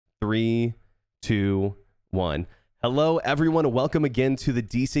Three, two, one. Hello, everyone, and welcome again to the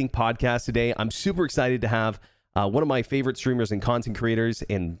DESYNC podcast today. I'm super excited to have one of my favorite streamers and content creators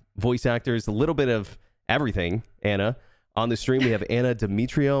and voice actors, a little bit of everything, Anna. On the stream, we have Anna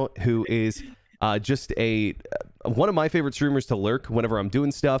Demetriou, who is just one of my favorite streamers to lurk whenever I'm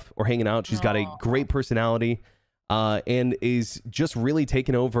doing stuff or hanging out. She's got a great personality and is just really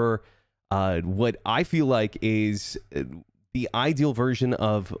taking over what I feel like is the ideal version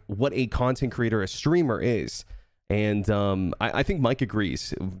of what a content creator, a streamer is. And I think Mike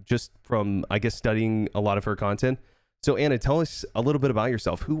agrees, just from, I guess, studying a lot of her content. So, Anna, tell us a little bit about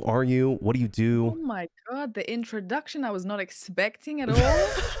yourself. Who are you? What do you do? Oh my God, the introduction I was not expecting at all.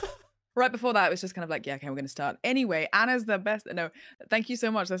 Right before that, it was just kind of like, yeah, okay, we're going to start. Anyway, Anna's the best. No, thank you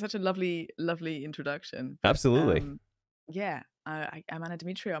so much. That's such a lovely, lovely introduction. But, Absolutely. yeah, I'm Anna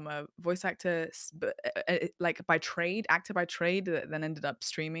Demetriou. I'm a voice actor, like by trade, actor by trade, that then ended up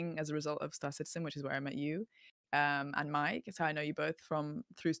streaming as a result of Star Citizen, which is where I met you. And Mike. It's how I know you both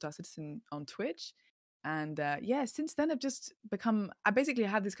through Star Citizen on Twitch. And yeah, since then I've just become, I basically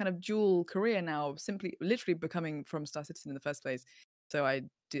had this kind of dual career now, literally becoming from Star Citizen in the first place. So I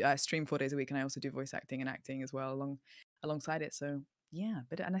stream 4 days a week, and I also do voice acting and acting as well alongside it. So yeah,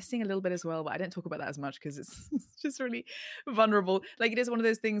 and I sing a little bit as well, but I don't talk about that as much because it's just really vulnerable. Like, it is one of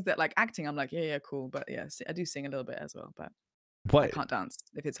those things that, like, acting, I'm like, yeah, cool. But yeah, I do sing a little bit as well, but I can't dance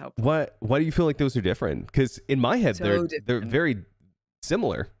if it's helpful. Why do you feel like those are different? Because in my head, they're very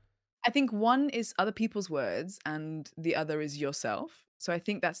similar. I think one is other people's words and the other is yourself. So I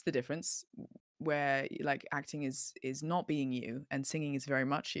think that's the difference, where like acting is not being you and singing is very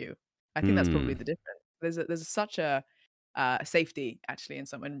much you. I think that's probably the difference. There's such a safety actually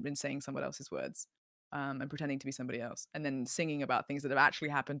in saying someone else's words and pretending to be somebody else, and then singing about things that have actually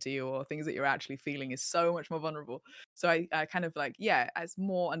happened to you or things that you're actually feeling is so much more vulnerable. So I kind of like, yeah, it's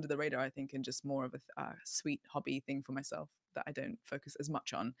more under the radar, I think, and just more of a sweet hobby thing for myself that I don't focus as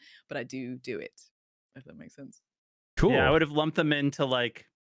much on, but I do it, if that makes sense. Cool. Yeah, I would have lumped them into like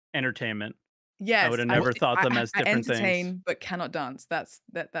entertainment. Yes, I would have never thought them as different entertain, things. but cannot dance. That's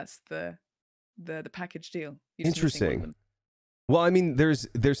the package deal. Interesting. Well, I mean, there's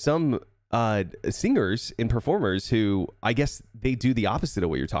some singers and performers who, I guess, they do the opposite of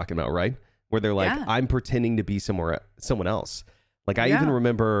what you're talking about, right? Where they're like, I'm pretending to be someone else. Like, I even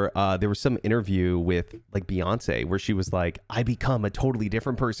remember there was some interview with like Beyonce where she was like, I become a totally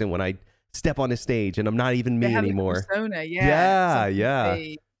different person when I step on a stage and I'm not even me anymore. A persona, yeah.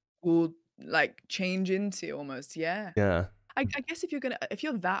 They will like change into almost, yeah. I guess if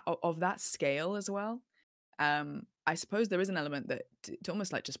you're that of that scale as well, I suppose there is an element that to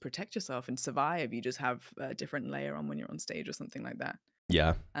almost like just protect yourself and survive, you just have a different layer on when you're on stage or something like that.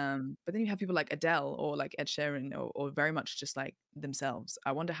 Yeah. But then you have people like Adele or like Ed Sheeran or very much just like themselves.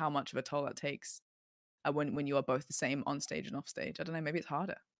 I wonder how much of a toll that takes when you are both the same on stage and off stage. I don't know. Maybe it's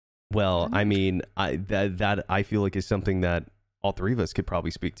harder. Well, I mean, that I feel like is something that all three of us could probably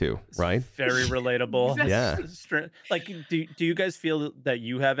speak to, right? Very relatable. Yeah. Like, do you guys feel that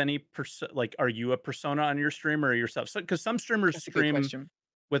you have any like, are you a persona on your stream or yourself? So, because some streamers stream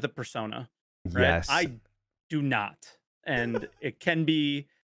with a persona, right? Yes. I do not. And it can be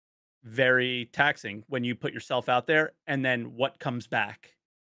very taxing when you put yourself out there and then what comes back,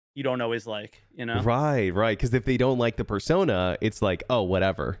 you don't always like, you know? Right. Because if they don't like the persona, it's like, oh,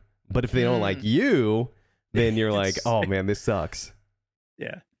 whatever. But if they don't like you, then you're like, oh man, this sucks.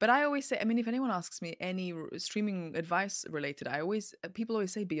 Yeah. But I always say, I mean, if anyone asks me any streaming advice related, people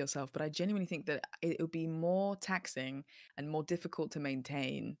always say be yourself, but I genuinely think that it would be more taxing and more difficult to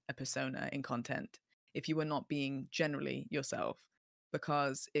maintain a persona in content if you were not being generally yourself.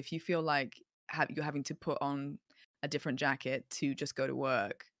 Because if you feel like you're having to put on a different jacket to just go to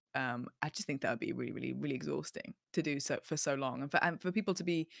work, I just think that would be really, really, really exhausting to do so for so long, and for people to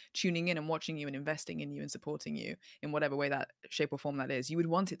be tuning in and watching you and investing in you and supporting you in whatever way, that shape or form that is. You would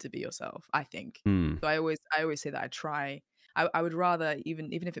want it to be yourself, I think. So I always say that I would rather,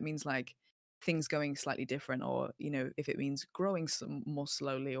 even if it means like things going slightly different, or if it means growing some more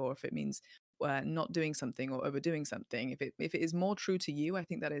slowly, or if it means not doing something or overdoing something, if it is more true to you, I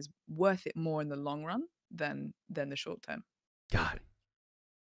think that is worth it more in the long run than the short term. God.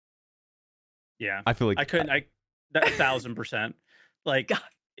 Yeah, I feel like that 1,000%. Like,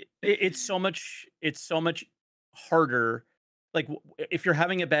 it's so much harder. Like, if you're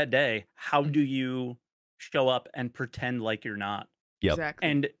having a bad day, how do you show up and pretend like you're not? Yep.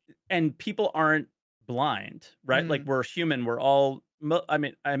 Exactly. And people aren't blind, right? Like, we're human. We're all. I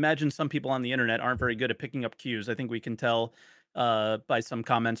mean, I imagine some people on the internet aren't very good at picking up cues. I think we can tell by some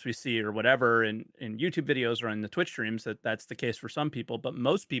comments we see or whatever in YouTube videos or in the Twitch streams, that's the case for some people, but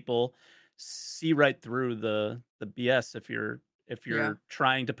most people see right through the BS if Yeah. you're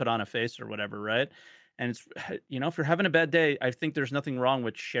trying to put on a face or whatever, right? And it's if you're having a bad day, I think there's nothing wrong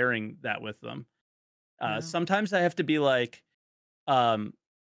with sharing that with them. No. Sometimes I have to be like, um,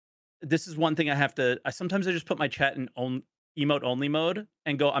 this is one thing sometimes I just put my chat in emote only mode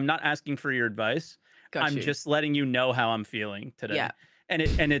and go, I'm not asking for your advice. Got I'm you. just letting you know how I'm feeling Yeah. today.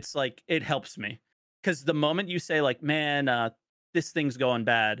 And it's like it helps me. Cause the moment you say like, man, this thing's going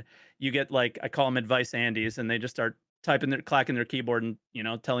bad, you get like I call them advice Andes and they just start clacking their keyboard and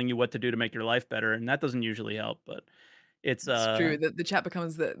telling you what to do to make your life better. And that doesn't usually help, but it's It's true. The chat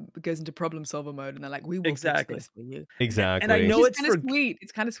goes into problem solver mode, and they're like, "We will fix exactly. this for you." And I Exactly. Which know is it's kind of for sweet.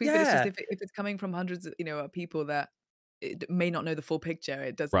 It's kind of sweet, but it's just yeah, if it's coming from hundreds of, people that may not know the full picture,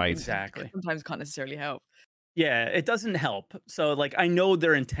 it doesn't Right. exactly. sometimes can't necessarily help. Yeah, it doesn't help. So, like, I know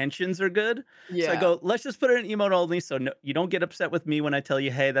their intentions are good. So I Yeah, go, let's just put it in emote only, so no, you don't get upset with me when I tell you,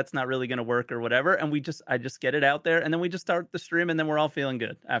 hey, that's not really going to work or whatever. And I just get it out there, and then we just start the stream, and then we're all feeling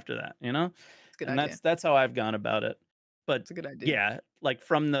good after that. it's a good And idea. that's how I've gone about it. But It's a good idea. yeah, like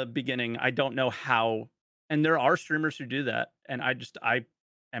from the beginning, I don't know how, and there are streamers who do that, and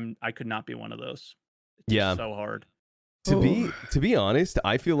I could not be one of those. It's just Yeah. so hard. To be honest,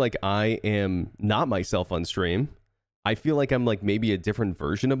 I feel like I am not myself on stream. I feel like I'm like maybe a different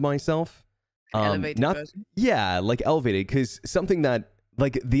version of myself. Elevated Not version. Yeah, like elevated, because something that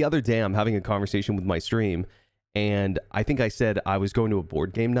like the other day I'm having a conversation with my stream, and I think I said I was going to a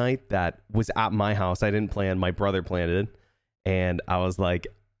board game night that was at my house. I didn't plan, my brother planned it, and I was like,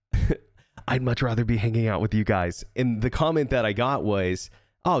 I'd much rather be hanging out with you guys. And the comment that I got was,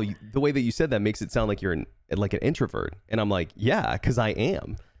 "Oh, the way that you said that makes it sound like you're like an introvert." And I'm like, "Yeah, because I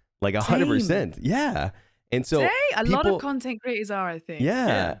am, like Same. 100%, yeah." And so A lot people, of content creators are, I think.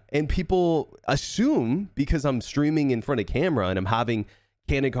 yeah, and people assume because I'm streaming in front of camera and I'm having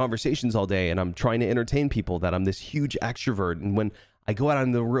candid conversations all day and I'm trying to entertain people that I'm this huge extrovert. And when I go out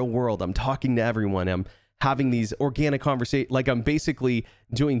in the real world, I'm talking to everyone. I'm having these organic conversations, like I'm basically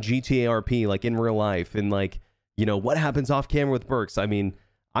doing GTA RP like in real life. And like, what happens off camera with Burks? I mean,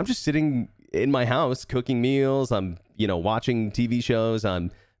 I'm just sitting in my house cooking meals. I'm, watching TV shows.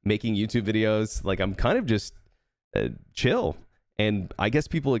 I'm making YouTube videos. Like I'm kind of just chill. And I guess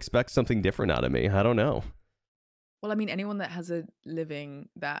people expect something different out of me. I don't know. Well, I mean, anyone that has a living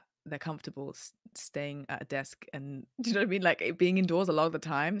that they're comfortable staying at a desk and do you know what I mean? Like being indoors a lot of the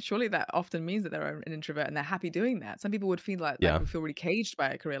time, surely that often means that they're an introvert and they're happy doing that. Some people would feel Yeah, would feel really caged by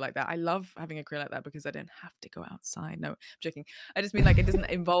a career like that. I love having a career like that because I don't have to go outside. No, I'm joking. I just mean like it doesn't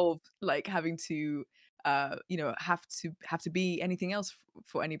involve like having to have to be anything else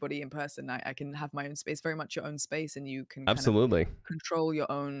for anybody in person. I can have my own space, very much your own space, and you can kind of absolutely. control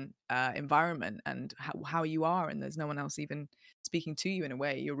your own environment and how you are, and there's no one else even speaking to you in a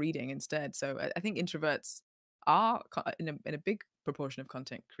way. You're reading instead. So I think introverts are in a big proportion of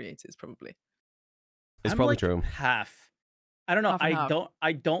content creators, probably It's I'm probably like true. half. I don't know. half and half.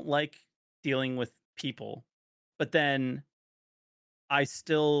 I don't like dealing with people, but then I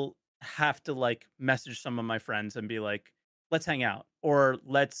still have to like message some of my friends and be like, let's hang out or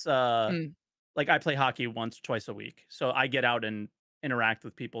let's Mm. like I play hockey once, twice a week. So I get out and interact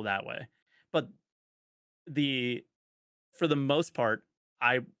with people that way. But the for the most part,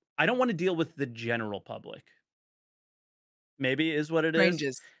 I I don't want to deal with the general public. Maybe is what it is.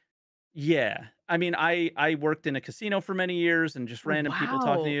 Strangers. Yeah. I mean, I worked in a casino for many years and just Oh, random people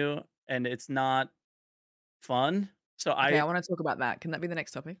talking to wow. you and it's not fun. So Okay, I want to talk about that. Can that be the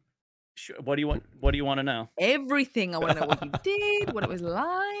next topic? what do you want to know? Everything. I want to know what you did, what it was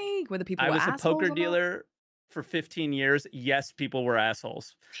like, whether people I were was a poker assholes or not. dealer for 15 years. Yes, people were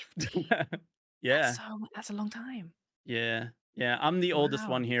assholes. 15. Yeah. That's a long time. Yeah. Yeah. I'm the oldest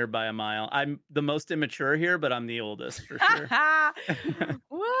Wow. one here by a mile. I'm the most immature here, but I'm the oldest for sure.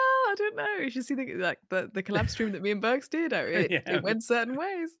 Well, I don't know. You should see the collab stream that me and Bergs did. It Yeah. went certain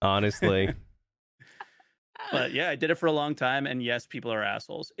ways. Honestly. But yeah, I did it for a long time and yes, people are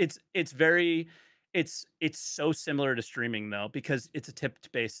assholes. It's very it's so similar to streaming though because it's a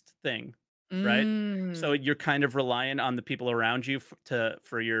tipped based thing, right? So Mm, you're kind of reliant on the people around you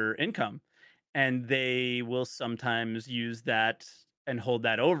for your income and they will sometimes use that and hold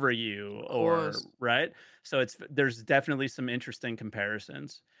that over you of or course. right? So there's definitely some interesting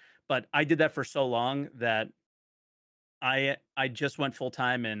comparisons. But I did that for so long that I just went full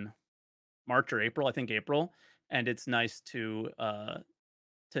time in March or April, I think April, and it's nice to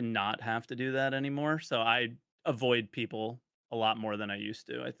not have to do that anymore. So I avoid people a lot more than I used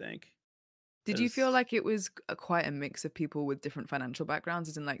to, I think. Did you feel like it was quite a mix of people with different financial backgrounds?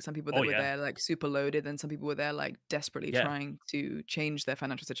 As in, like, some people that Oh were yeah, there, like, super loaded, and some people were there, like, desperately yeah, trying to change their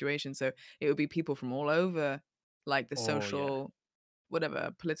financial situation. So it would be people from all over, like, the oh yeah, social,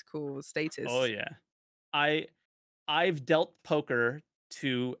 whatever, political oh status. yeah. I I've dealt poker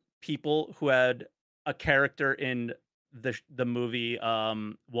to people who had a character in the movie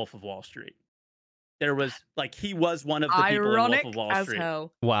Wolf of Wall Street. There was like he was one of the people in Wolf of Ironic Wall as Street.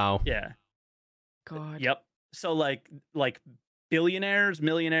 hell. Wow. Yeah. God. Yep. So like billionaires,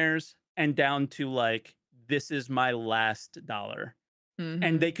 millionaires, and down to like this is my last dollar. And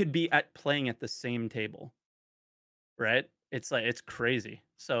Mhm. they could be at playing at the same table, right? It's like it's crazy.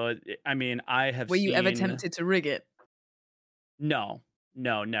 So I mean, I have Were you ever seen tempted to rig it? no,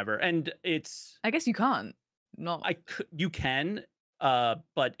 no, never. And it's I guess you can't. Not. you can,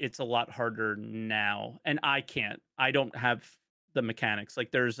 but it's a lot harder now, and I can't. I don't have the mechanics.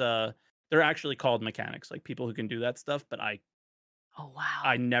 Like they're actually called mechanics, like people who can do that stuff. But Oh,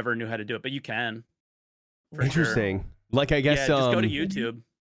 I wow. never knew how to do it. But you can for sure. Interesting. Like, I guess Yeah, just go to Mhm. YouTube.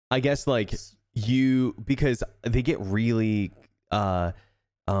 I guess like S- you, because they get really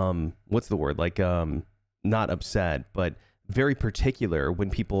what's the word, like not upset, but very particular when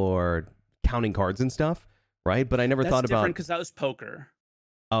people are counting cards and stuff, right? But I never That's thought different about, because that was poker.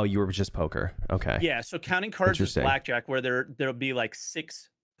 oh, you were just poker. Okay. Yeah, so counting cards is Interesting. blackjack, where there'll be like 6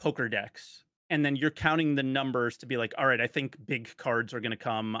 poker decks, and then you're counting the numbers to be like, all right, I think big cards are gonna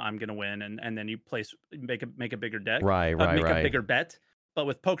come, I'm gonna win, and then you make a bigger deck, Right, right, make a right. bigger bet. But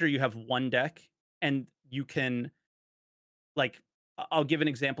with poker, you have one deck, and you can like I'll give an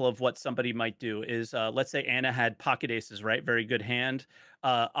example of what somebody might do is let's say Anna had pocket aces, right? Very good hand.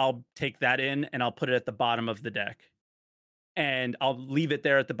 I'll take that in and I'll put it at the bottom of the deck and I'll leave it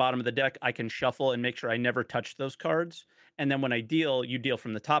there at the bottom of the deck. I can shuffle and make sure I never touch those cards. And then when I deal, you deal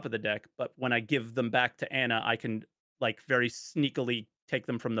from the top of the deck. But when I give them back to Anna, I can like very sneakily take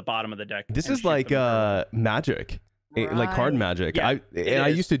them from the bottom of the deck This and is shift like them to her one. magic, like card Right. magic. Yeah, it I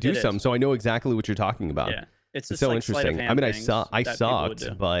is. used to do It some, is. so I know exactly what you're talking about. Yeah. It's It's just so like sleight of interesting. I hand mean, I things I that people would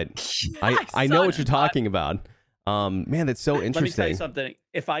sucked, do. but I I know what sucked. you're talking about. Man, that's so Let me tell you interesting. something.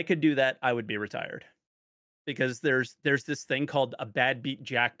 If I could do that, I would be retired because there's this thing called a bad beat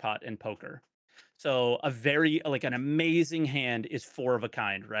jackpot in poker. So a very like an amazing hand is 4 of a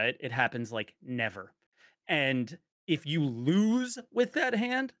kind, right? It happens like never. And if you lose with that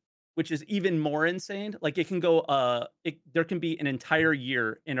hand, which is even more insane, like it can go there can be an entire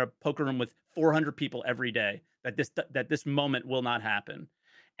year in a poker room with 400 people every day that this moment will not happen.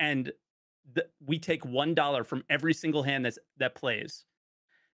 And we take $1 from every single hand that plays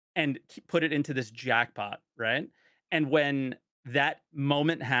and put it into this jackpot, right? And when that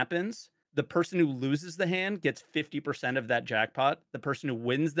moment happens, the person who loses the hand gets 50% of that jackpot. The person who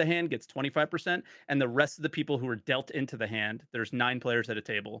wins the hand gets 25%. And the rest of the people who are dealt into the hand, there's 9 players at a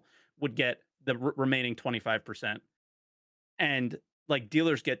table, would get the remaining 25%. And like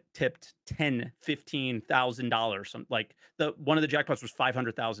dealers get tipped $10,000, $15,000. Some like the one of the jackpots was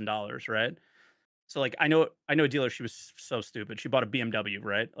 $500,000, right? So like I know a dealer. She was so stupid. She bought a BMW,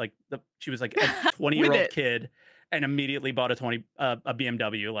 right? Like she was like a With 20-year-old it. kid, and immediately bought a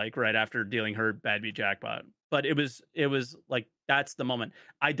BMW like right after dealing her bad beat jackpot. But it was like that's the moment.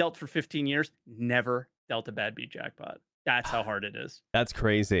 I dealt for 15 years, never dealt a bad beat jackpot. That's how hard it is. That's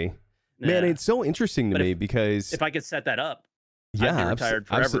crazy. Man, Yeah. it's so interesting to But me because if I could set that up, I'd be yeah, retired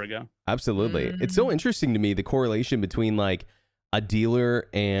forever ago. absolutely. It's so Mm. interesting to me, the correlation between like a dealer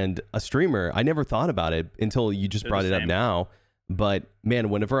and a streamer. I never thought about it until you just They're brought the it up same. now. But man,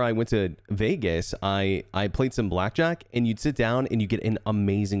 whenever I went to Vegas, I played some blackjack, and you'd sit down and you get an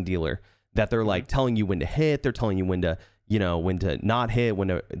amazing dealer that they're like telling you when to hit, they're telling you when to, when to not hit, when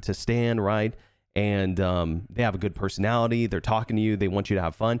to stand, right? And they have a good personality, they're talking to you, they want you to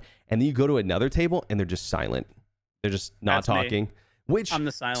have fun. And then you go to another table and they're just silent. They're just not That's me. talking. Which I'm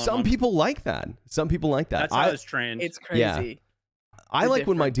the silent some one. people like that. Some people like that. That's how I was trained. It's Yeah. crazy. I We're like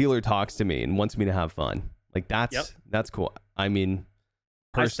when my different. dealer talks to me and wants me to have fun. Like that's cool. I mean,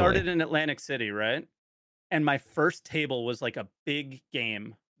 I personally, started in Atlantic City, right? And my first table was like a big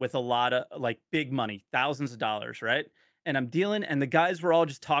game with a lot of like big money, thousands of dollars, right? And I'm dealing, and the guys were all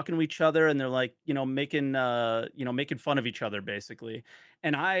just talking to each other, and they're like, making fun of each other, basically.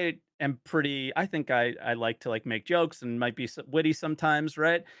 And I am pretty. I think I like to like make jokes and might be witty sometimes,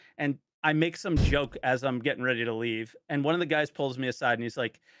 right? And I make some joke as I'm getting ready to leave, and one of the guys pulls me aside, and he's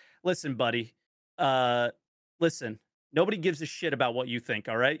like, "Listen, buddy, uh, listen, nobody gives a shit about what you think,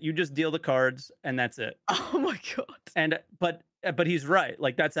 all right? You just deal the cards and that's it." Oh my god. And but he's right.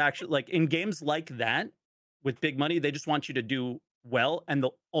 Like that's actually like in games like that with big money, they just want you to do well, and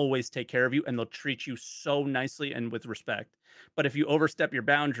they'll always take care of you, and they'll treat you so nicely and with respect. But if you overstep your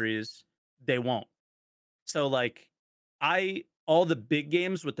boundaries, they won't. So like all the big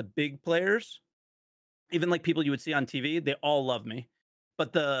games with the big players, even like people you would see on TV, they all love me.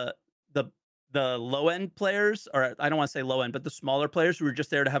 But the the low end players, or I don't want to say low end, but the smaller players who are just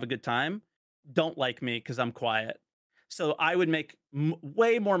there to have a good time, don't like me because I'm quiet. So I would make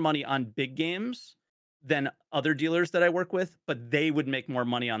way more money on big games than other dealers that I work with, but they would make more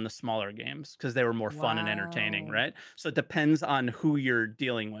money on the smaller games because they were more fun and entertaining, Wow. right? So it depends on who you're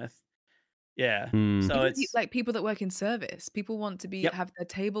dealing with. Yeah. Hmm. So Even it's like people that work in service, people want to yep. have their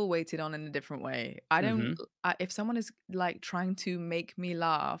table waited on in a different way. I hmm don't. If someone is like trying to make me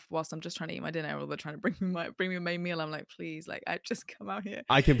laugh whilst I'm just trying to eat my dinner, or they're trying to bring me a main meal, I'm like, please, like I just come out here,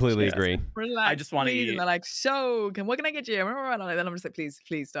 I completely Yeah. just agree. I relax, just want to please. And eat. they're like, so what can I get you? And then I'm just like,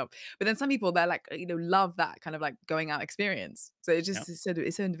 please stop. But then some people they're like, love that kind of like going out experience. So it's Yep. just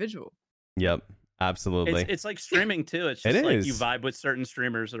it's so individual. Yep. Absolutely. It's like streaming too. It's It just like you is. vibe with certain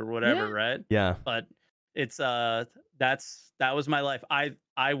streamers or whatever, Yeah. right? Yeah. But it's that was my life. I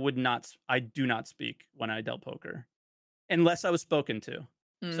do not speak when I dealt poker unless I was spoken to.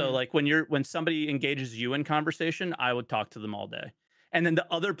 So Mm. like when somebody engages you in conversation, I would talk to them all day. And then the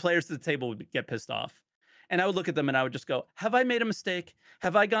other players at the table would get pissed off. And I would look at them and I would just go, have I made a mistake?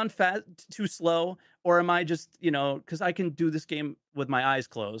 Have I gone too slow? Or am I just, because I can do this game with my eyes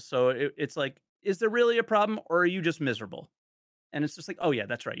closed. So it's like, is there really a problem or are you just miserable? And it's just like, oh yeah,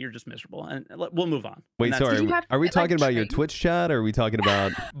 that's right. You're just miserable. And we'll move on. Wait, And that's sorry. you have to Are we get, like, talking about your trained? Twitch chat, or are we talking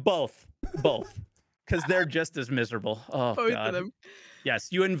about? both. Because they're just as miserable. Oh Both God. of them. Yes.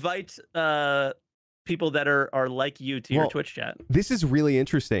 You invite people that are like you to your Well, Twitch chat. This is really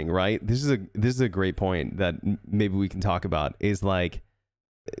interesting, right? This is a great point that maybe we can talk about. Is like,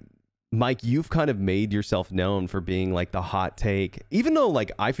 Mike, you've kind of made yourself known for being like the hot take, even though like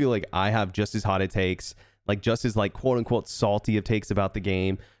I feel like I have just as hot of takes, like just as like quote unquote salty of takes about the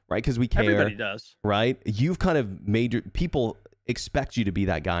game, right? Because we care. Everybody does. Right? You've kind of made people expect you to be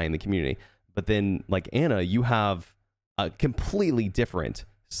that guy in the community. But then like Anna, you have a completely different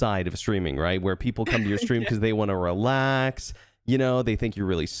side of streaming, right? Where people come to your stream because they want to relax, they think you're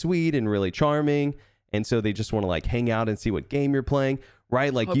really sweet and really charming. And so they just want to like hang out and see what game you're playing,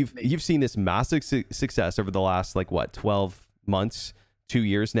 right? Like you've seen this massive success over the last like 12 months, 2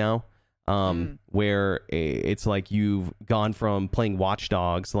 years now. Where it's like you've gone from playing Watch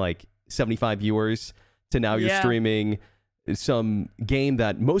Dogs, like 75 viewers, to now you're streaming some game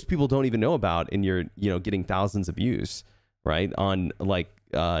that most people don't even know about, and you're getting thousands of views, right? On like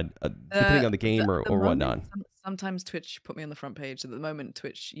depending on the game or whatnot. Sometimes Twitch put me on the front page. At the moment,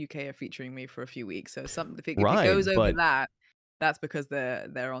 Twitch UK are featuring me for a few weeks. So if it Right, goes over but that's because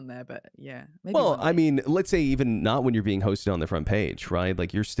they're on there. But yeah, maybe well, one day. I mean, let's say even not when you're being hosted on the front page, right?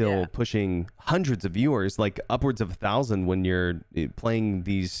 Like you're still pushing hundreds of viewers, like upwards of 1,000 when you're playing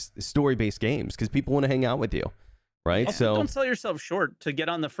these story-based games, because people want to hang out with you, right? Also, So don't sell yourself short. To get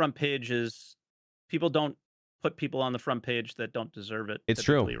on the front page is people don't put people on the front page that don't deserve it. It's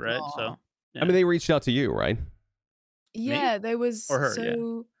true, right? Aw. So I mean, they reached out to you, right? Yeah, there was or her,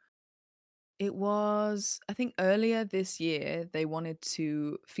 so it was, I think earlier this year they wanted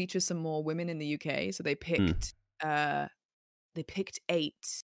to feature some more women in the UK. So they picked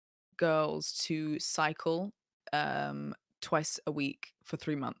 8 girls to cycle twice a week for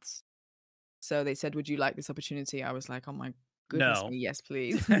 3 months. So they said, would you like this opportunity? I was like, oh my goodness No. me, yes,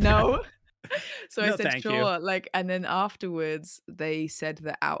 please. No. So I No, said, thank you. sure. Like, and then afterwards, they said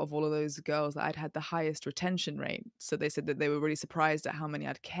that out of all of those girls, that I'd had the highest retention rate. So they said that they were really surprised at how many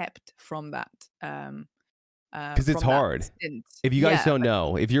I'd kept from that. Because it's hard. If you guys don't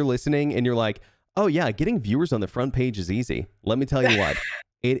know, if you're listening and you're like, oh yeah, getting viewers on the front page is easy. Let me tell you what,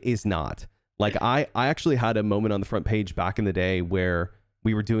 it is not. Like I actually had a moment on the front page back in the day where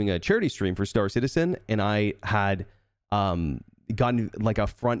we were doing a charity stream for Star Citizen, and I had gotten like a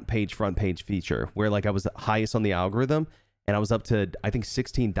front page feature where like I was highest on the algorithm, and I was up to I think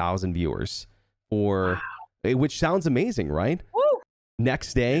 16,000 viewers, which sounds amazing, right? Woo!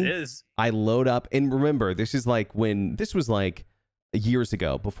 Next day, It is. I load up, and remember, this was like years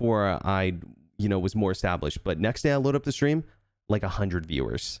ago before I was more established. But next day, I load up the stream, like 100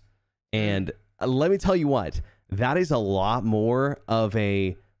 viewers, and let me tell you what, that is a lot more of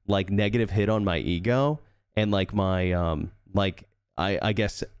a like negative hit on my ego and like my I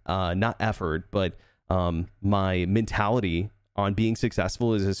guess not effort, but my mentality on being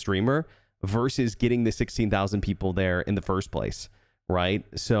successful as a streamer versus getting the 16,000 people there in the first place, right?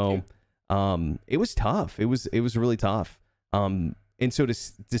 So it was tough. It was really tough. And And so to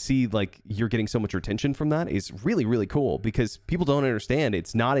see like you're getting so much retention from that is really, really cool, because people don't understand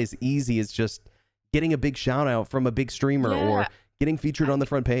it's not as easy as just getting a big shout out from a big streamer or getting featured on the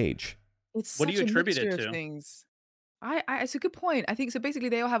front page. It's What do such you a attribute it mixture of to? things. It's a good point. I think so. Basically,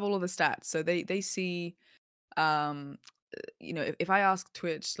 they all have all of the stats, so they see, um, if I ask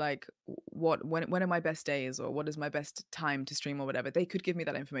Twitch like when are my best days or what is my best time to stream or whatever, they could give me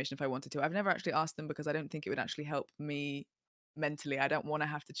that information if I wanted to. I've never actually asked them because I don't think it would actually help me mentally. I don't want to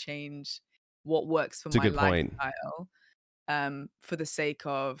have to change what works for It's a my good point. lifestyle, for the sake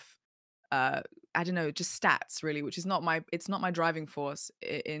of I don't know, just stats really, which is not my driving force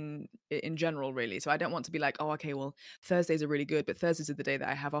in general really. So I don't want to be like, oh, okay, well, Thursdays are really good, but Thursdays are the day that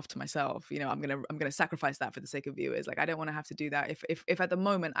I have off to myself. I'm gonna sacrifice that for the sake of viewers. Like I don't want to have to do that. If at the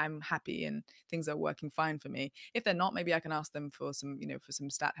moment I'm happy and things are working fine for me. If they're not, maybe I can ask them for some, for some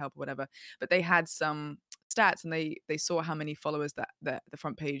stat help or whatever. But they had some stats and they saw how many followers that the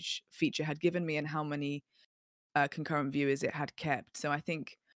front page feature had given me and how many concurrent viewers it had kept. So I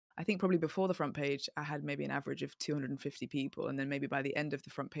think probably before the front page, I had maybe an average of 250 people. And then maybe by the end of the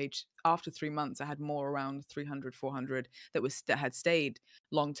front page, after 3 months, I had more around 300, 400 that had stayed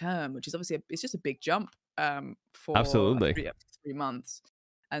long term, which is obviously, it's just a big jump for Absolutely. 3 months.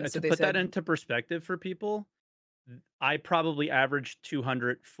 And so To they put said, that into perspective for people, I probably averaged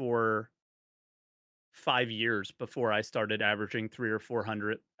 200 for 5 years before I started averaging 3 or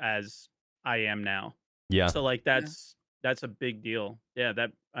 400 as I am now. Yeah. So like yeah. that's a big deal. Yeah,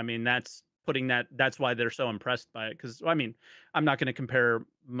 that's why they're so impressed by it. Because I mean, I'm not going to compare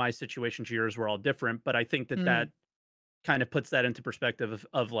my situation to yours. We're all different, but I think that kind of puts that into perspective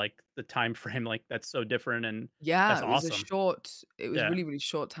of like the time frame. Like that's so different, and Yeah, that's awesome. it was Yeah. really, really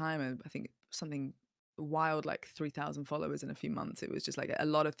short time. And I think something wild like 3,000 followers in a few months. It was just like a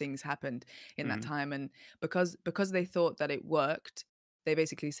lot of things happened in that Mhm. time. And because they thought that it worked, they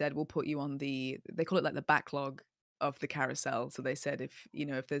basically said, we'll put you on they call it like the backlog of the carousel. So they said if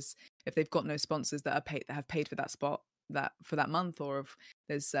they've got no sponsors that have paid for that spot for that month, or if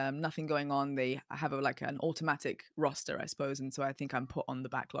there's nothing going on, they have like an automatic roster, I suppose. And so I think I'm put on the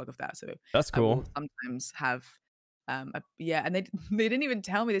backlog of that. So That's I will cool. sometimes have and they they didn't even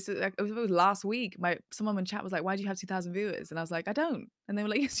tell me this. Like, it was last week. Someone in chat was like, "Why do you have 2,000 viewers?" And I was like, "I don't." And they were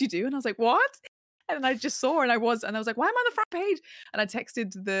like, "Yes, you do." And I was like, "What?" And then I just saw, and I was like, "Why am I on the front page?" And I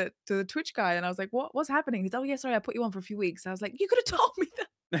texted to the Twitch guy, and I was like, "What's happening?" He's, "Oh yeah, sorry, I put you on for a few weeks." I was like, "You could have told me that."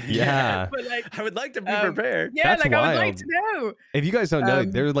 Yeah. But like, I would like to be prepared. yeah, That's like I would like wild. to know. If you guys don't know,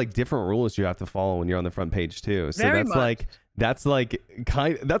 there are like different rules you have to follow when you're on the front page too. So Very that's much. that's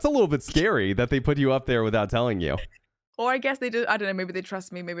a little bit scary that they put you up there without telling you. Or I guess they do. I don't know. Maybe they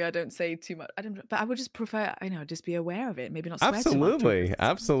trust me. Maybe I don't say too much. But I would just prefer, just be aware of it. Maybe not swear too much. Or Absolutely. just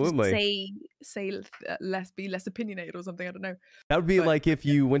Absolutely. say be less opinionated or something. I don't know. That would be But like if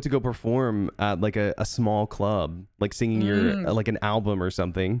you went to go perform at like a small club, like singing your like an album or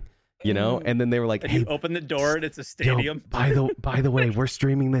something, and then they were like, And "Hey, you open the door and it's a stadium. Yo, by the way, we're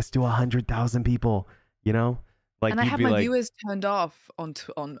streaming this to 100,000 people." Like and I you'd have be my like, viewers turned off on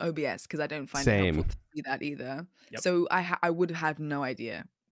OBS because I don't find it helpful "Same." to see that either. Yep. So I would have no idea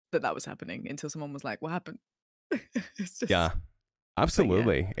that was happening until someone was like, "What happened?" It's just Yeah,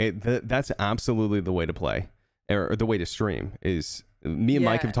 absolutely. That's absolutely the way to play, or the way to stream. Is me and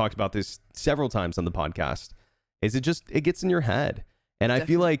Mike have talked about this several times on the podcast. Is it gets in your head, and I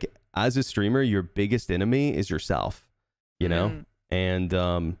feel Definitely. like as a streamer, your biggest enemy is yourself. And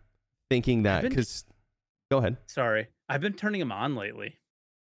thinking that because. Go ahead. Sorry. I've been turning them on lately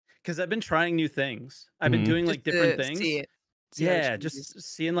because I've been trying new things. I've been Mhm. doing Just like different to things. see it. See how it Yeah, changes. just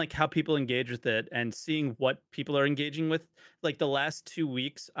seeing like how people engage with it and seeing what people are engaging with. Like the last 2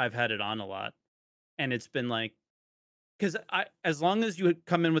 weeks, I've had it on a lot, and it's been like, because as long as you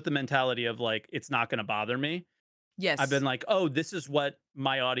come in with the mentality of like it's not going to bother me, I've been Yes. like, oh, this is what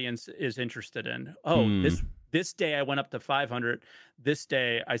my audience is interested in. Oh, Hmm. this day I went up to 500. This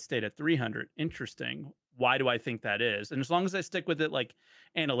day I stayed at 300. Interesting. Why do I think that is? And as long as I stick with it like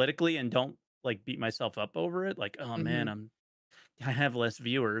analytically and don't like beat myself up over it, like, oh man, Mhm. I have less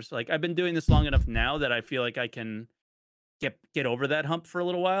viewers. Like I've been doing this long enough now that I feel like I can get over that hump for a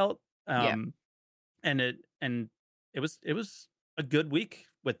little while. Yeah. And it was a good week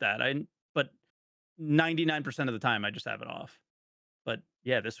with that. But 99% of the time I just have it off. But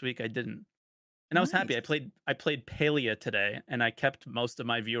yeah, this week I didn't. And I was happy. Nice. I played Palia today and I kept most of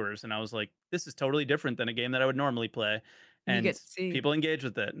my viewers and I was like, this is totally different than a game that I would normally play. And you And get to see. people engage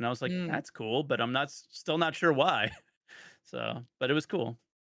with it. And I was like, Mm. that's cool, but I'm still not sure why. So, but it was cool.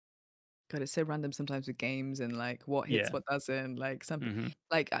 God, it's so random sometimes with games and like what hits, Yeah. what doesn't. Like Hmm.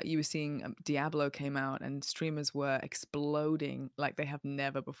 like you were seeing Diablo came out and streamers were exploding like they have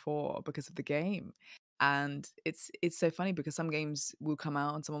never before because of the game. And it's so funny because some games will come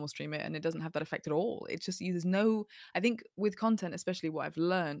out and someone will stream it and it doesn't have that effect at all. It's just there's no. I think with content, especially what I've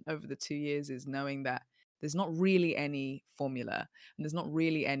learned over the 2 years is knowing that there's not really any formula and there's not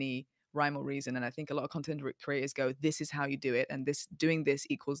really any rhyme or reason. And I think a lot of content creators go, this is how you do it, and this doing this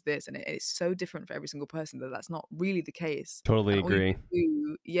equals this, and it's so different for every single person that that's not really the case. Totally And all you agree. can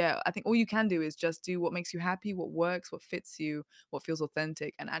do, yeah, I think all you can do is just do what makes you happy, what works, what fits you, what feels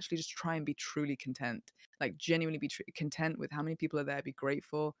authentic, and actually just try and be truly content. Like genuinely be content with how many people are there, be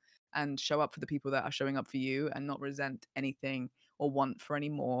grateful, and show up for the people that are showing up for you, and not resent anything or want for any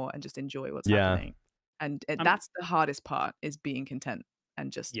more, and just enjoy what's Yeah, happening. And I'm that's the hardest part, is being content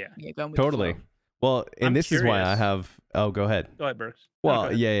and just yeah. going with the totally. flow. Well, and I'm this is why I curious. have. Oh, go ahead. Go ahead, Burks. No, go Well,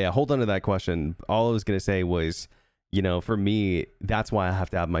 ahead. yeah. Hold on to that question. All I was gonna say was, for me, that's why I have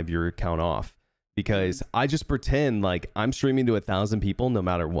to have my viewer count off, because I just pretend like I'm streaming to 1,000 people no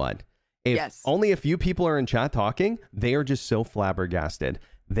matter what. If Yes. only a few people are in chat talking, they are just so flabbergasted.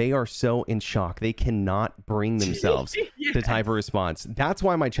 They are so in shock. They cannot bring themselves to type a response. That's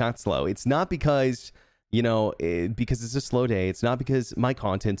why my chat's slow. It's not because, because it's a slow day. It's not because my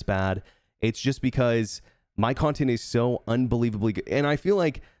content's bad. It's just because my content is so unbelievably good. And I feel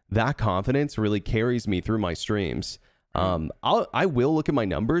like that confidence really carries me through my streams. I will look at my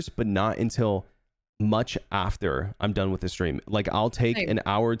numbers, but not until much after I'm done with the stream. Like I'll take Same. an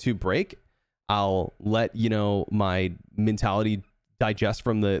hour or two break. I'll let my mentality digest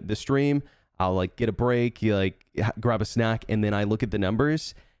from the stream. I'll like get a break, grab a snack, and then I look at the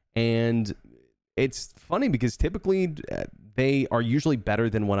numbers. And it's funny because typically they are usually better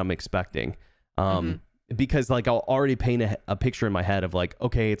than what I'm expecting. Because like I'll already paint a picture in my head of like,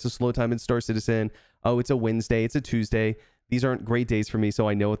 okay, it's a slow time in Star Citizen. Oh, it's a Wednesday, it's a Tuesday. These aren't great days for me, so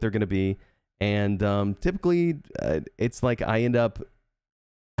I know what they're going to be. And typically it's like I end up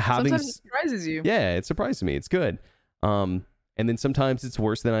having. Sometimes it surprises you. Yeah, it surprises me. It's good. And then sometimes it's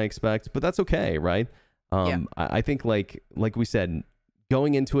worse than I expect, but that's okay, right? I think like we said,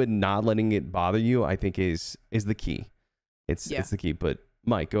 going into it and not letting it bother you, I think is the key. It's the key. But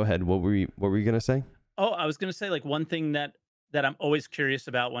Mike, go ahead. What were you gonna say? Oh, I was gonna say like one thing that I'm always curious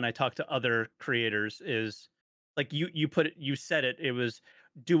about when I talk to other creators is like you said it. It was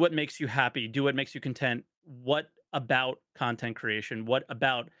do what makes you happy, do what makes you content. What about content creation? What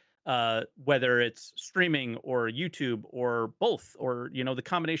about whether it's streaming or YouTube or both, or the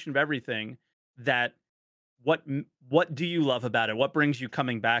combination of everything, that what do you love about it? What brings you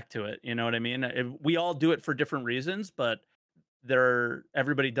coming back to it? You know what I mean? We all do it for different reasons, but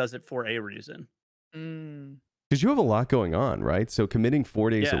everybody does it for a reason. Mm. Because you have a lot going on, right? So committing 4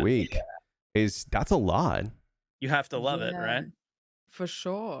 days a Yeah. week that's a lot. You have to love it, right? For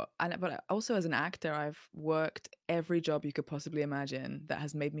sure. But also as an actor, I've worked every job you could possibly imagine that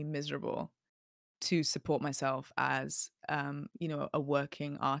has made me miserable to support myself as a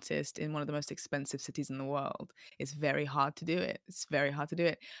working artist in one of the most expensive cities in the world. It's very hard to do it. It's very hard to do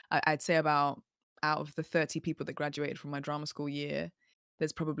it. I'd say about out of the 30 people that graduated from my drama school year,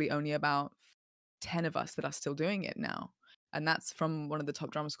 there's probably only about 10 of us that are still doing it now. And that's from one of the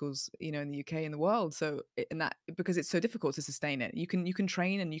top drama schools, in the UK and the world. So, because it's so difficult to sustain it, you can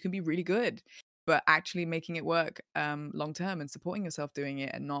train and you can be really good, but actually making it work long term and supporting yourself doing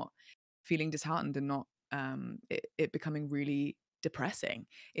it and not feeling disheartened and not it becoming really depressing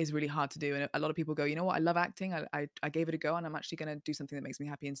is really hard to do. And a lot of people go, you know what, I love acting. I gave it a go, and I'm actually going to do something that makes me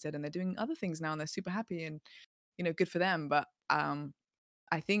happy instead. And they're doing other things now, and they're super happy, and good for them. But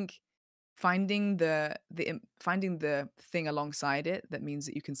I think finding the thing alongside it that means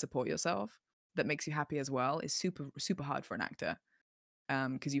that you can support yourself, that makes you happy as well, is super super hard for an actor,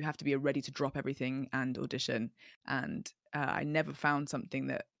 because you have to be ready to drop everything and audition. And I never found something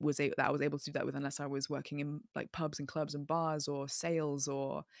that I was able to do that with unless I was working in like pubs and clubs and bars or sales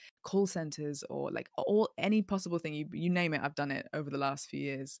or call centers or like any possible thing, you name it. I've done it over the last few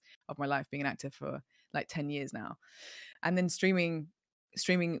years of my life, being an actor for like 10 years now. And then streaming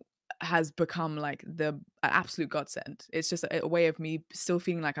has become like the absolute godsend. It's just a way of me still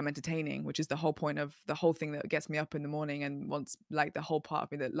feeling like I'm entertaining, which is the whole point of the whole thing that gets me up in the morning. And once, like, the whole part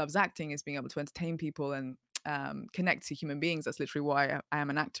of me that loves acting is being able to entertain people and connect to human beings. That's literally why I am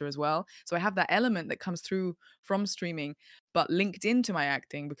an actor as well. So I have that element that comes through from streaming, but linked into my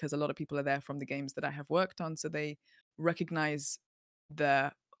acting, because a lot of people are there from the games that I have worked on, so they recognize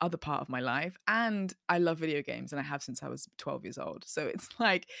the other part of my life. And I love video games, and I have since I was 12 years old. So it's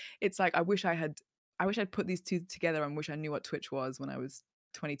like I wish I'd put these two together, and wish I knew what Twitch was when I was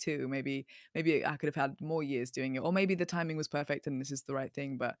 22. Maybe I could have had more years doing it, or maybe the timing was perfect and this is the right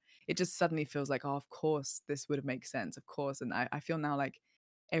thing. But it just suddenly feels like, oh, of course this would have made sense, of course. And I feel now like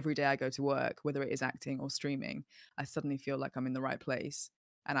every day I go to work, whether it is acting or streaming, I suddenly feel like I'm in the right place.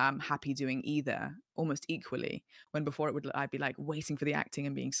 And I'm happy doing either almost equally, when before I'd be like waiting for the acting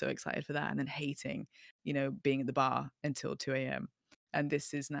and being so excited for that, and then hating, being at the bar until 2 a.m. And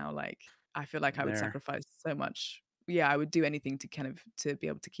this is now like, I feel like I would sacrifice so much. Yeah, I would do anything to kind of to be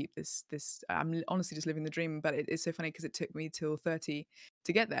able to keep this. I'm honestly just living the dream. But it's so funny because it took me till 30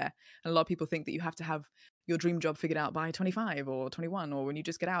 to get there. And a lot of people think that you have to have your dream job figured out by 25 or 21, or when you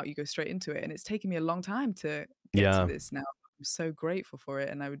just get out, you go straight into it. And it's taken me a long time to get to this now. I'm so grateful for it,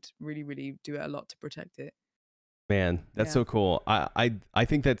 and I would really, really do it a lot to protect it. Man, that's so cool. I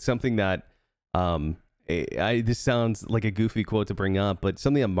think that's something that this sounds like a goofy quote to bring up, but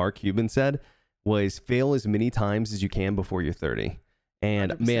something that Mark Cuban said was fail as many times as you can before you're 30.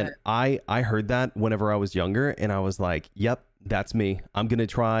 And 100%. Man, I heard that whenever I was younger, and I was like, yep, that's me. I'm gonna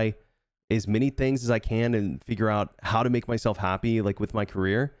try as many things as I can and figure out how to make myself happy, like with my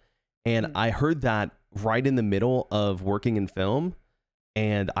career. And I heard that right in the middle of working in film,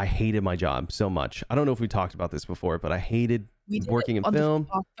 and I hated my job so much. I don't know if we talked about this before, but I hated working in film.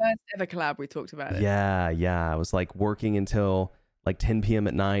 Our first ever collab, we talked about it. Yeah. I was like working until like 10 p.m.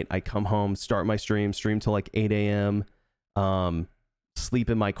 at night. I come home, start my stream till like 8 a.m. Sleep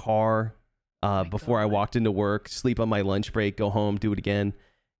in my car before I walked into work, sleep on my lunch break, go home, do it again.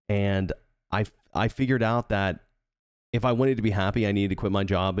 And I figured out that if I wanted to be happy, I needed to quit my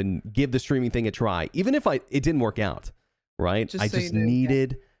job and give the streaming thing a try, even if it didn't work out. Right. I just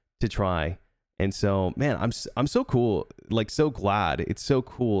needed to try. And so, man, I'm so cool. Like, so glad. It's so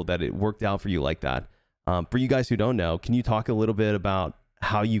cool that it worked out for you like that. For you guys who don't know, can you talk a little bit about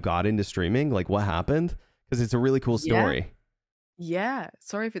how you got into streaming? Like, what happened? Because it's a really cool story. Yeah.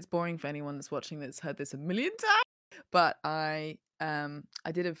 Sorry if it's boring for anyone that's watching that's heard this a million times, but I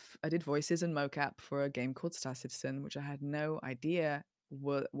did voices and mocap for a game called Star Citizen, which I had no idea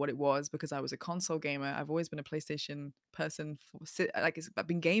what it was, because I was a console gamer. I've always been a PlayStation person. I've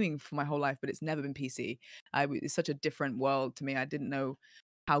been gaming for my whole life, but it's never been PC. It's such a different world to me. I didn't know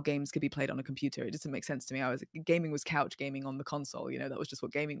how games could be played on a computer. It doesn't make sense to me. Gaming was couch gaming on the console. That was just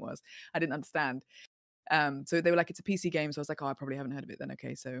what gaming was. I didn't understand. So they were like, it's a PC game. So I was like, oh, I probably haven't heard of it then.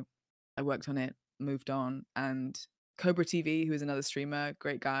 Okay, so I worked on it, moved on, and Cobra TV, who is another streamer,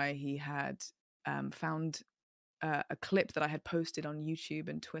 great guy, he had found a clip that I had posted on YouTube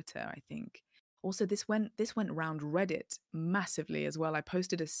and Twitter, I think. Also, this went around Reddit massively as well. I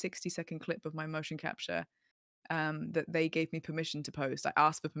posted a 60-second clip of my motion capture that they gave me permission to post. I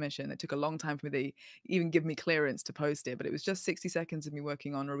asked for permission. It took a long time for me to even give me clearance to post it, but it was just 60 seconds of me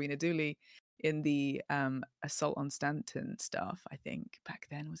working on Rowena Dooley in the Assault on Stanton stuff, I think. Back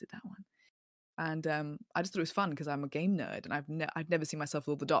then, was it that one? And I just thought it was fun because I'm a game nerd, and I'd never seen myself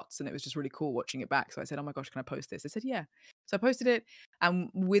with all the dots, and it was just really cool watching it back. So I said, oh my gosh, can I post this? They said, yeah. So I posted it, and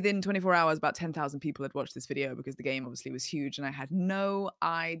within 24 hours, about 10,000 people had watched this video, because the game obviously was huge, and I had no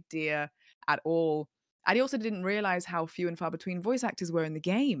idea at all. I also didn't realize how few and far between voice actors were in the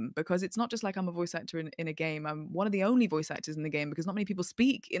game, because it's not just like I'm a voice actor in a game. I'm one of the only voice actors in the game, because not many people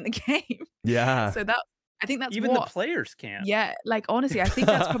speak in the game. Yeah. So I think that's even the players can't. Yeah, like honestly, I think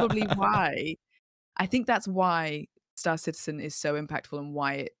that's probably why. I think that's why Star Citizen is so impactful, and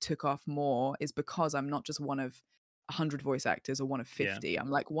why it took off more, is because I'm not just one of 100 voice actors or one of 50. Yeah. I'm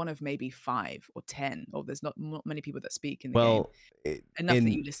like one of maybe 5 or 10, or there's not many people that speak in the game. Enough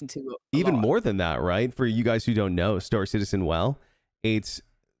that you listen to even more than that, right? For you guys who don't know Star Citizen well, it's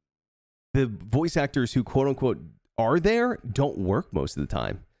the voice actors who quote unquote are there don't work most of the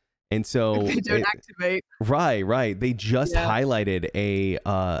time. And so they don't activate. Right. They just highlighted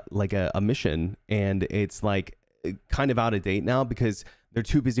a mission, and it's like kind of out of date now because they're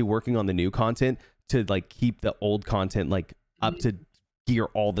too busy working on the new content to like keep the old content like up to gear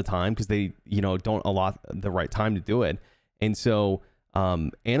all the time, because they don't allot the right time to do it. And so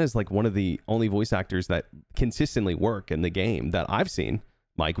Anna's like one of the only voice actors that consistently work in the game that I've seen.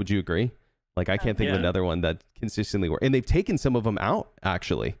 Mike, would you agree? Like, I can't think of another one that consistently works. And they've taken some of them out,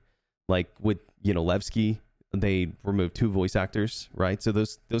 actually. Like with, Levski, they removed 2 voice actors, right? So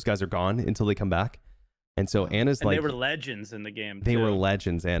those guys are gone until they come back. And so Anna's they were legends in the game. They were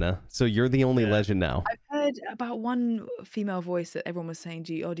legends, Anna. So you're the only legend now. I've heard about one female voice that everyone was saying,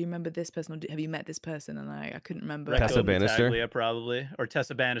 do you remember this person? Or have you met this person? And I couldn't remember. Tessa Bannister? Battaglia, probably. Or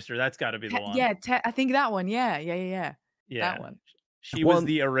Tessa Bannister. That's got to be the one. Yeah, I think that one. Yeah. That one. She was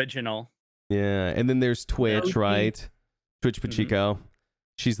the original. Yeah. And then there's Twitch, right? Twitch Pacheco. Mm-hmm.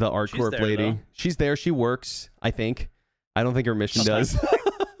 She's the art corp lady. Though. She's there. She works, I think. I don't think her mission does.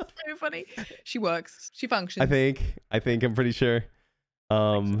 funny. She works. She I functions. think I'm pretty sure.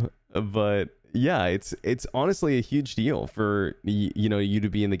 But yeah, it's honestly a huge deal for you to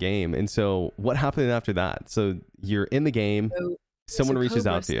be in the game. And so what happened after that? So you're in the game, someone reaches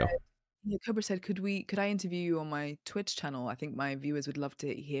Cobra out to you. Yeah, Cobra said, could I interview you on my Twitch channel? I think my viewers would love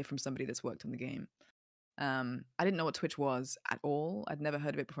to hear from somebody that's worked on the game. I didn't know what Twitch was at all. I'd never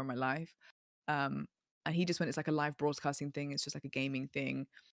heard of it before in my life. And he just went, it's like a live broadcasting thing. It's just like a gaming thing.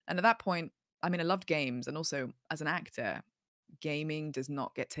 And at that point, I mean, I loved games. And also as an actor, gaming does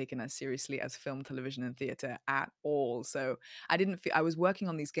not get taken as seriously as film, television, and theater at all. So I didn't feel, I was working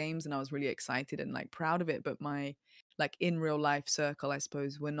on these games and I was really excited and like proud of it. But my like in real life circle, I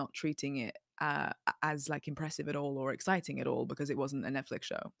suppose, were not treating it as like impressive at all or exciting at all because it wasn't a Netflix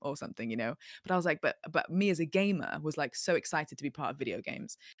show or something, you know. But I was like, but me as a gamer was like so excited to be part of video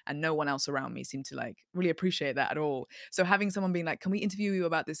games, and no one else around me seemed to like really appreciate that at all. So having someone being like, "Can we interview you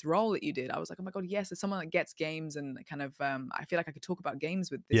about this role that you did?" I was like, "Oh my god, yes!" As someone that gets games and kind of, I feel like I could talk about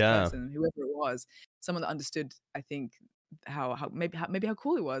games with this Yeah. person, whoever it was, someone that understood, I think, maybe how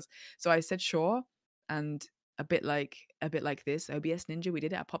cool it was. So I said sure, and a bit like this OBS Ninja, we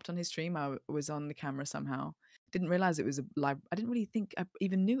did it. I popped on his stream. I was on the camera somehow. Didn't realize it was a live. I didn't really think I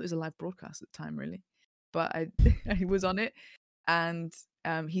even knew it was a live broadcast at the time, really. But I I was on it, and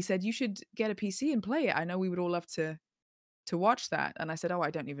he said you should get a PC and play it. I know we would all love to watch that. And I said, oh, I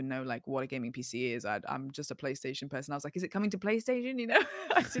don't even know like what a gaming PC is. I'm just a PlayStation person. I was like, is it coming to PlayStation? You know,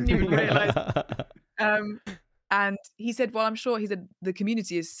 I didn't even realize. And he said, well, I'm sure, he said, the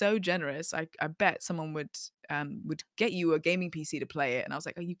community is so generous. I bet someone would get you a gaming PC to play it. And I was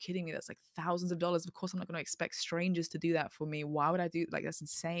like, are you kidding me? That's like thousands of dollars. Of course, I'm not going to expect strangers to do that for me. Why would I do, like, that's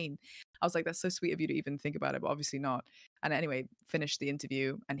insane. I was like, that's so sweet of you to even think about it, but obviously not. And anyway, finished the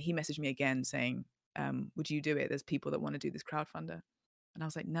interview and he messaged me again saying, would you do it? There's people that want to do this crowdfunder. And I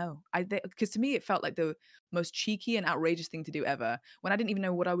was like, no, because to me, it felt like the most cheeky and outrageous thing to do ever when I didn't even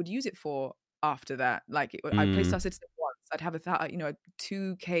know what I would use it for after that. Like I played Star Citizen once. I'd have a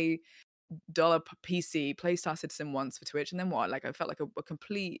 $2K PC, play Star Citizen once for Twitch. And then what? Like I felt like a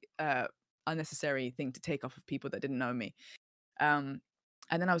complete unnecessary thing to take off of people that didn't know me. And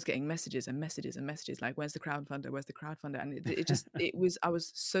then I was getting messages and messages and messages like, where's the crowdfunder? Where's the crowdfunder? And I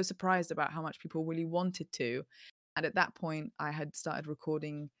was so surprised about how much people really wanted to. And at that point, I had started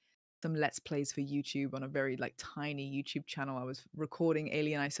recording some Let's Plays for YouTube on a very like tiny YouTube channel. I was recording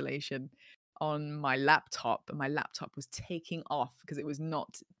Alien Isolation on my laptop, and my laptop was taking off because it was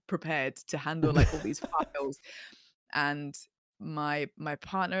not prepared to handle like all these files. And my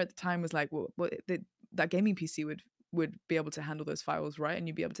partner at the time was like, well, that gaming PC would be able to handle those files, right? And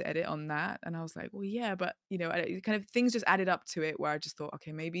you'd be able to edit on that. And I was like, well, yeah, but kind of things just added up to it where I just thought,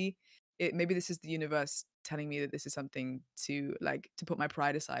 okay, maybe this is the universe telling me that this is something to put my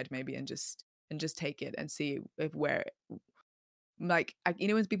pride aside maybe and just take it and see if where like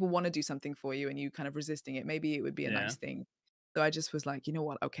when people want to do something for you and you kind of resisting it, maybe it would be a nice thing. So I just was like, you know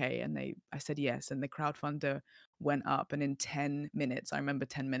what, okay. And I said yes, and the crowdfunder went up, and in 10 minutes, I remember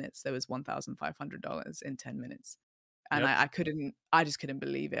 10 minutes, there was $1,500 in 10 minutes. And I just couldn't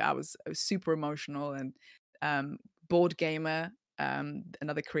believe it. I was super emotional. And Board Gamer,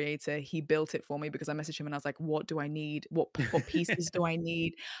 another creator, he built it for me because I messaged him and I was like, what do I need? What pieces do I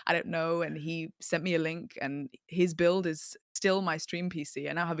need? I don't know. And he sent me a link, and his build is still my stream PC.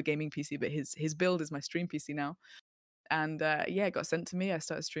 I now have a gaming PC, but his build is my stream PC now. And it got sent to me. I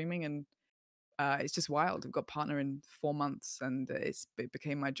started streaming, and it's just wild. I've got a partner in 4 months, and it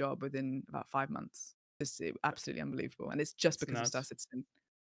became my job within about 5 months. Just absolutely unbelievable. And it's just because of Star Citizen.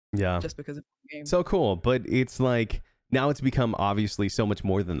 Yeah. Just because of the game. So cool. But it's like, now it's become obviously so much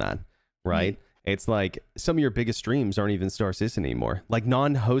more than that, right? It's like some of your biggest streams aren't even Star Citizen anymore. Like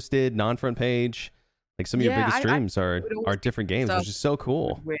non-hosted, non-front page. Like some of your biggest streams are different games, which is so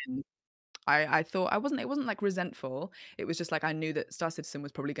cool. I thought it wasn't like resentful. It was just like I knew that Star Citizen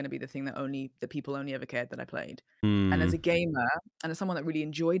was probably going to be the thing that people only ever cared that I played. And as a gamer and as someone that really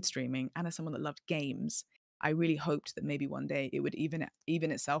enjoyed streaming and as someone that loved games, I really hoped that maybe one day it would even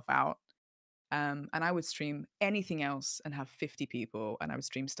itself out. And I would stream anything else and have 50 people, and I would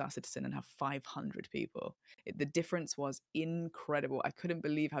stream Star Citizen and have 500 people. The difference was incredible. I couldn't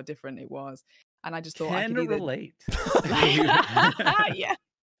believe how different it was. And I just thought I could either relate. Yeah.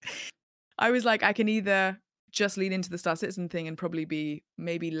 I was like, I can either just lean into the Star Citizen thing and probably be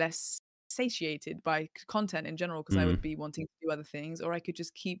maybe less satiated by content in general because I would be wanting to do other things, or I could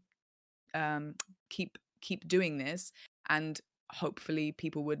just keep doing this, and hopefully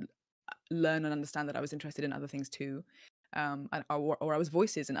people would learn and understand that I was interested in other things too, or I was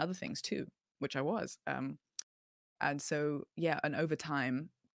voices in other things too, which I was. And so and over time,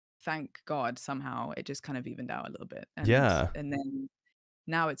 thank God somehow it just kind of evened out a little bit. Yeah. And then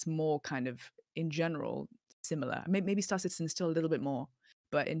now it's more kind of in general similar. Maybe Star Citizen is still a little bit more,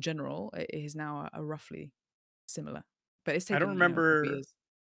 but in general it is now a roughly similar. But it's I don't taken, a couple remember. years.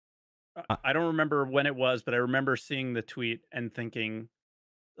 I don't remember when it was, but I remember seeing the tweet and thinking,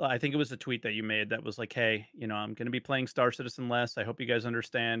 I think it was a tweet that you made that was like, "Hey, I'm going to be playing Star Citizen less. I hope you guys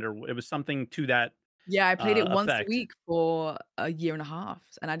understand," or it was something to that Yeah, I played it once a effect. week for a year and a half,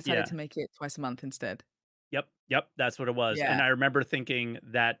 and I decided Yeah. to make it twice a month instead. Yep. That's what it was. And Yeah. I remember thinking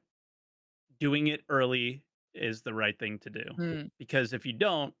that doing it early is the right thing to do, Mm. because if you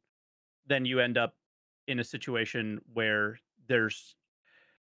don't, then you end up in a situation where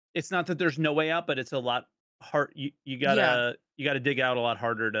it's not that there's no way out, but it's a lot hard. You Yeah. gotta dig out a lot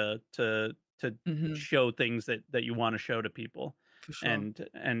harder to Mhm. show things that you want to show to people, For sure.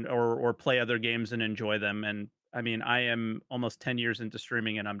 and or play other games and enjoy them. And I mean, I am almost 10 years into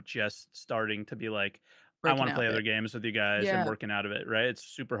streaming, and I'm just starting to be like, I Breaking want to out play a other bit. games with you guys and Yeah. working out of it. Right? It's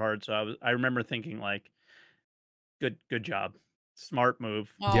super hard. So I remember thinking like, good job, smart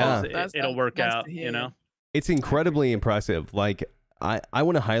move, because Yeah. Oh, it'll that's work nice out. to hear. It's I appreciate incredibly it. impressive. Like I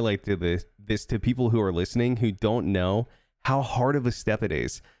want to highlight this to people who are listening who don't know how hard of a step it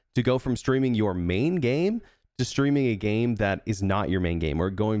is to go from streaming your main game to streaming a game that is not your main game or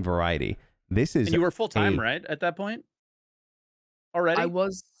going variety. This is And you were full time, a right, at that point I already?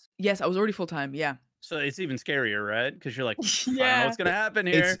 was Yes, I was already full time, yeah. So it's even scarier, right? Because you're like, I don't know Yeah. what's gonna happen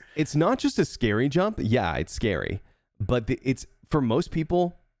it's here. it's not just a scary jump. Yeah, it's scary, but it's for most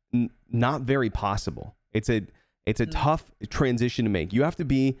people not very possible. It's a Mm. tough transition to make. You have to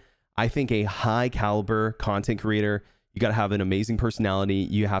be, I think, a high caliber content creator. You got to have an amazing personality.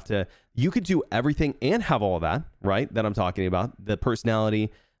 You could do everything and have all of that, right? That I'm talking about, the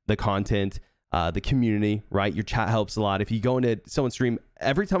personality, the content, the community, right? Your chat helps a lot. If you go into someone's stream,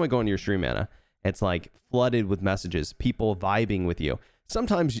 every time I go into your stream, Anna, it's like flooded with messages, people vibing with you.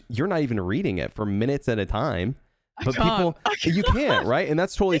 Sometimes you're not even reading it for minutes at a time, I but can't. you can't, right? And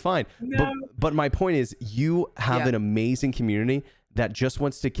that's totally fine. No. But my point is, you have Yeah. an amazing community that just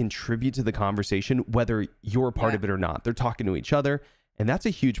wants to contribute to the conversation, whether you're a part Yeah. of it or not. They're talking to each other, and that's a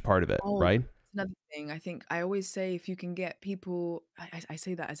huge part of it, Oh, right? another thing. I think I always say if you can get people, I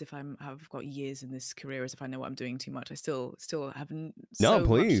say that as if I've got years in this career, as if I know what I'm doing too much. I still have No, so much to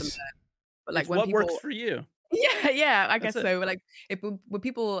learn. please. But like It's when what works people, for you. yeah, I That's guess it. so. But like if when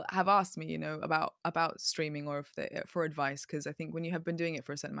people have asked me, about streaming or if they, for advice, because I think when you have been doing it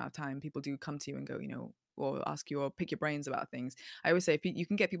for a certain amount of time, people do come to you and go, or ask you or pick your brains about things. I always say if you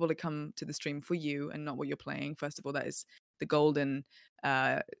can get people to come to the stream for you and not what you're playing, first of all, that is the golden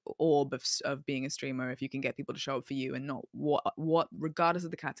uh orb of being a streamer. If you can get people to show up for you and not what regardless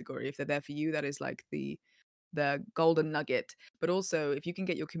of the category, if they're there for you, that is like the golden nugget. But also if you can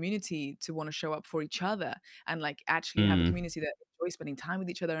get your community to want to show up for each other and like actually have a Mm, community that enjoy spending time with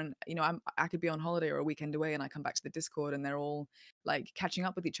each other, and I could be on holiday or a weekend away and I come back to the Discord and they're all like catching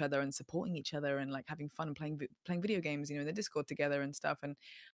up with each other and supporting each other and like having fun and playing video games, in the Discord together and stuff, and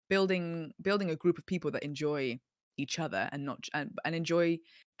building a group of people that enjoy each other and not and enjoy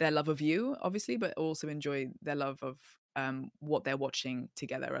their love of you, obviously, but also enjoy their love of what they're watching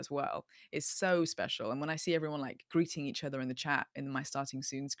together as well, is so special. And when I see everyone like greeting each other in the chat in my starting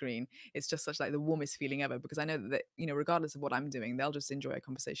soon screen, it's just such like the warmest feeling ever, because I know that regardless of what I'm doing, they'll just enjoy a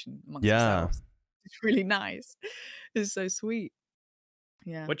conversation amongst yeah. themselves. It's really nice. It's so sweet.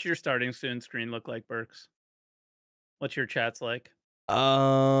 Yeah. What's your starting soon screen look like, Burks? What's your chats like?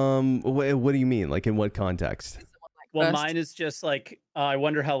 What do you mean? Like in what context? Is someone like Well, first? mine is just like, I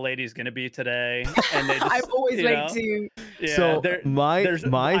wonder how Lady's gonna be today, and they I'm just, always you late know, too. yeah. So There's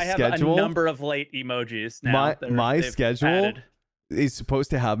my I have schedule, a number of late emojis now. my They've schedule added. is supposed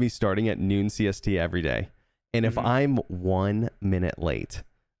to have me starting at noon CST every day. And if Mhm. I'm 1 minute late,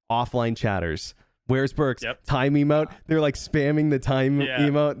 offline chatters, where's Burks? Yep. Time emote. They're like spamming the time Yeah.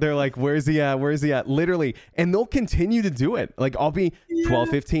 emote. They're like, where's he at? Where's he at? Literally. And they'll continue to do it. Like I'll be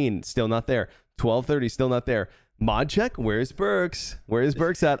 12:15, still not there. 12:30, still not there. Mod check, where's Burks? Where's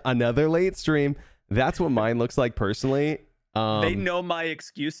Burks at? Another late stream. That's what mine looks like personally. They know my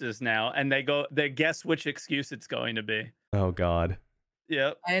excuses now, and they guess which excuse it's going to be. Oh God.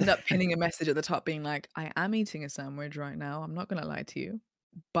 Yep. I end up pinning a message at the top being like, I am eating a sandwich right now. I'm not going to lie to you,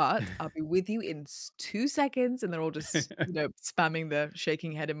 but I'll be with you in 2 seconds. And they're all just, spamming the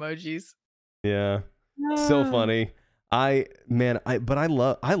shaking head emojis. Yeah. So Ah. funny. I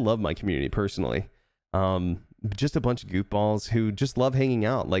love my community personally. Just a bunch of goofballs who just love hanging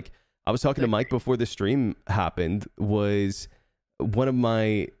out. Like I was talking to Mike before the stream happened. Was one of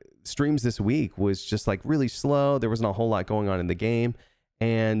my streams this week was just like really slow. There wasn't a whole lot going on in the game.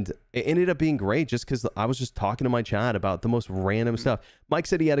 And it ended up being great just because I was just talking to my chat about the most random stuff. Mike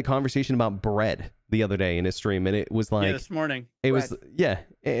said he had a conversation about bread the other day in his stream, and it was like, this morning. it was, yeah,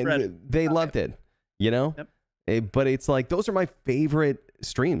 and Bread. they loved it, you know? Yep. But it's like, those are my favorite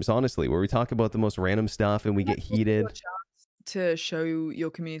streams, honestly, where we talk about the most random stuff and we get heated. To show your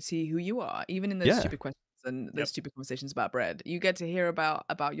community who you are, even in those stupid questions and those stupid conversations about bread, you get to hear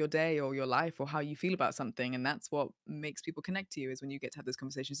about your day or your life or how you feel about something, and that's what makes people connect to you, is when you get to have those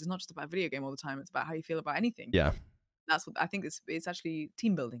conversations. It's not just about video game all the time, it's about how you feel about anything. Yeah, that's what I think. It's actually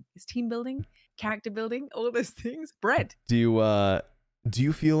team building. It's team building, character building, all of those things. Bread. Do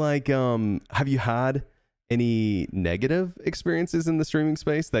you feel like have you had any negative experiences in the streaming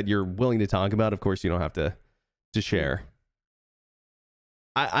space that you're willing to talk about? Of course, you don't have to share.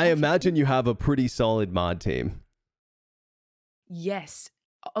 I imagine you have a pretty solid mod team. Yes.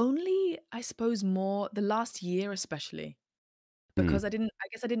 Only, I suppose, more the last year, especially. Because I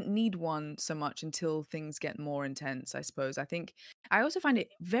guess I didn't need one so much until things get more intense, I suppose. I think I also find it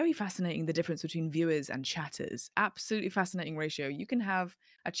very fascinating, the difference between viewers and chatters. Absolutely fascinating ratio. You can have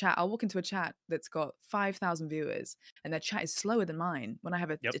a chat. I'll walk into a chat that's got 5,000 viewers and their chat is slower than mine when I have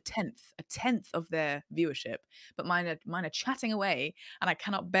a tenth of their viewership. But mine are chatting away, and I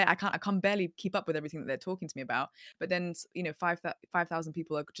can't barely keep up with everything that they're talking to me about. But then 5,000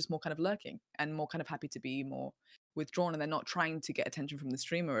 people are just more kind of lurking and more kind of happy to be more withdrawn, and they're not trying to get attention from the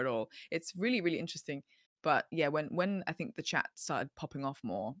streamer at all. It's really, really interesting. But yeah, when I think the chat started popping off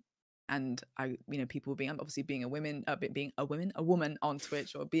more, and people being a woman on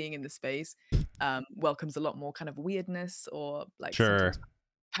Twitch, or being in the space welcomes a lot more kind of weirdness, or like sometimes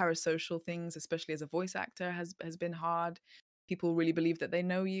parasocial things, especially as a voice actor, has been hard. People really believe that they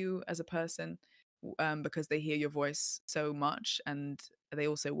know you as a person because they hear your voice so much, and they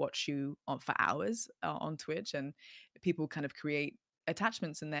also watch you for hours on Twitch, and people kind of create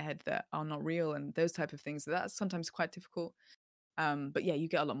attachments in their head that are not real, and those type of things. So that's sometimes quite difficult. But yeah, you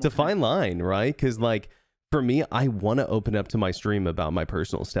get a lot more. It's a fine line, right? Because like for me, I want to open up to my stream about my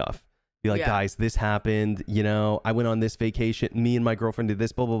personal stuff. Be like, guys, this happened. I went on this vacation. Me and my girlfriend did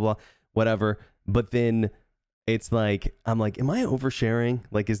this, blah, blah, blah, whatever. But then it's like, I'm like, am I oversharing?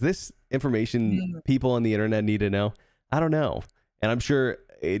 Like, is this information people on the internet need to know? I don't know. And I'm sure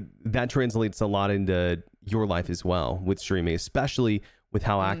that translates a lot into your life as well with streaming, especially with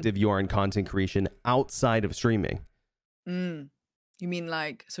how active you are in content creation outside of streaming. You mean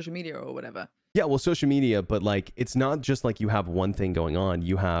like social media or whatever? Yeah, well, social media, but like, it's not just like you have one thing going on.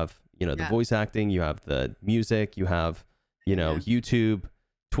 You have, the voice acting, you have the music, you have, YouTube,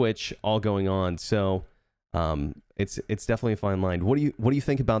 Twitch, all going on. So it's definitely a fine line. What do you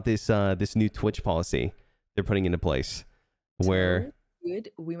think about this new Twitch policy they're putting into place? Where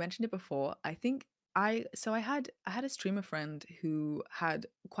good. We mentioned it before. I think I had a streamer friend who had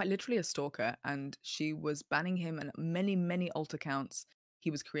quite literally a stalker, and she was banning him and many alt accounts.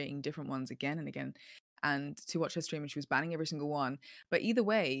 He was creating different ones again and again, and to watch her stream, and she was banning every single one. But either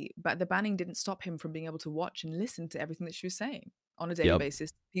way, the banning didn't stop him from being able to watch and listen to everything that she was saying on a daily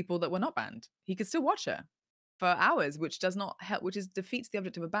basis. People that were not banned, he could still watch her for hours, which does not help, defeats the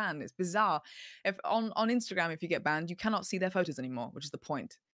object of a ban. It's bizarre. If on Instagram, if you get banned, you cannot see their photos anymore, which is the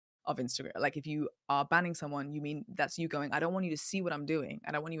point of Instagram. Like, if you are banning someone, you mean that's you going, I don't want you to see what I'm doing,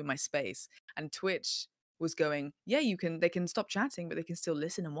 I don't want you in my space. And Twitch was going, they can stop chatting, but they can still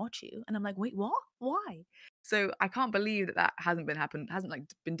listen and watch you. And I'm like, wait, what? Why? So I can't believe that hasn't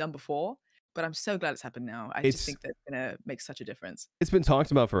been done before. But I'm so glad it's happened now. I just think that it's going to make such a difference. It's been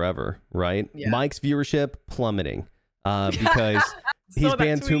talked about forever, right? Yeah. Mike's viewership plummeting because he's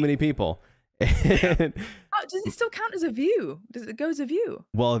banned too many people. Does it still count as a view? Does it go as a view?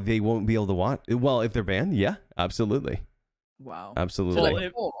 Well, they won't be able to watch. Well, if they're banned, yeah, absolutely. Wow.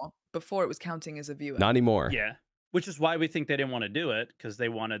 Absolutely. So before it was counting as a viewer. Not anymore. Yeah. Which is why we think they didn't want to do it, because they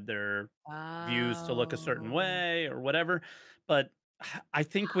wanted their views to look a certain way or whatever. But I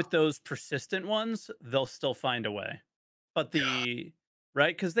think with those persistent ones, they'll still find a way. But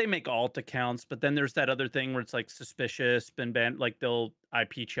right? Because they make alt accounts, but then there's that other thing where it's like suspicious, been banned, like they'll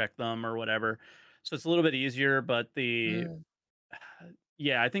IP check them or whatever. So it's a little bit easier, but I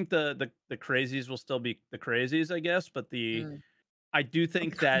think the crazies will still be the crazies, I guess. But I do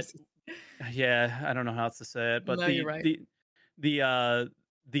think that, I don't know how else to say it, but no, you're right. the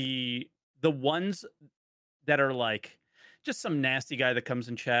ones that are like just some nasty guy that comes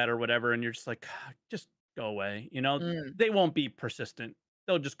in chat or whatever, and you're just like, just go away. They won't be persistent.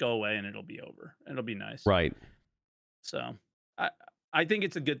 They'll just go away and it'll be over. It'll be nice. Right. So I think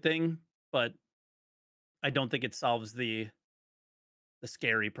it's a good thing, but I don't think it solves the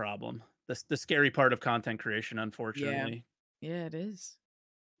scary problem. The scary part of content creation, unfortunately. Yeah, it is.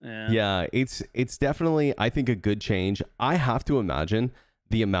 Yeah, it's definitely, I think, a good change. I have to imagine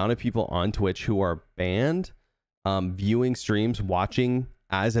the amount of people on Twitch who are banned, viewing streams, watching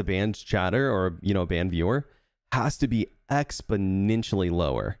as a banned chatter or, you know, a banned viewer, has to be exponentially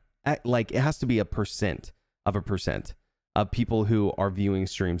lower. Like, it has to be a percent of people who are viewing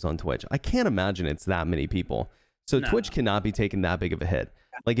streams on Twitch. I can't imagine it's that many people. So No. Twitch cannot be taking that big of a hit.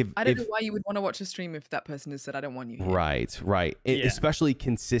 Like, I don't know why you would want to watch a stream if that person has said, I don't want you here. Right. Yeah. Especially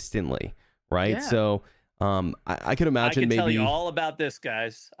consistently, right? Yeah. So I could imagine I could tell maybe you all about this,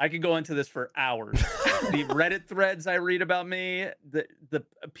 guys. I could go into this for hours. The Reddit threads I read about me, the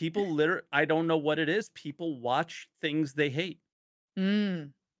people literally, I don't know what it is. People watch things they hate.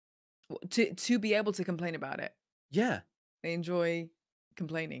 To be able to complain about it. Yeah. They enjoy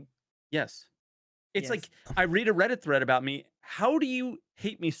complaining. Yes. It's Yes. like, I read a Reddit thread about me. How do you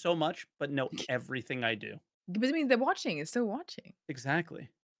hate me so much, but know everything I do? But it means they're watching. It's still watching. Exactly.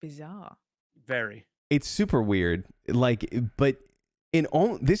 Bizarre. Very. it's super weird. Like, but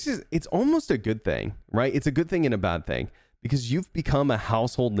it's almost a good thing, right? It's a good thing and a bad thing, because you've become a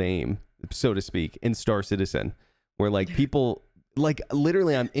household name, so to speak, in Star Citizen, where like people, like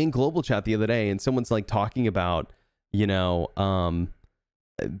literally, I'm in global chat the other day and someone's like talking about, you know,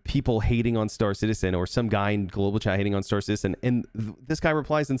 people hating on Star Citizen, or some guy in global chat hating on Star Citizen, and this guy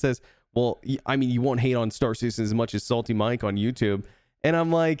replies and says, well, I mean, you won't hate on Star Citizen as much as Salty Mike on YouTube. And I'm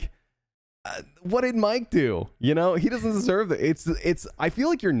like, what did Mike do? You know, he doesn't deserve it. It's I feel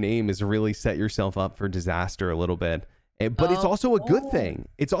like your name has really set yourself up for disaster a little bit, but it's also a good thing.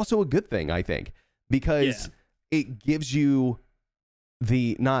 It's also a good thing, I think, because it gives you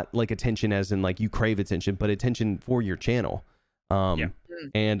the, not like attention as in like you crave attention, but attention for your channel.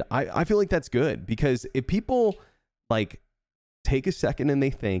 And I feel like that's good, because if people like take a second and they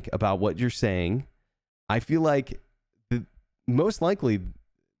think about what you're saying, I feel like most likely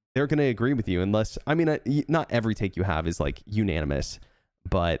they're going to agree with you, unless, I mean, not every take you have is like unanimous,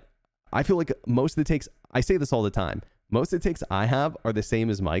 but I feel like most of the takes, I say this all the time, most of the takes I have are the same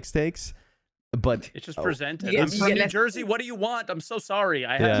as Mike's takes, but it's just presented. Yeah, I'm from New Jersey. What do you want? I'm so sorry.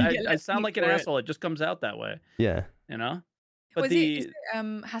 I sound like an asshole. It just comes out that way. Yeah. You know? But is it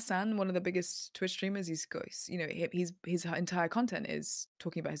Hassan, one of the biggest Twitch streamers? He's got, you know, his entire content is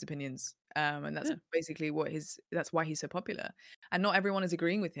talking about his opinions, and that's basically that's why he's so popular. And not everyone is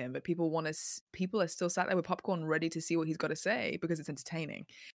agreeing with him, but people are still sat there with popcorn, ready to see what he's got to say, because it's entertaining.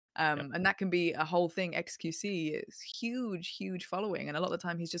 And that can be a whole thing. XQC is huge following, and a lot of the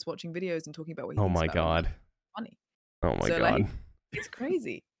time he's just watching videos and talking about what he thinks about God. it. Funny. Oh my God. Like, it's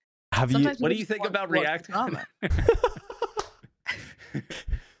crazy. What do you think about React?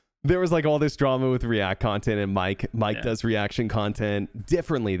 There was like all this drama with React content, and Mike does reaction content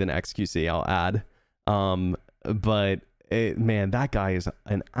differently than XQC, I'll add. But man, that guy is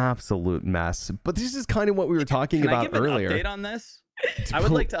an absolute mess. But this is kind of what we were talking about earlier. Can I give an update on this? I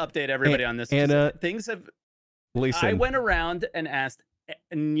would like to update everybody on this. And things have. Listen, I went around and asked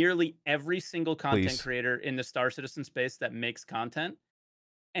nearly every single content creator in the Star Citizen space that makes content,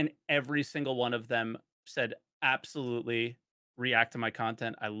 and every single one of them said absolutely react to my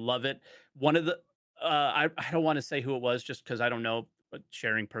content. I love it. One of the I don't want to say who it was, just because I don't know, but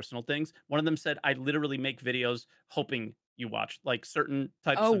sharing personal things. One of them said, I literally make videos hoping you watch, like certain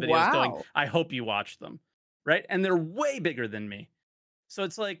types of videos going, I hope you watch them, right? And they're way bigger than me. So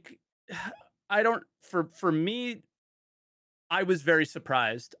it's like, I don't, for me, I was very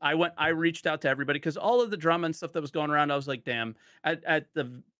surprised. I reached out to everybody, because all of the drama and stuff that was going around, I was like, damn, at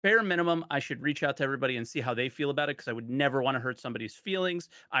the bare minimum, I should reach out to everybody and see how they feel about it, because I would never want to hurt somebody's feelings.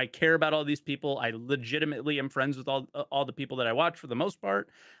 I care about all these people. I legitimately am friends with all the people that I watch for the most part,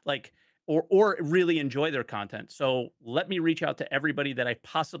 like, or really enjoy their content. So let me reach out to everybody that I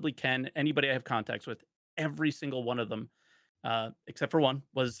possibly can, anybody I have contacts with. Every single one of them, except for one,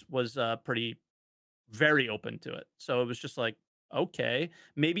 was pretty very open to it. So it was just like, okay,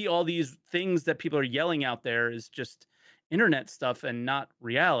 maybe all these things that people are yelling out there is just internet stuff and not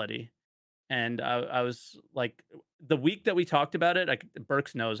reality. And I was like, the week that we talked about it, like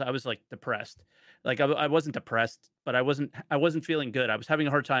Burks knows, I was like depressed. Like I wasn't depressed, but I wasn't feeling good. I was having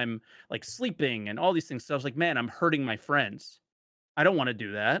a hard time like sleeping and all these things. So I was like, man, I'm hurting my friends. I don't want to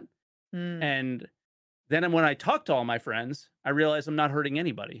do that. And then when I talked to all my friends, I realized I'm not hurting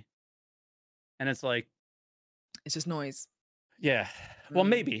anybody. And it's like, it's just noise. Yeah. Well,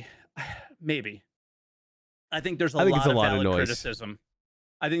 maybe. I think there's a lot of valid criticism.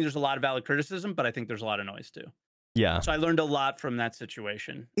 I think there's a lot of valid criticism, but I think there's a lot of noise too. Yeah. So I learned a lot from that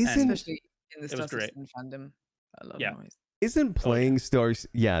situation. Especially in the Star Citizen fandom. I love noise. Isn't playing stars?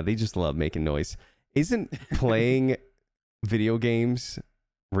 Yeah, they just love making noise. Isn't playing video games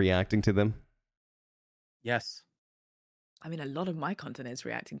reacting to them? Yes. I mean, a lot of my content is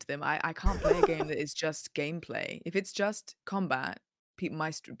reacting to them. I can't play a game that is just gameplay. If it's just combat,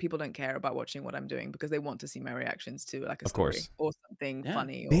 people don't care about watching what I'm doing because they want to see my reactions to like a Of story course. or something Yeah.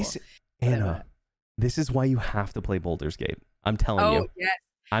 funny or This, whatever. Anna, this is why you have to play Baldur's Gate. I'm telling you. Yes.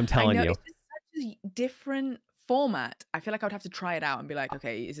 I'm I telling know you. it's just such a different format. I feel like I would have to try it out and be like,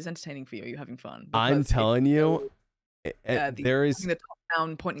 okay, is this entertaining for you? Are you having fun? I'm Because telling you, there is. the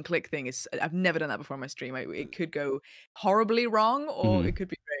top-down point and click thing is I've never done that before on my stream. It could go horribly wrong or it could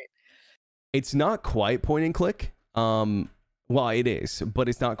be great. It's not quite point and click. Well, it is, but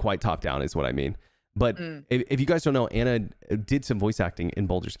it's not quite top down, is what I mean. But if you guys don't know, Anna did some voice acting in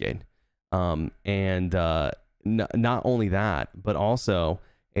Baldur's Gate. And not only that, but also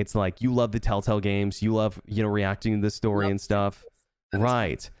it's like you love the Telltale games, you love reacting to the story and stuff,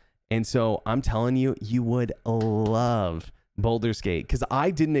 right? And so I'm telling you, you would love Baldur's Gate because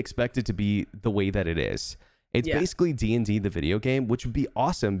I didn't expect it to be the way that it is. It's basically D&D, the video game, which would be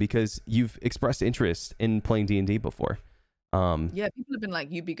awesome because you've expressed interest in playing D&D before. People have been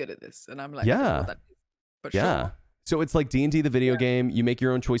like, you'd be good at this. And I'm like, yeah. I don't know what that is, but sure. So it's like D&D, the video game. You make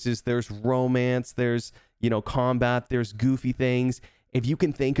your own choices. There's romance. There's, combat. There's goofy things. If you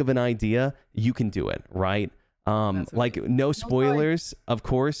can think of an idea, you can do it, right? Like no spoilers, of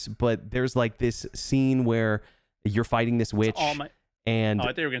course, but there's like this scene where you're fighting this witch. And I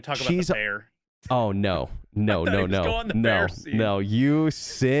thought you were going to talk about the bear. Oh no, No, you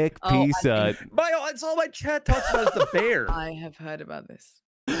sick piece of. It's all my chat talks about is the bear. I have heard about this.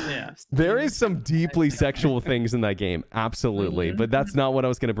 Yeah, there is some deeply sexual things in that game, absolutely, but that's not what I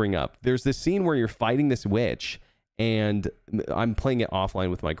was going to bring up. There's this scene where you're fighting this witch, and I'm playing it offline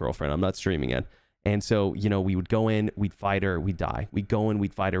with my girlfriend. I'm not streaming it. And so, we would go in, we'd fight her, we'd die. We'd go in,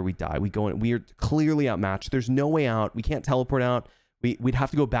 we'd fight her, we'd die. We'd go in, we are clearly outmatched. There's no way out. We can't teleport out. We'd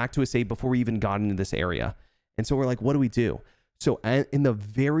have to go back to a save before we even got into this area. And so we're like, what do we do? So in the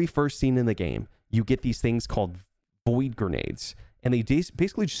very first scene in the game, you get these things called void grenades. And they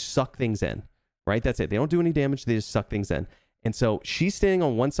basically just suck things in, right? That's it. They don't do any damage. They just suck things in. And so she's standing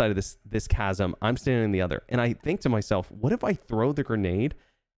on one side of this chasm. I'm standing on the other. And I think to myself, what if I throw the grenade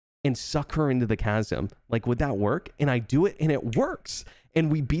and suck her into the chasm? Like, would that work? And I do it and it works.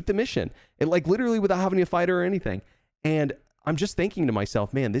 And we beat the mission. And like literally without having to fight her or anything. And I'm just thinking to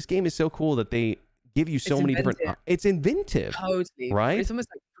myself, man, this game is so cool that they give you so many different. It's inventive. Totally. Right? It's almost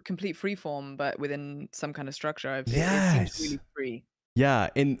like complete freeform, but within some kind of structure. It seems really free. Yeah.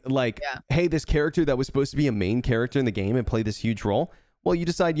 And like, hey, this character that was supposed to be a main character in the game and play this huge role, well, you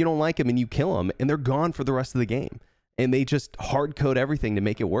decide you don't like him and you kill him and they're gone for the rest of the game. And they just hard code everything to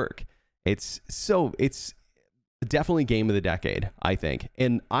make it work. It's definitely game of the decade, I think.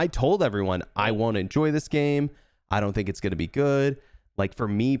 And I told everyone I won't enjoy this game. I don't think it's going to be good. Like for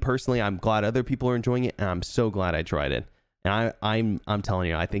me personally, I'm glad other people are enjoying it, and I'm so glad I tried it. And I'm telling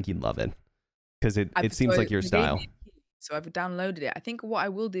you, I think you'd love it because it seems like your style. So I've downloaded it. I think what I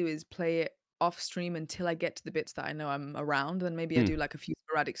will do is play it off stream until I get to the bits that I know I'm around. Then maybe I do like a few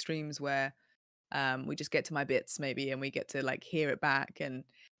sporadic streams where we just get to my bits maybe, and we get to like hear it back and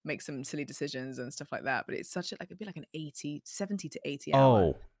make some silly decisions and stuff like that. But it's such it'd be like an 70 to 80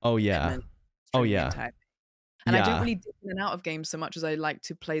 hour. Oh yeah. And I don't really dip in and out of games so much as I like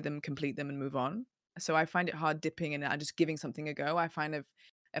to play them, complete them, and move on. So I find it hard dipping and just giving something a go. I find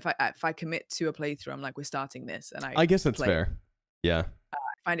if I commit to a playthrough, I'm like, we're starting this, and I guess that's fair. Yeah. I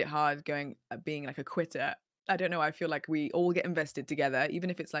find it hard being like a quitter. I don't know. I feel like we all get invested together, even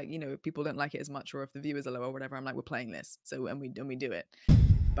if it's like if people don't like it as much or if the viewers are low or whatever. I'm like, we're playing this, so and we do it.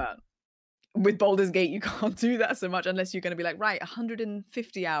 But with Baldur's Gate, you can't do that so much unless you're going to be like, right,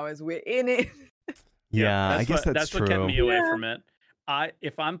 150 hours, we're in it. Yeah, I guess that's true. What kept me away from it.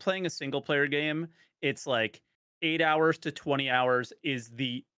 If I'm playing a single player game, it's like 8 hours to 20 hours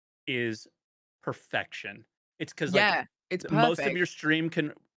is perfection. It's because it's perfect. Most of your stream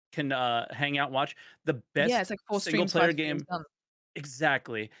can hang out and watch the best. It's like 4 single player game.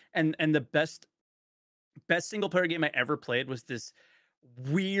 Exactly, and the best single player game I ever played was this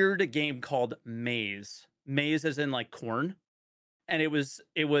weird game called Maze. Maze as in like corn, and it was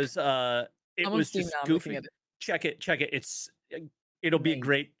just goofy. Check it. It'll be a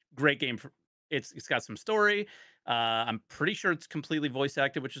great game. It's got some story. I'm pretty sure it's completely voice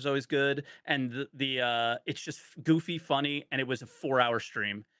acted, which is always good. And it's just goofy, funny, and it was a 4-hour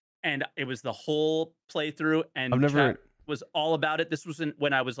stream, and it was the whole playthrough. And chat was all about it. This was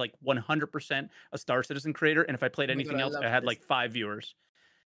when I was like 100% a Star Citizen creator, and if I played anything else, I had like 5 viewers.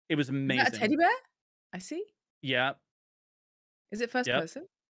 It was amazing. Is that a teddy bear? I see. Yeah. Is it first person?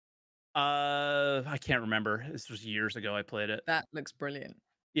 I can't remember. This was years ago I played it. That looks brilliant.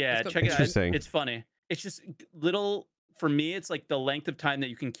 Yeah, got check it out. Interesting. It's funny. It's just little for me. It's like the length of time that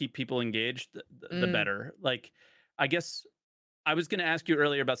you can keep people engaged, the Mm, better. Like, I guess I was going to ask you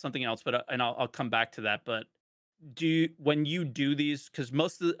earlier about something else, but and I'll come back to that. But when you do these, because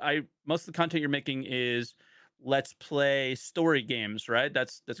most of the content you're making is let's play story games, right?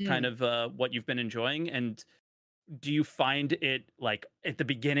 That's kind mm. of what you've been enjoying. And do you find it like at the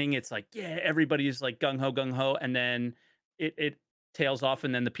beginning, it's like, yeah, everybody's like gung ho, and then it tails off,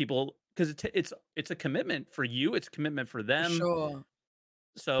 and then the people, because it's a commitment for you, it's a commitment for For them. sure.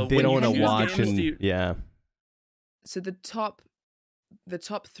 So They when don't you want to Depending on the watch choose games, game. do and you? yeah. So the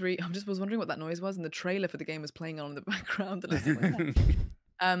top three. I just was wondering what that noise was, and the trailer for the game was playing on in the background. And I was like, "What's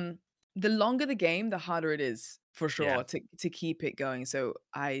that?" The longer the game, the harder it is for Yeah, sure to keep it going. So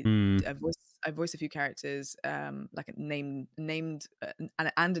Mm. I voiced a few characters, like a named and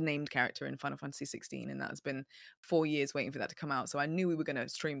a named character in Final Fantasy 16, and that's been 4 years waiting for that to come out. So I knew we were going to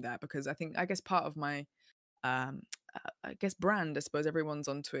stream that because I guess part of my um I guess brand. I suppose everyone's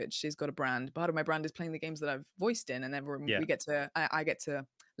on Twitch. She's got a brand. Part of my brand is playing the games that I've voiced in, and then yeah, we get to I get to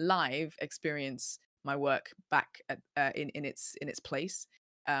live experience my work back at, in its place,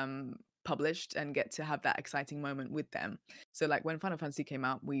 published, and get to have that exciting moment with them. So like when Final Fantasy came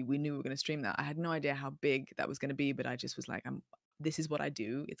out, we knew we were going to stream that. I had no idea how big that was going to be, but I just was like, this is what I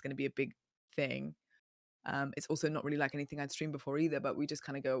do. It's going to be a big thing. It's also not really like anything I'd streamed before either, but we just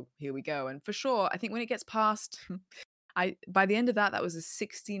kind of go, here we go. And for sure, I think when it gets past, by the end of that was a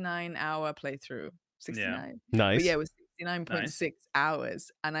 69-hour playthrough. yeah. 69. But yeah, Nice. it was Nice. 69.6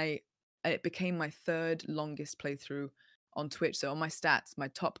 hours. And it became my third longest playthrough on Twitch. So on my stats, my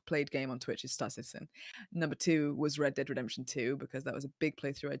top played game on Twitch is Star Citizen. Number 2 was Red Dead Redemption 2, because that was a big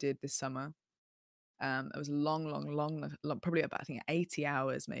playthrough I did this summer. It was long, probably about, I think, 80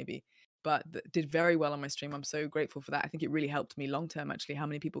 hours maybe, but did very well on my stream. I'm so grateful for that. I think it really helped me long term, actually, how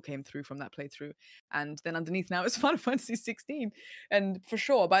many people came through from that playthrough. And then underneath now is Final Fantasy 16. And for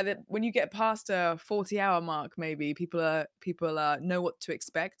sure, when you get past a 40-hour mark, maybe people know what to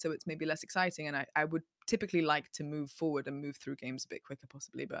expect, so it's maybe less exciting. And I would typically like to move forward and move through games a bit quicker,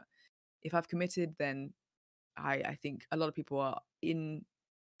 possibly. But if I've committed, then I think a lot of people are in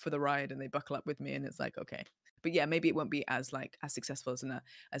for the ride and they buckle up with me, and it's like, okay. But yeah, maybe it won't be as successful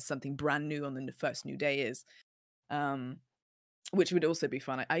as something brand new on the first new day is, which would also be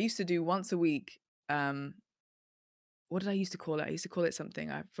fun. I used to do once a week. What did I used to call it? I used to call it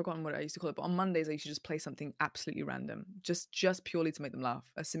something. I've forgotten what I used to call it. But on Mondays, I used to just play something absolutely random, just purely to make them laugh.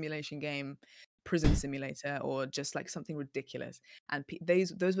 A simulation game, prison simulator, or just like something ridiculous. And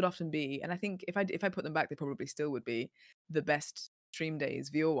those would often be. And I think if I put them back, they probably still would be the best stream days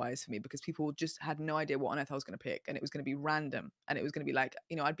viewer wise for me, because people just had no idea what on earth I was going to pick, and it was going to be random, and it was going to be like,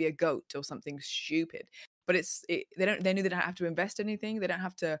 I'd be a goat or something stupid. But they knew they don't have to invest anything. They don't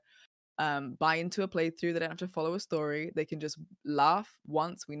have to buy into a playthrough. They don't have to follow a story. They can just laugh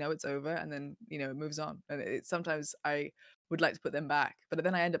once, we know it's over, and then it moves on. And sometimes I would like to put them back, but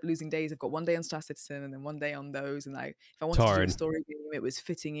then I end up losing days. I've got one day on Star Citizen and then one day on those, and if I It's wanted to do a hard. story game, it was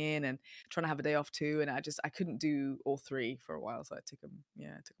fitting in and trying to have a day off too, and I couldn't do all three for a while, so I took them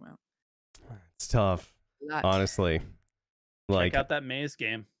out. It's tough, That honestly. Like Check out that maze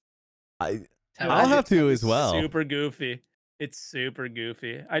game. I'll Tell have you, to as well. Super goofy. It's super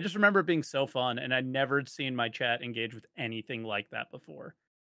goofy. I just remember it being so fun, and I'd never seen my chat engage with anything like that before.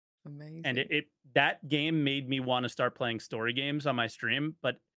 amazing. And that game made me want to start playing story games on my stream,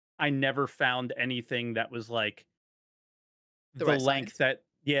 but I never found anything that was like The the right length size.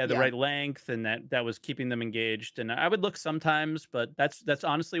 the right length, and that was keeping them engaged. And I would look sometimes, but that's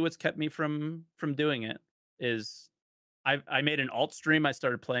honestly what's kept me from doing it. Is I made an alt stream. I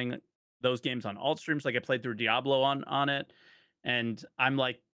started playing those games on alt streams. Like I played through Diablo on it, and I'm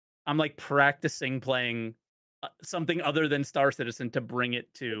like practicing playing something other than Star Citizen to bring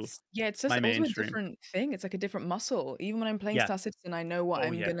it to It's just my also a mainstream. different thing. It's like a different muscle. Even when I'm playing Yeah. Star Citizen, I know what Oh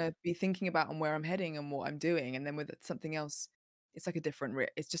I'm yeah. gonna be thinking about and where I'm heading and what I'm doing. And then with something else, it's like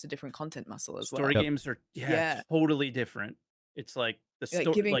it's just a different content muscle as Story well. Yep. games are Yeah. totally different. It's like the Like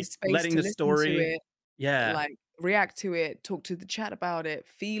story, giving like space letting to the listen to story. it, Yeah. like react to it, talk to the chat about it,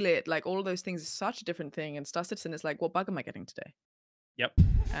 feel it, like all of those things is such a different thing. And Star Citizen is like, what bug am I getting today? Yep.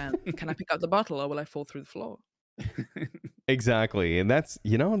 Can I pick up the bottle or will I fall through the floor? Exactly. And those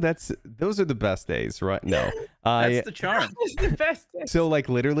are the best days, right? No. That's the charm. It's the best. So like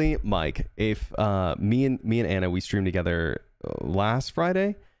literally, Mike, if me and Anna, we streamed together last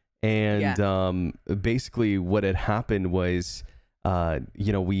Friday, and basically what had happened was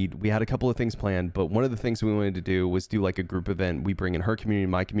we had a couple of things planned, but one of the things we wanted to do was do like a group event. We bring in her community,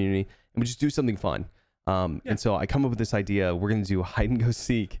 my community, and we just do something fun. And so I come up with this idea. We're going to do hide and go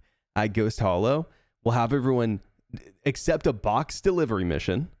seek at Ghost Hollow. We'll have everyone accept a box delivery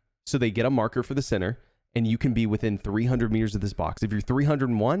mission. So they get a marker for the center, and you can be within 300 meters of this box. If you're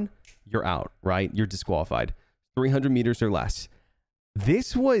 301, you're out, right? You're disqualified. 300 meters or less.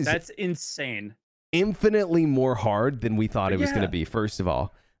 That's insane. Infinitely more hard than we thought it was going to be, first of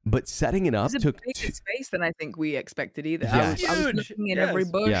all. But setting it up took a bigger space than I think we expected either. Yes. I was looking at every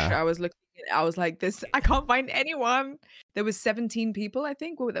bush. I was looking at, I was like, this, I can't find anyone. There was 17 people, I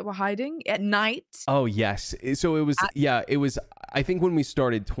think, that were hiding at night. Oh, yes. So it was, I think when we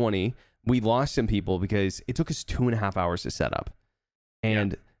started 20, we lost some people because it took us 2.5 hours to set up.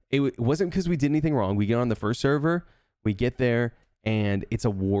 And it wasn't because we did anything wrong. We get on the first server, we get there, and it's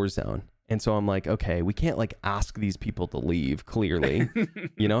a war zone. And so I'm like, okay, we can't like ask these people to leave, clearly.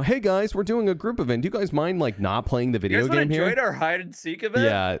 You know, hey guys, we're doing a group event. Do you guys mind like not playing the video game here? Enjoyed our hide and seek event?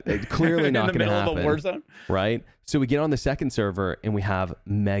 Yeah, clearly not going to happen. In the middle of a war zone? Right? So we get on the second server and we have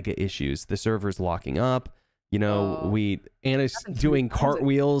mega issues. The server's locking up. You know, Anna's doing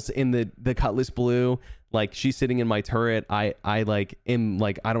cartwheels in the Cutlass Blue. Like she's sitting in my turret. I like am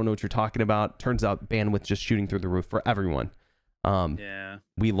like, I don't know what you're talking about. Turns out bandwidth just shooting through the roof for everyone.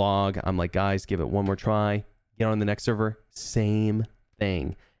 We log. I'm like, guys, give it one more try. Get on the next server, same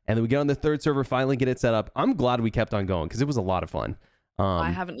thing. And then we get on the third server, finally get it set up. I'm glad we kept on going because it was a lot of fun.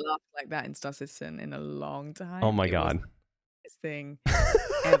 I haven't laughed like that in Star Citizen in a long time. Oh my God. This thing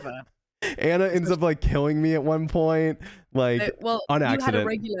ever. Anna ends up like killing me at one point, like on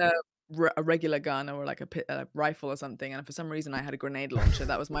accident. You had a regular gun or like a rifle or something, and for some reason I had a grenade launcher.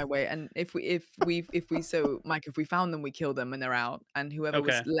 That was my way. And if Mike, if we found them, we kill them and they're out, and whoever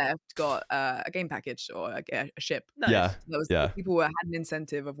was left got a game package or a ship. Nice. People had an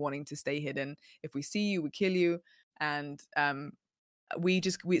incentive of wanting to stay hidden. If we see you, we kill you. And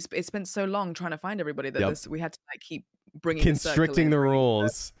it spent so long trying to find everybody that we had to like keep bringing constricting the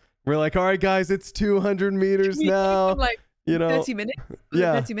rules. We're like, all right guys, it's 200 meters now. Like, you know, 30 minutes.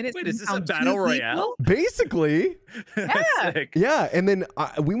 30 minutes. Wait, is this a battle royale? Basically. Sick. Yeah. And then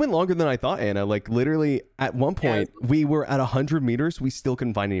we went longer than I thought, Anna. Like literally at one point we were at 100 meters. We still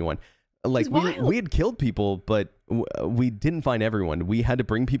couldn't find anyone. Like we had killed people, but we didn't find everyone. We had to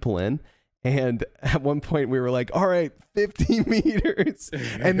bring people in. And at one point we were like, all right, 50 meters.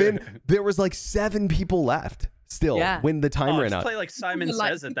 And then there was like 7 people left still when the time ran out. Play like Simon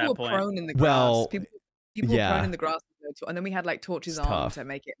Says at that point. Prone in the grass. People were prone in the grass. And then we had like torches on to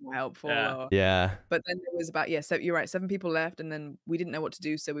make it more helpful. But then there was about so you're right, 7 people left, and then we didn't know what to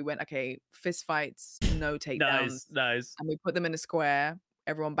do, so we went, okay, fist fights, no takedowns. Nice. And we put them in a square.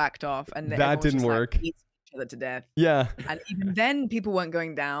 Everyone backed off, and that didn't work. Like, each other to death. Yeah. And even then, people weren't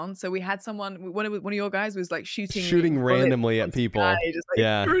going down. So we had one of your guys was like shooting randomly at people. Just,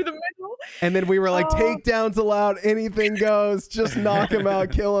 like, through the middle. And then we were like, takedowns allowed, anything goes, just knock him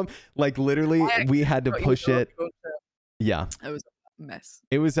out, kill him. Like literally, we had to push it. Yeah. It was a mess.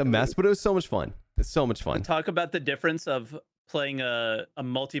 It was a mess, but it was so much fun. It's so much fun. Talk about the difference of playing a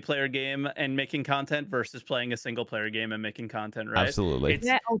multiplayer game and making content versus playing a single player game and making content, right? Absolutely. It's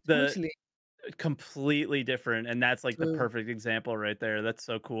totally. Completely different. And that's like the perfect example right there. That's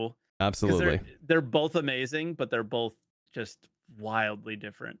so cool. Absolutely. They're both amazing, but they're both just wildly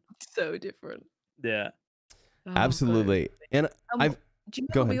different. So different. Yeah. Absolutely. And do you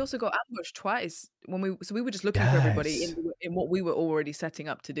know we also got ambushed twice when we were just looking for everybody in what we were already setting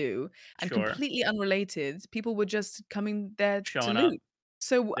up to do, and completely unrelated, people were just coming there to loot.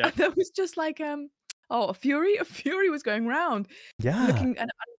 So there was just like a fury was going around. Yeah. Looking,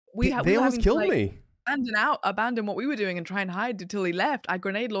 and they almost killed me. Abandon what we were doing and try and hide until he left. I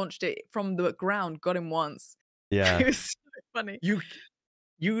grenade launched it from the ground, got him once. Yeah. It was so funny.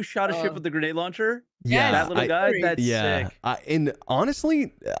 You shot a ship with the grenade launcher? Yeah, that little guy? That's sick. And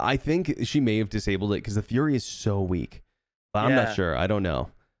honestly, I think she may have disabled it because the Fury is so weak. But I'm not sure. I don't know.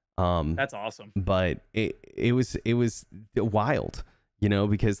 That's awesome. But it was wild, you know,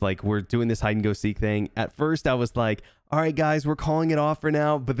 because like we're doing this hide and go seek thing. At first I was like, all right, guys, we're calling it off for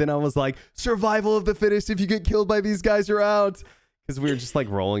now. But then I was like, survival of the fittest. If you get killed by these guys, you're out. Because we were just like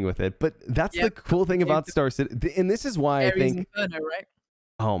rolling with it. But that's the cool thing about Star Citizen. And this is why I think... Inferno, right?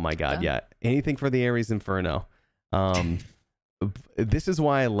 Oh my God, yeah. Anything for the Ares Inferno. This is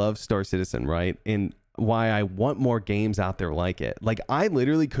why I love Star Citizen, right? And why I want more games out there like it. Like I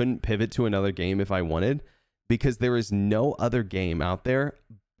literally couldn't pivot to another game if I wanted, because there is no other game out there,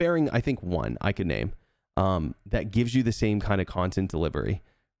 barring I think one I could name, that gives you the same kind of content delivery,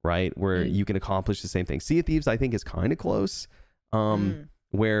 right? Where you can accomplish the same thing. Sea of Thieves I think is kind of close.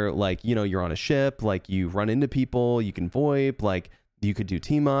 Where like, you know, you're on a ship, like you run into people, you can VoIP, like you could do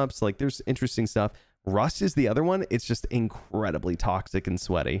team ups, like there's interesting stuff. Rust is the other one. It's just incredibly toxic and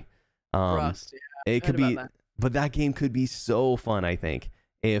sweaty. Rust, yeah. It could be, but that game could be so fun, I think,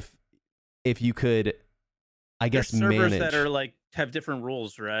 if you could, I guess, There's servers manage that are like have different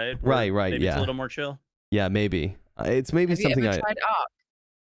rules, right? Right, Maybe yeah. it's a little more chill. Yeah, maybe. It's maybe Have something you ever tried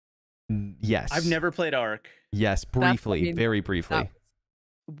Ark? Yes. I've never played Ark. Yes, briefly, very briefly.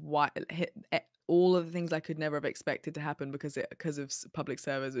 What all of the things I could never have expected to happen because of public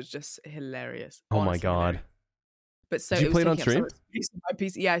servers was just hilarious. Oh my honestly God. hilarious. But so Did you it was play it on taking up so stream? much space on my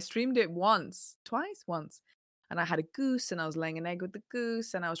PC. Yeah, I streamed it once. And I had a goose and I was laying an egg with the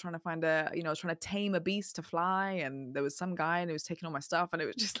goose and I was trying to find I was trying to tame a beast to fly and there was some guy and he was taking all my stuff and it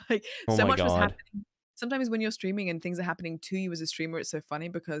was just like Oh so my much was God. happening. Sometimes when you're streaming and things are happening to you as a streamer, it's so funny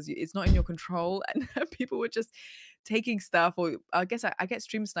because it's not in your control and people were just taking stuff. Or I guess I get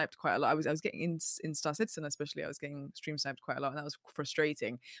stream sniped quite a lot. I was getting in Star Citizen especially, I was getting stream sniped quite a lot and that was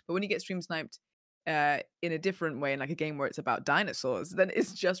frustrating. But when you get stream sniped in a different way, in like a game where it's about dinosaurs, then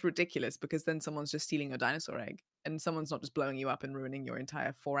it's just ridiculous because then someone's just stealing your dinosaur egg and someone's not just blowing you up and ruining your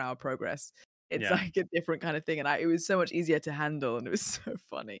entire 4-hour progress. It's like a different kind of thing, and it was so much easier to handle, and it was so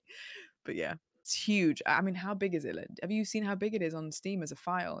funny. But yeah, it's huge. I mean, how big is it? Have you seen how big it is on Steam as a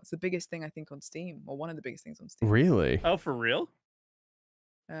file? It's the biggest thing I think on Steam, or one of the biggest things on Steam. Really? Oh, for real?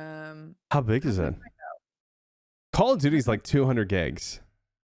 How big is it? Call of Duty is like 200 gigs.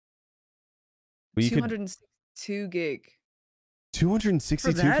 Well, 262 gig.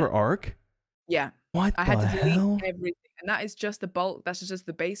 262 for Ark? Yeah. What I had the to delete hell? everything, and that is just the bulk. That's just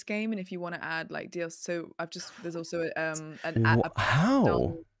the base game, and if you want to add like DLC, so there's also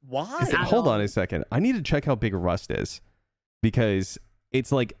How? Why? Hold on a second. I need to check how big Rust is because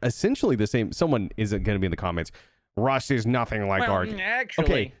it's like essentially the same. Someone isn't going to be in the comments. Rust is nothing like Ark. Actually,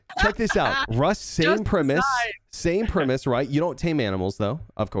 Okay, check this out. Rust, same premise, right? You don't tame animals though,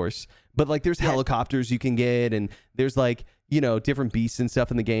 of course. But like there's helicopters you can get and there's like, different beasts and stuff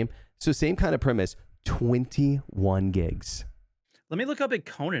in the game. So same kind of premise, 21 gigs. Let me look how big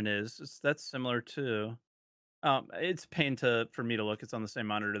Conan is. That's similar too. It's a pain for me to look. It's on the same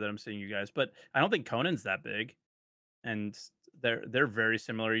monitor that I'm seeing you guys, but I don't think Conan's that big. And they're very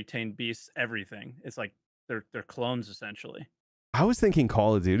similar. You tame beasts, everything. It's like they're clones essentially. I was thinking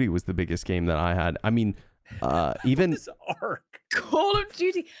Call of Duty was the biggest game that I had. I mean, even Ark. Call of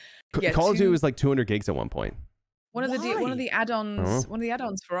Duty. Call of Duty was like 200 gigs at one point. One of the add-ons, one of the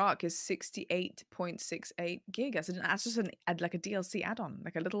add-ons for Ark is 68.68 gig. That's just like a DLC add-on,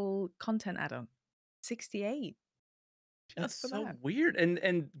 like a little content add-on. 68. That's so weird.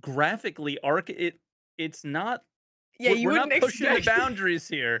 And graphically, Ark, it's not. Yeah, we're not pushing the boundaries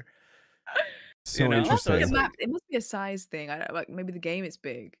here. So interesting. It must be a size thing. Like maybe the game is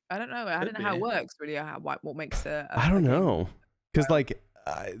big. I don't know. I don't know how it works really. What makes I don't know. Because like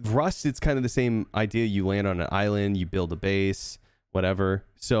Rust, it's kind of the same idea. You land on an island, you build a base, whatever.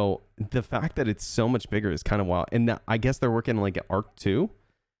 So the fact that it's so much bigger is kind of wild. And I guess they're working like at Ark 2.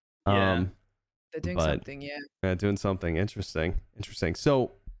 Yeah. They're doing something, Yeah, doing something interesting.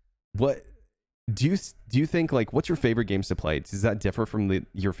 So what do you think, like, what's your favorite games to play? Does that differ from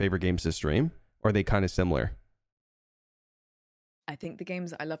your favorite games to stream? Or are they kind of similar? I think the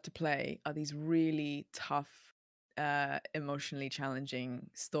games that I love to play are these really tough, emotionally challenging,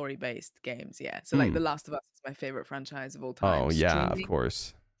 story-based games. Yeah. So like The Last of Us is my favorite franchise of all time. Oh yeah, of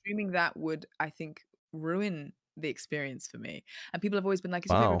course. Streaming that would, I think, ruin the experience for me. And people have always been like,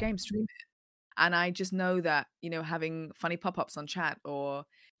 "It's your favorite game, stream it." And I just know that, having funny pop-ups on chat or,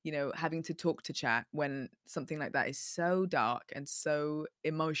 having to talk to chat when something like that is so dark and so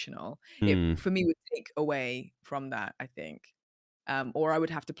emotional, it for me would take away from that, I think. Or I would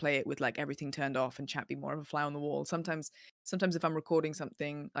have to play it with like everything turned off and chat be more of a fly on the wall. Sometimes if I'm recording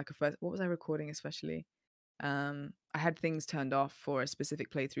something like what was I recording especially? I had things turned off for a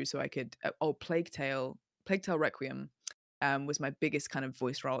specific playthrough so I could Plague Tale Requiem was my biggest kind of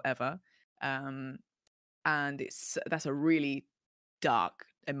voice role ever. And that's a really dark,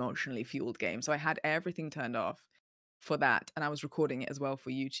 emotionally fueled game. So I had everything turned off for that, and I was recording it as well for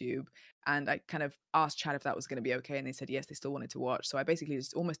YouTube. And I kind of asked chat if that was going to be okay, and they said yes, they still wanted to watch. So I basically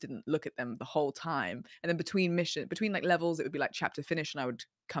just almost didn't look at them the whole time. And then between like levels, it would be like chapter finish, and I would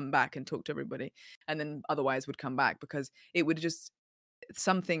come back and talk to everybody, and then otherwise would come back because it would just.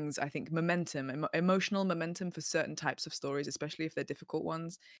 Some things, I think, emotional momentum for certain types of stories, especially if they're difficult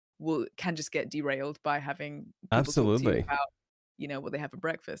ones, can just get derailed by having people absolutely talk to you about, what they have for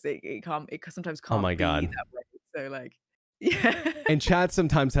breakfast. It sometimes can't. Oh my God. Be that way. So like, yeah. And chat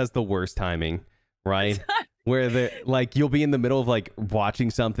sometimes has the worst timing, right? Where you'll be in the middle of like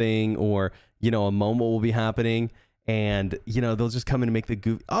watching something, or a moment will be happening, and they'll just come in and make the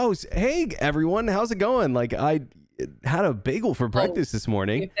goof. Oh, hey everyone, how's it going? Like, I had a bagel for breakfast this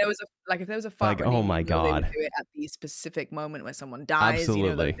morning. If there was a fart Like, ready, oh my they would God. do it at the specific moment where someone dies.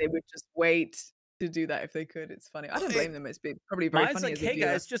 Absolutely. They would just wait to do that if they could. It's funny. I don't blame them. It's probably very Mine's funny. like, as a hey viewer.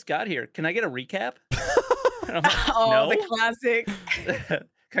 guys, just got here. Can I get a recap? Oh, the classic.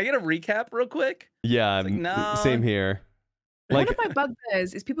 Can I get a recap real quick? Yeah, It's like, no. same here. One of my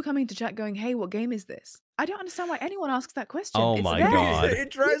bugbears is people coming to chat going, hey, what game is this? I don't understand why anyone asks that question. Oh It's my there. God.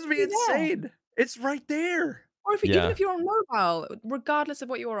 It drives me It's there. insane. It's right there. Or if Yeah. even if you're on mobile, regardless of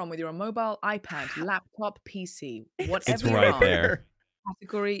what you're on, whether you're on mobile, iPad, laptop, PC, whatever It's you're right on, there.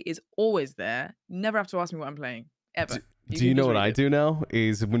 category is always there. You never have to ask me what I'm playing, ever. Do you know what I do now?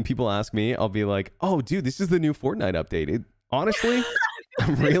 Is when people ask me, I'll be like, oh, dude, this is the new Fortnite update. Honestly,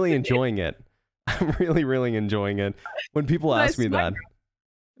 I'm really enjoying it. I'm really, really enjoying it. When people ask me that.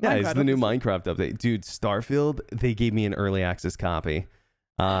 Yeah, it's the new Minecraft update. Dude, Starfield, they gave me an early access copy.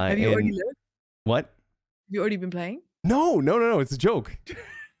 Have you already looked? What? Have you already been playing? No, it's a joke.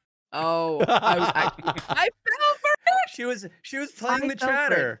 Oh, I fell for it. She was playing the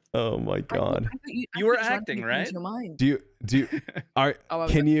chatter. Oh my God. You were acting, right? Do you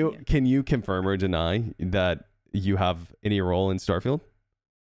can you confirm or deny that you have any role in Starfield?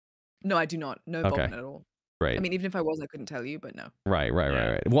 No, I do not. No involvement at all. Right. I mean, even if I was, I couldn't tell you, but no. Right.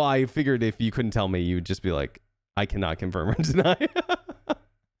 Well, I figured if you couldn't tell me, you'd just be like, I cannot confirm or deny.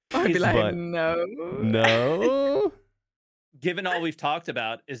 I'd be like, But no. Given all we've talked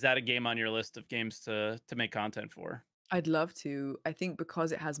about, is that a game on your list of games to make content for? I'd love to. I think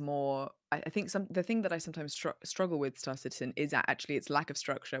because it has more. I think the thing that I sometimes struggle with Star Citizen is actually its lack of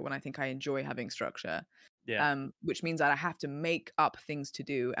structure. When I think I enjoy having structure, which means that I have to make up things to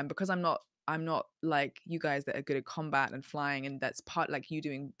do, and because I'm not like you guys that are good at combat and flying, and that's part, like you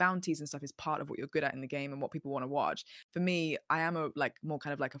doing bounties and stuff is part of what you're good at in the game and what people want to watch. For me, I am more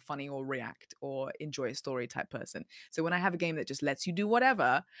kind of like a funny or react or enjoy a story type person. So when I have a game that just lets you do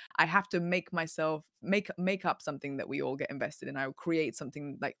whatever, I have to make myself make up something that we all get invested in. I will create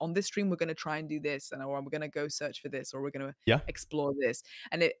something like, on this stream we're going to try and do this, or we're going to go search for this, or we're going to explore this,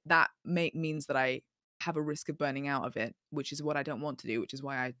 and that means that I have a risk of burning out of it, which is what I don't want to do, which is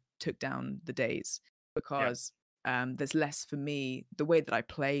why I took down the days, because there's less for me, the way that I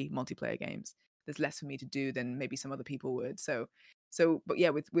play multiplayer games, there's less for me to do than maybe some other people would. But yeah,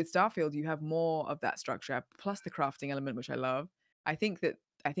 with Starfield, you have more of that structure plus the crafting element, which I love. I think that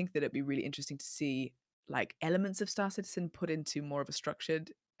it'd be really interesting to see like elements of Star Citizen put into more of a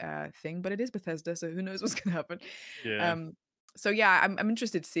structured thing, but it is Bethesda, so who knows what's going to happen. So yeah, I'm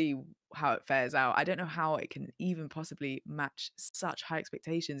interested to see how it fares out. I don't know how it can even possibly match such high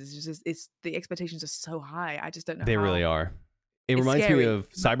expectations. It's the expectations are so high. I just don't know. They really are. It reminds me of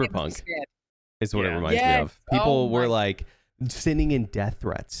Cyberpunk. Is what it reminds me of. People were like sending in death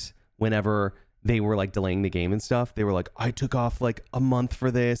threats whenever they were like delaying the game and stuff. They were like, I took off like a month for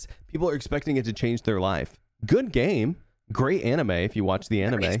this. People are expecting it to change their life. Good game, great anime if you watch the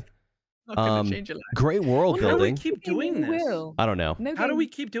anime. Great world building. How do we keep doing this? I don't know. How do we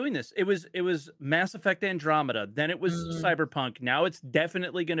keep doing this? It was Mass Effect Andromeda, then it was Cyberpunk. Now it's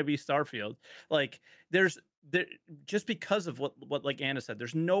definitely going to be Starfield. Like just because of what like Anna said,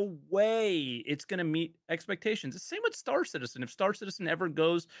 there's no way it's going to meet expectations. The same with Star Citizen. If Star Citizen ever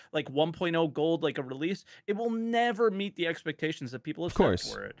goes like 1.0 gold, like a release, it will never meet the expectations that people have set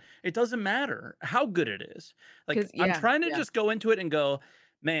for it. It doesn't matter how good it is. Like I'm trying to just go into it and go,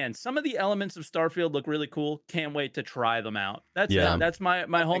 man, some of the elements of Starfield look really cool. Can't wait to try them out. That's it. That's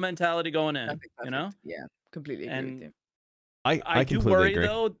my whole mentality going in. Perfect. You know? Yeah, completely agree with you. I do worry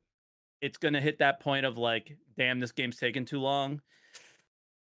though, it's gonna hit that point of like, damn, this game's taking too long.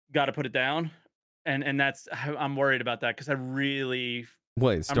 Got to put it down, and that's I'm worried about that because I'm really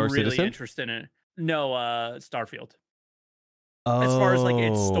interested in it. No, Starfield. Oh, as far as like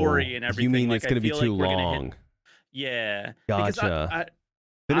its story and everything. You mean like, it's gonna be too long? Yeah, gotcha.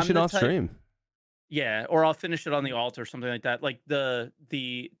 Finish it off stream. Yeah, or I'll finish it on the alt or something like that. Like the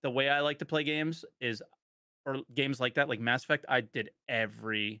way I like to play games is, or games like that, like Mass Effect. I did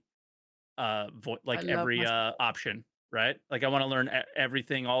every option, right? Like I want to learn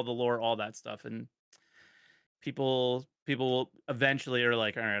everything, all the lore, all that stuff, and people eventually are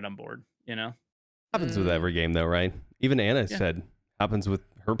like, all right, I'm bored. You know, happens with every game though, right? Even Anna said happens with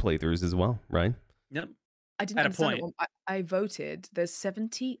her playthroughs as well, right? Yep. I didn't understand it. I voted. There's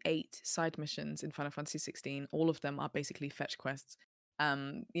 78 side missions in Final Fantasy 16. All of them are basically fetch quests.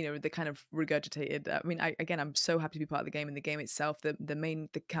 the kind of regurgitated. I mean, I'm so happy to be part of the game. And the game itself,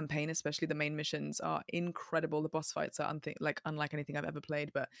 the campaign, especially the main missions, are incredible. The boss fights are unlike anything I've ever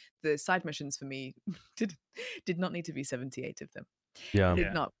played. But the side missions for me did not need to be 78 of them. Yeah.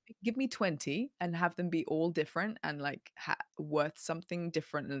 Did not. Give me 20 and have them be all different and like worth something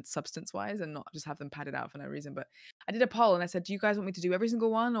different and substance wise, and not just have them padded out for no reason. But I did a poll and I said, do you guys want me to do every single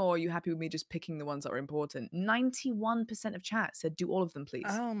one, or are you happy with me just picking the ones that are important? 91% of chat said do all of them, please.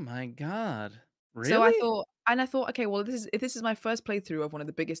 Oh my God. Really? So I thought, okay, well, if this is my first playthrough of one of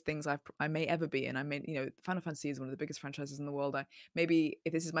the biggest things I may ever be, and I may, Final Fantasy is one of the biggest franchises in the world. Maybe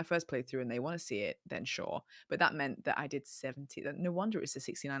if this is my first playthrough and they want to see it, then sure. But that meant that I did 70. No wonder it's a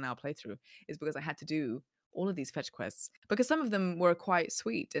 69-hour playthrough, is because I had to do all of these fetch quests, because some of them were quite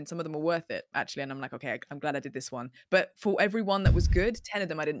sweet and some of them were worth it actually. And I'm like, okay, I'm glad I did this one. But for every one that was good, 10 of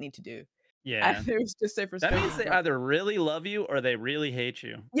them I didn't need to do. Yeah, and it was just so frustrating. That means they either really love you or they really hate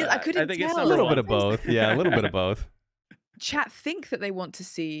you. Yeah, I couldn't think tell. it's A little bit of both. Yeah, a little bit of both. Chat think that they want to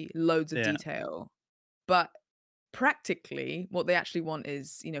see loads of detail, but practically what they actually want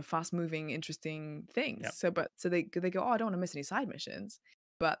is fast moving, interesting things. Yep. So they go, oh, I don't want to miss any side missions.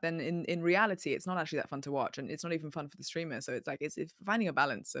 But then in reality, it's not actually that fun to watch, and it's not even fun for the streamer. So it's like it's finding a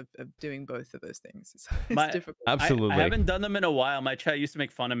balance of doing both of those things. It's difficult. Absolutely. I haven't done them in a while. My chat used to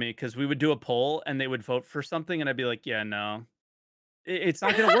make fun of me because we would do a poll and they would vote for something, and I'd be like, yeah, no, it's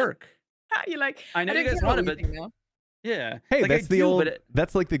not gonna work. You're like, I know you guys want it, but yeah. Hey, like, that's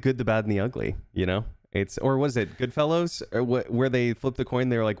that's like the good, the bad, and the ugly. It's, or was it Goodfellas, or where they flip the coin?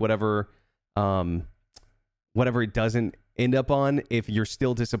 They're like, whatever it doesn't end up on, if you're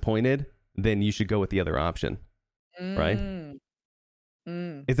still disappointed, then you should go with the other option, right?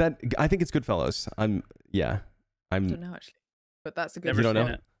 Is that, I think it's Goodfellas. I don't know actually, but that's a good. Never You don't seen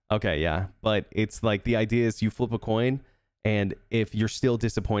know? it. Okay, yeah, but it's like the idea is you flip a coin, and if you're still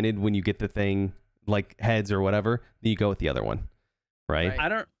disappointed when you get the thing like heads or whatever, then you go with the other one, right?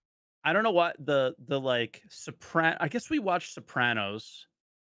 I don't know what the like I guess we watched Sopranos,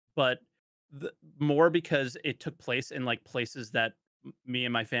 but more because it took place in like places that me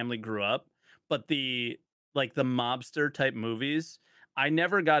and my family grew up. But the mobster type movies, I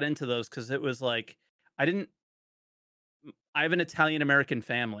never got into those because it was like I have an Italian American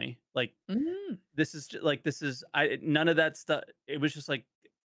family. Like this is none of that stuff. It was just like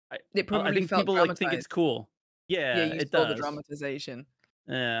I think felt people like think it's cool. Yeah, you it saw does. the dramatization.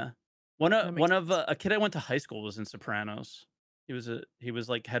 Yeah. A kid I went to high school was in Sopranos. He was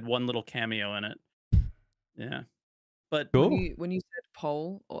like had one little cameo in it. Yeah. But Cool. When you said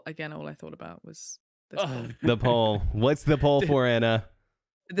poll, again, all I thought about was the poll. What's the poll for, Anna?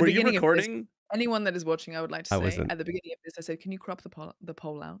 Were you recording? Anyone that is watching, I would like to say at the beginning of this, I said, "Can you crop the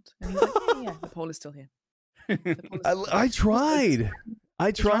poll out?" And he's like, "Yeah, the poll is still here." I tried. I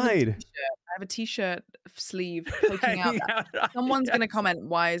have a t-shirt sleeve poking out. Someone's gonna comment,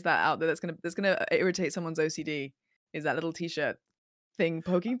 "Why is that out there?" That's gonna irritate someone's OCD. Is that little t-shirt thing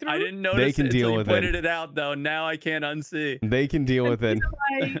poking through? I didn't notice. They can deal with it. Pointed it out though. Now I can't unsee. They can deal with it.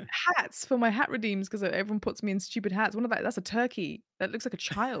 My hats for my hat redeems, because everyone puts me in stupid hats. One of that's a turkey that looks like a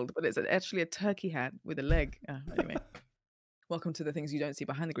child, but it's actually a turkey hat with a leg. Anyway. Welcome to the things you don't see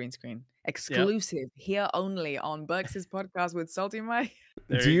behind the green screen. Exclusive here only on Berks' podcast with Salty Mike.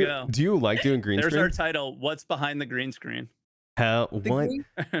 There you go. Do you like doing green screen? There's our title. What's behind the green screen? Anna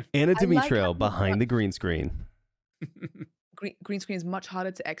Demetriou behind the green screen. Green screen is much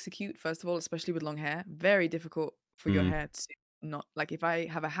harder to execute, first of all, especially with long hair. Very difficult for your hair to not, like, if I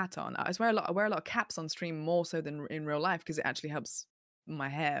have a hat on, I wear a lot of caps on stream, more so than in real life, because it actually helps my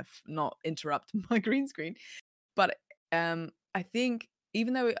hair not interrupt my green screen. But I think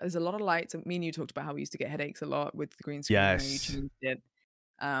even though there's a lot of lights, and me and you talked about how we used to get headaches a lot with the green screen. Yes. You changed it.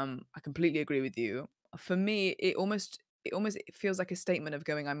 I completely agree with you. For me, it almost feels like a statement of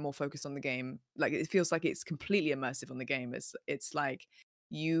going, I'm more focused on the game. Like, it feels like it's completely immersive on the game. It's like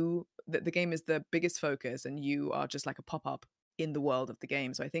the game is the biggest focus, and you are just like a pop-up in the world of the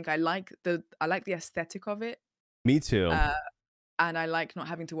game. So I think I like the aesthetic of it. Me too. And I like not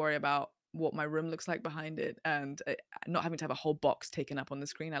having to worry about what my room looks like behind it, and not having to have a whole box taken up on the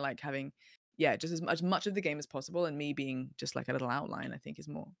screen. I like having, just as much of the game as possible, and me being just like a little outline, I think is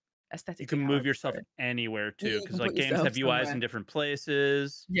more aesthetic. You can move yourself anywhere too, because like games have UIs in different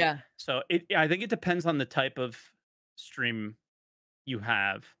places. Yeah. So I think it depends on the type of stream you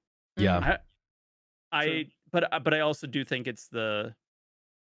have. Yeah. But I also do think it's the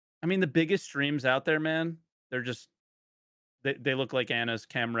biggest streams out there, man. They're just they look like Anna's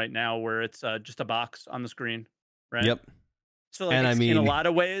cam right now, where it's just a box on the screen, right? Yep. So like, in a lot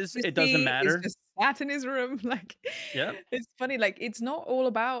of ways, it doesn't matter. It's just cat in his room. Like, Yeah. it's funny. Like, it's not all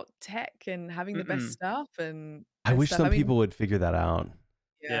about tech and having the best stuff I and wish stuff. some I mean, people would figure that out.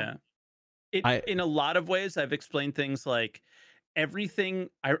 yeah. I In a lot of ways, I've explained things like everything.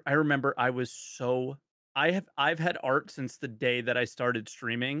 I remember I was so I've had art since the day that I started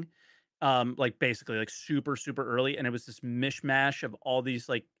streaming, like basically like super super early, and it was this mishmash of all these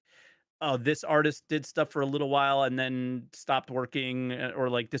like, oh, this artist did stuff for a little while and then stopped working or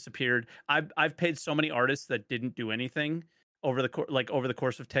like disappeared. I've paid so many artists that didn't do anything over the over the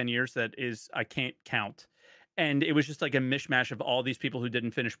course of 10 years that is I can't count. And it was just like a mishmash of all these people who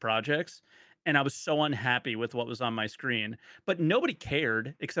didn't finish projects, and I was so unhappy with what was on my screen, but nobody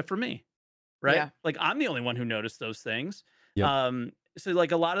cared except for me, right? Yeah. Like I'm the only one who noticed those things. Yep. So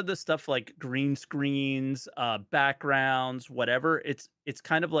like a lot of the stuff like green screens, backgrounds, whatever, it's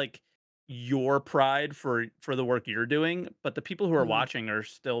kind of like your pride for the work you're doing, but the people who are Mm. watching are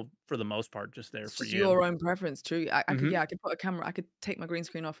still for the most part just there It's for just you. your own preference, true. I could, Mhm. yeah, I could put a camera, I could take my green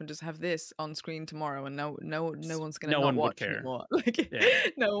screen off and just have this on screen tomorrow, and no one's gonna No not one would watch care. anymore. Like, Yeah.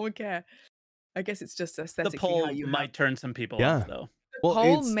 no one would care. I guess it's just The aesthetically how poll you have. might turn some people Yeah. off though. Well,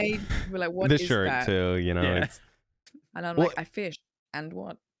 Poll it's made people like, what the is shirt that? too, you know. Yeah. And I'm Well, like, I fish, and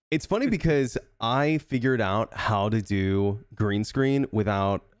what? It's funny because I figured out how to do green screen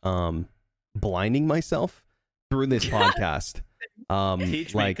without blinding myself through this podcast.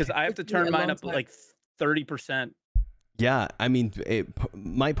 Teach me, because I have to Took me a turn mine long up time. like 30%. Yeah, I mean, it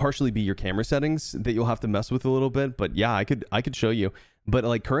might partially be your camera settings that you'll have to mess with a little bit, but yeah, I could show you. But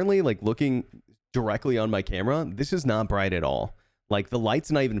like currently, like looking directly on my camera, this is not bright at all. Like the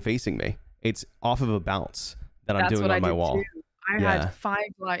light's not even facing me. It's off of a bounce that I'm That's doing what on I my did wall. too. I Yeah. had 5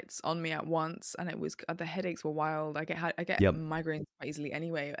 lights on me at once, and it was the headaches were wild. I get Yep. migraines quite easily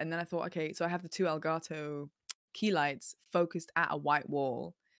anyway. And then I thought, okay, so I have the 2 Elgato key lights focused at a white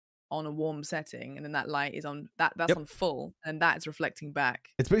wall on a warm setting, and then that light is on that's Yep. on full, and that is reflecting back.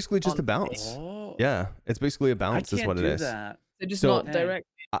 It's basically just a on bounce. Oh. Yeah, it's basically a I bounce is can't what it do is. that. So just So- not Dang. direct.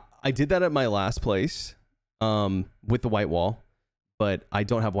 I did that at my last place with the white wall, but I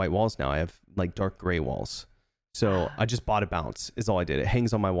don't have white walls now. I have like dark gray walls. So I just bought a bounce is all I did. It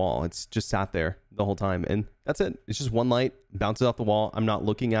hangs on my wall. It's just sat there the whole time, and that's it. It's just one light, bounces off the wall. I'm not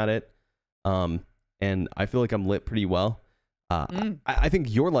looking at it. And I feel like I'm lit pretty well. I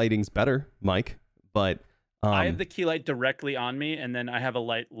think your lighting's better, Mike, but I have the key light directly on me, and then I have a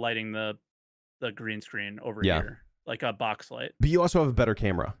light lighting the green screen over here, like a box light. but you also have a better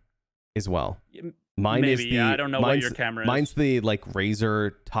camera as well. Mine Maybe, is the yeah, I don't know what mine's- your camera is. Mine's the like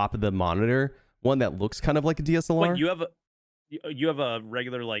Razer top of the monitor one that looks kind of like a DSLR. Wait, you have a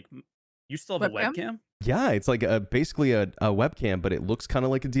regular like you still have a Webcam? webcam? Yeah, it's like basically a webcam, but it looks kind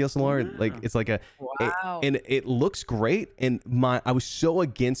of like a DSLR. Like Wow. it's like a Wow. and it looks great. And I was so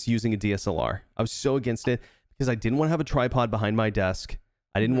against using a DSLR. I was so against it because I didn't want to have a tripod behind my desk.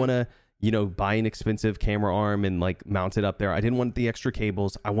 I didn't want to, buy an expensive camera arm and like mount it up there. I didn't want the extra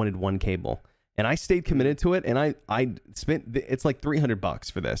cables. I wanted one cable. And I stayed committed to it, and I spent it's like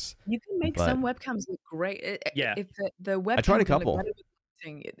 $300 for this. You can make some webcams look great. Yeah. If the webcam I tried a can look couple. better with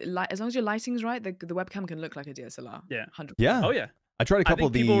lighting, as long as your lighting's right, the webcam can look like a DSLR. Yeah. 100%. Yeah. Oh yeah. I tried a I couple think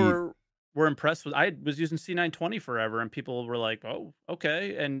of the people were impressed with. I was using C920 forever, and people were like, "Oh,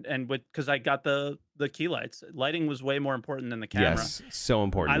 okay." And because I got the key lights, lighting was way more important than the camera. Yes, so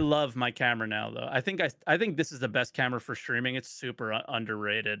important. I love my camera now, though. I think this is the best camera for streaming. It's super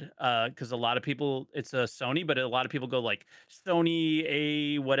underrated. Because a lot of people, it's a Sony, but a lot of people go like Sony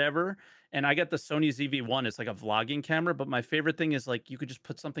A whatever. And I got the Sony ZV-1. It's like a vlogging camera, but my favorite thing is like you could just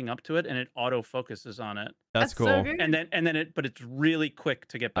put something up to it and it auto focuses on it. That's cool. so good. And then but it's really quick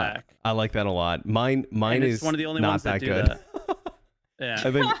to get back. I like that a lot. Mine And is it's one of the only not ones that do good. that.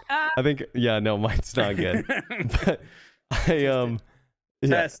 Yeah. I think yeah, no, mine's not good. But yeah.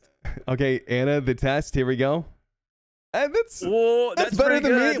 Test. Okay, Anna, the test. Here we go. And Whoa, that's better pretty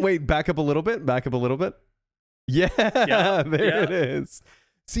than good. me. Wait, back up a little bit. Yeah, Yeah, there yeah. it is.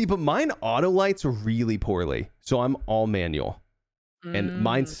 See, but mine auto lights really poorly, so I'm all manual, and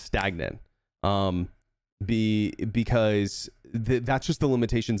mine's stagnant. Because that's just the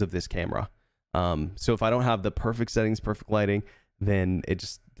limitations of this camera. So if I don't have the perfect settings, perfect lighting, then it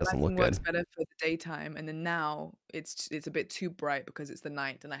just doesn't Lighting look works good. better for the daytime, and then now it's a bit too bright because it's the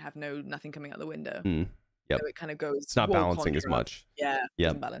night and I have nothing coming out the window. Yep. So it kind of goes. It's not wall balancing as contrast. much. Yeah. Yep.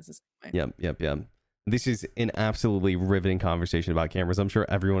 Doesn't balance the same way. Yep. This is an absolutely riveting conversation about cameras. I'm sure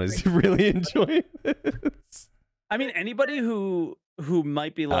everyone is really enjoying this. I mean, anybody who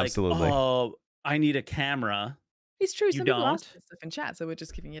might be like, Absolutely. "Oh, I need a camera," It's true. You Some people ask don't? this stuff in chat, so we're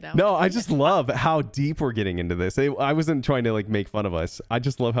just giving it out. No, I Yeah. just love how deep we're getting into this. I wasn't trying to like make fun of us. I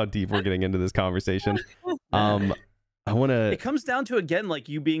just love how deep we're getting into this conversation. I want to. It comes down to, again, like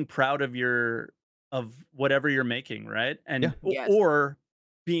you being proud of whatever you're making, right? And Yeah. Yes. or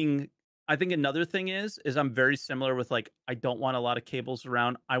being, I think another thing is I'm very similar with, like, I don't want a lot of cables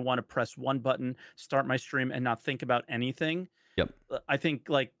around. I want to press one button, start my stream, and not think about anything. Yep. I think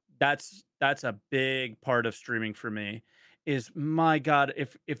like that's a big part of streaming for me. Is, my God,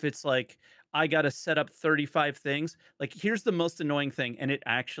 if it's like I got to set up 35 things. Like, here's the most annoying thing, and it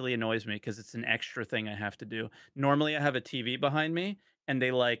actually annoys me because it's an extra thing I have to do. Normally, I have a TV behind me, and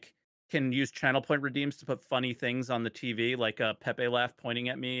they like can use channel point redeems to put funny things on the TV, like a Pepe laugh pointing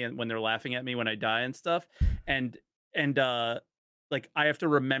at me, and when they're laughing at me when I die and stuff. And like I have to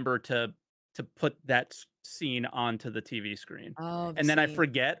remember to put that scene onto the TV screen, Oh, the and then I scene.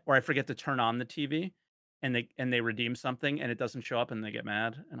 forget, or I forget to turn on the TV, and they redeem something and it doesn't show up, and they get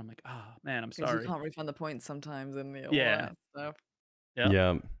mad, and I'm like, oh man, I'm Because you sorry. can't refund the points sometimes and all Yeah. that stuff. Yep.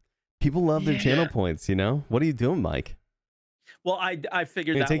 Yeah. People love their channel Yeah. points. You know, what are you doing, Mike? Well, I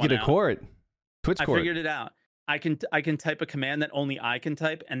figured Gonna that take you one to out. court. Twitch I court. figured it out. I can type a command that only I can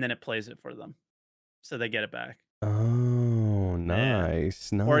type, and then it plays it for them, so they get it back. Oh,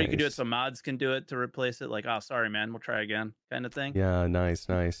 nice, nice. Or you can do it so mods can do it to replace it. Like, oh, sorry, man, we'll try again, kind of thing. Yeah, nice.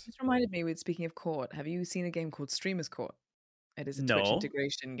 This reminded me, with speaking of court, have you seen a game called Streamers Court? It is a Twitch No.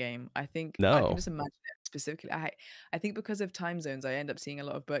 integration game. I think I No. can just imagine it specifically. I think because of time zones, I end up seeing a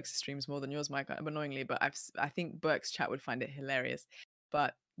lot of Burke's streams more than yours, Mike, annoyingly. But I think Burke's chat would find it hilarious.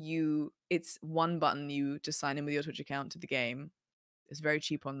 But it's one button. You just sign in with your Twitch account to the game. It's very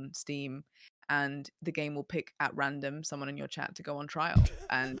cheap on Steam, and the game will pick at random someone in your chat to go on trial.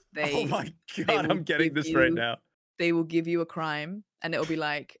 And Oh they my they God, will I'm getting give this right you- now. they will give you a crime, and it'll be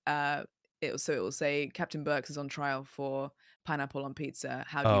like it will say Captain Burks is on trial for pineapple on pizza.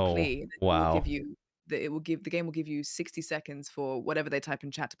 How do you Oh, plead? And wow. the game will give you 60 seconds for whatever they type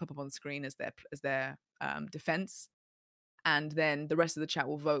in chat to pop up on the screen as their defense. And then the rest of the chat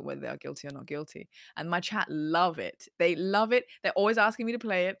will vote whether they are guilty or not guilty. And my chat love it. They love it. They're always asking me to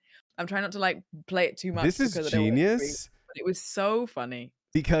play it. I'm trying not to like play it too much. This is because I don't want it to be- genius but it was so funny.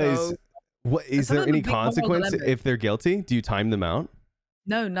 because So- what is some of there them are any big moral consequence dilemmas. if they're guilty? Do you time them out?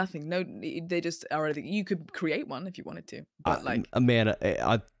 No, nothing. No, they just already. You could create one if you wanted to, but like, Man,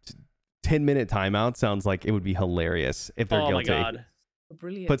 a 10-minute timeout sounds like it would be hilarious if they're Oh my guilty. God,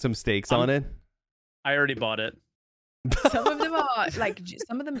 brilliant. Put some stakes on it. I already bought it. Some of them are like,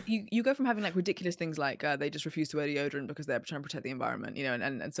 some of them you go from having like ridiculous things like they just refuse to wear deodorant because they're trying to protect the environment, you know,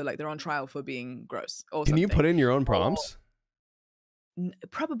 and so like they're on trial for being gross. Or Can you something. put in your own prompts?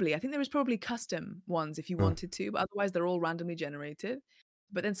 Probably, I think there is probably custom ones if you wanted to, but otherwise they're all randomly generated.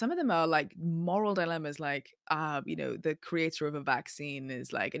 But then some of them are like moral dilemmas, like you know, the creator of a vaccine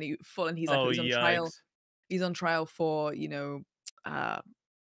is like, and he's like, he's on trial. Yikes. He's on trial for, you know,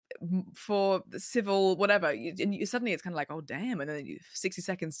 for the civil whatever, and suddenly it's kind of like, oh damn, and then 60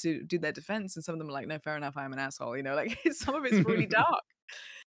 seconds to do their defense, and some of them are like, no, fair enough, I'm an asshole, you know, like some of it's really dark.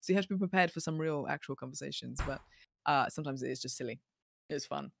 So you have to be prepared for some real actual conversations, but sometimes it is just silly. It's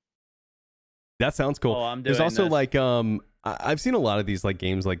fun. That sounds cool. Oh, I'm There's doing also this. like I've seen a lot of these like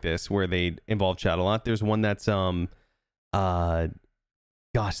games like this where they involve chat a lot. There's one that's gosh,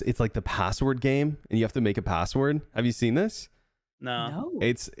 it's like the password game, and you have to make a password. Have you seen this? No.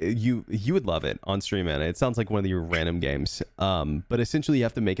 It's you would love it on stream, man. It sounds like one of your random games. But essentially you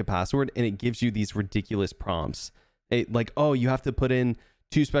have to make a password, and it gives you these ridiculous prompts. Like, oh, you have to put in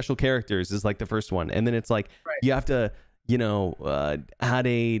 2 special characters is like the first one, and then it's like you have to, you know, add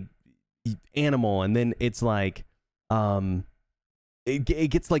a animal, and then it's like it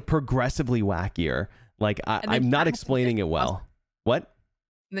gets like progressively wackier. Like I'm not explaining it well. What?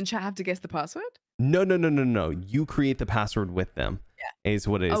 And then chat have to guess the password? No. You create the password with them. Yeah. Is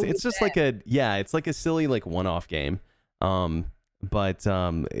what it is. Oh, it's just like it's like a silly like one-off game. But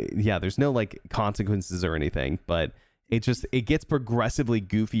there's no like consequences or anything, but it gets progressively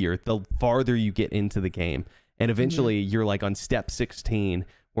goofier the farther you get into the game. And eventually you're like on step 16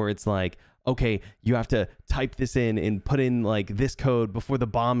 where it's like, okay, you have to type this in and put in like this code before the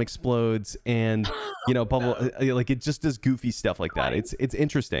bomb explodes, and you know, like it just does goofy stuff like that. It's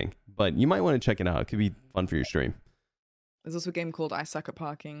interesting, but you might want to check it out. It could be fun for your stream. There's also a game called I Suck at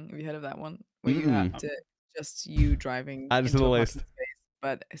Parking. Have you heard of that one? Where you have to just you driving Add it to the a list. parking space,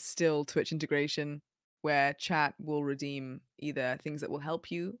 but still Twitch integration where chat will redeem either things that will help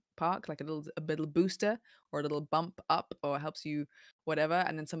you park, like a little booster or a little bump up, or helps you whatever,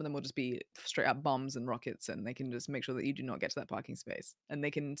 and then some of them will just be straight up bombs and rockets, and they can just make sure that you do not get to that parking space, and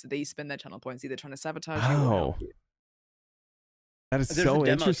they spend their channel points either trying to sabotage you or help you. That is There's so a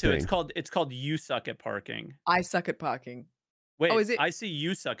demo interesting. too. It's called You Suck at Parking. I suck at parking. Wait, is it I see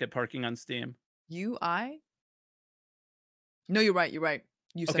You Suck at Parking on Steam. UI? No, you're right. You're right.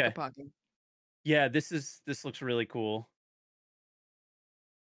 You suck Okay. at parking. Yeah, this looks really cool.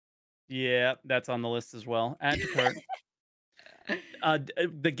 Yeah, that's on the list as well. Add to cart.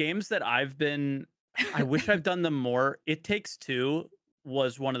 The games that I wish I've done them more. It Takes Two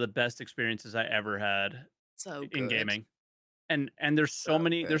was one of the best experiences I ever had So in good. gaming. And there's so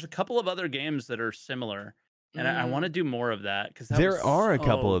many. There's a couple of other games that are similar, and I want to do more of that because There are a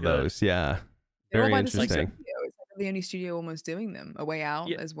couple of good. those. Yeah. They're all Very by the same interesting. studio. It's like the only studio almost doing them. A Way Out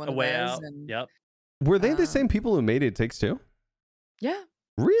as one A of Way theirs. Out. And, Yep. Were they the same people who made It Takes Two? Yeah.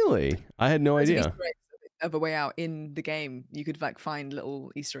 Really? I had no There's idea. Easter eggs of A Way Out in the game. You could like find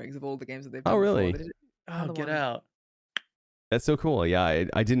little Easter eggs of all the games that they've Oh, done really? before. Oh, Get Out. That's so cool. Yeah,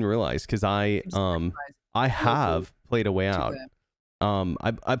 I didn't realize because I have played A Way Out.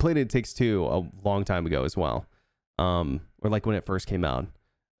 I played It Takes Two a long time ago as well, or like when it first came out.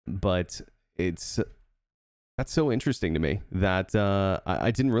 But that's so interesting to me that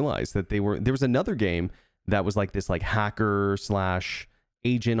I didn't realize that there was another game that was like this like hacker /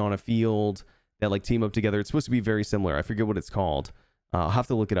 agent on a field that like team up together. It's supposed to be very similar. I forget what it's called. I'll have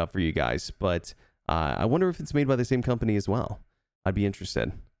to look it up for you guys. But I wonder if it's made by the same company as well. I'd be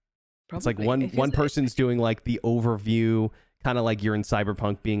interested. Probably. It's like one person's doing like the overview, kind of like you're in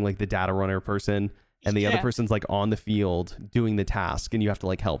Cyberpunk being like the data runner person, and the other person's like on the field doing the task, and you have to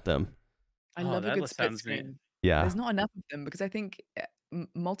like help them. I love a good split screen. Yeah. There's not enough of them because I think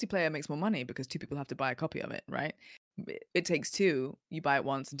multiplayer makes more money because 2 people have to buy a copy of it, right? It Takes Two, you buy it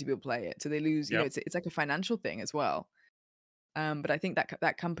once and 2 people play it, so they lose. You know, it's like a financial thing as well. But I think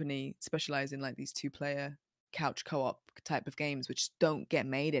that company specializes in like these 2-player couch co-op type of games, which don't get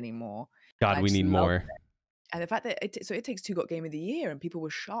made anymore. God, we need more. And the fact that It Takes Two got Game of the Year and people were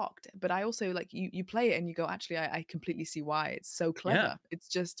shocked. But I also like you play it and you go, actually, I completely see why. It's so clever. Yeah. It's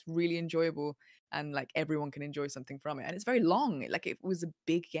just really enjoyable and like everyone can enjoy something from it. And it's very long. Like it was a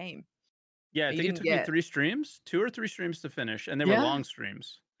big game. Yeah, I think it took me 3 streams, 2 or 3 streams to finish, and they were long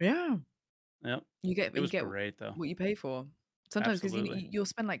streams. Yeah. Yep. It was great though. What you pay for. Sometimes because you'll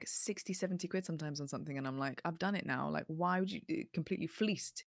spend like 60, 70 quid sometimes on something, and I'm like, I've done it now. Like, why would you completely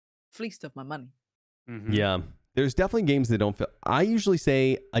fleeced of my money? Mm-hmm. Yeah, there's definitely games that don't feel. I usually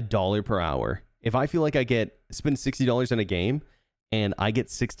say $1 per hour. If I feel like I spend $60 in a game and I get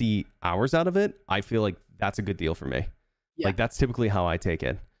 60 hours out of it, I feel like that's a good deal for me. Yeah. Like that's typically how I take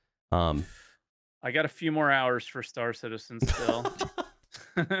it. I got a few more hours for Star Citizen still.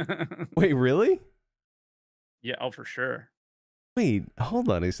 Wait, really? Yeah, oh for sure. Wait, hold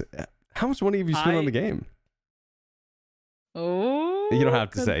on. How much money have you spent on the game? Oh, you don't have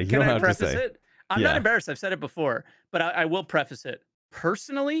to say. You don't have to say. It? I'm not embarrassed. I've said it before, but I will preface it.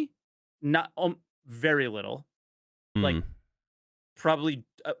 Personally, not very little, like probably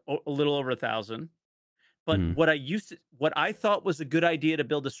a little over 1,000. But what I thought was a good idea to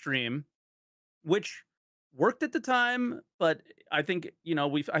build a stream, which worked at the time, but I think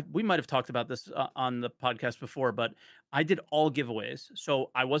we might have talked about this on the podcast before, but I did all giveaways,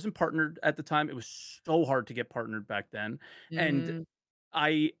 so I wasn't partnered at the time. It was so hard to get partnered back then, and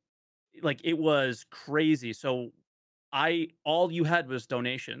it was crazy. So all you had was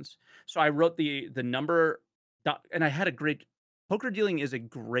donations. So I wrote the number, and I had a great poker dealing is a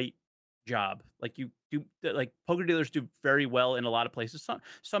great job. Like you do, like poker dealers do very well in a lot of places.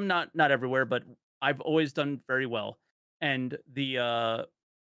 Some not everywhere, but I've always done very well. And well,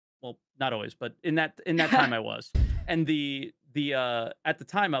 not always, but in that time I was. And at the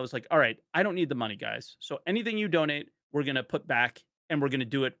time I was like, all right, I don't need the money, guys. So anything you donate, we're gonna put back, and we're gonna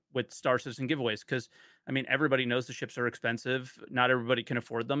do it with Star Citizen giveaways. Because I mean, everybody knows the ships are expensive. Not everybody can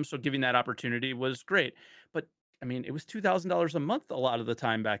afford them. So giving that opportunity was great. But I mean, it was $2,000 a month a lot of the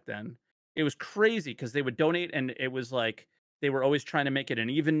time back then. It was crazy because they would donate, and it was like they were always trying to make it an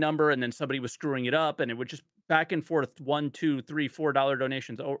even number, and then somebody was screwing it up, and it would just back and forth, $1, $2, $3, $4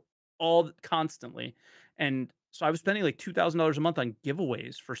 donations, all constantly. And so I was spending like $2,000 a month on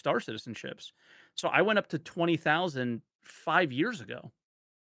giveaways for Star Citizenships. So I went up to 20,000 5 years ago,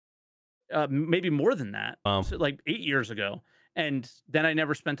 maybe more than that, so like 8 years ago, and then I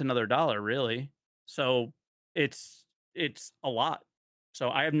never spent another dollar really. So it's a lot. So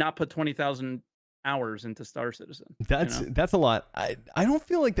I have not put 20,000 hours into Star Citizen. That's a lot. I don't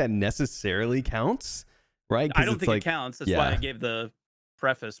feel like that necessarily counts, right? I don't think it counts. That's why I gave the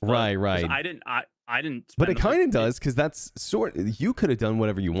preface. Right. I didn't. But it kind of does, because that's you could have done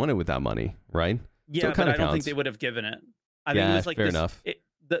whatever you wanted with that money, right? Yeah, so but I don't think they would have given it. I think it was like fair enough.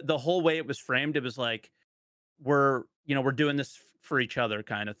 The whole way it was framed, it was like we're doing this for each other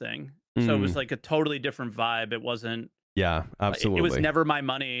kind of thing. So it was like a totally different vibe. It wasn't. Yeah, absolutely. It was never my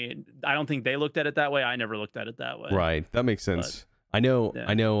money. I don't think they looked at it that way. I never looked at it that way. Right. That makes sense. But,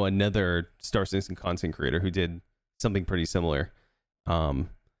 I know another Star Citizen content creator who did something pretty similar.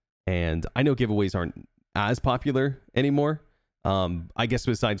 And I know giveaways aren't as popular anymore. I guess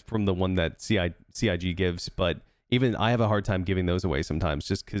besides from the one that CIG gives, but even I have a hard time giving those away sometimes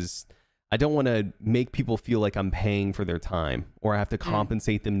just because I don't want to make people feel like I'm paying for their time or I have to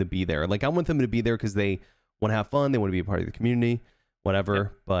compensate them to be there. Like I want them to be there because they want to have fun. They want to be a part of the community, whatever.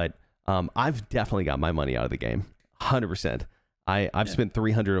 Yep. But I've definitely got my money out of the game. 100%. I've spent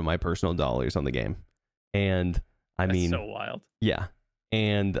 300 of my personal dollars on the game. And That's so wild. Yeah.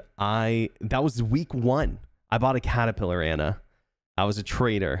 And that was week 1. I bought a Caterpillar, Anna. I was a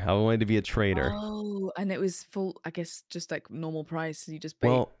trader. I wanted to be a trader. Oh, and it was full, I guess, just like normal price. You just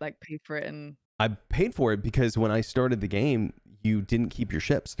paid for it. And I paid for it because when I started the game, you didn't keep your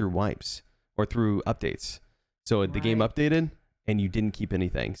ships through wipes or through updates. So the game updated and you didn't keep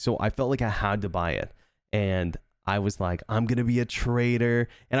anything. So I felt like I had to buy it. And I was like, I'm going to be a trader.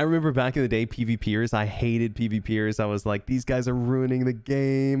 And I remember back in the day, PvPers, I hated PvPers. I was like, these guys are ruining the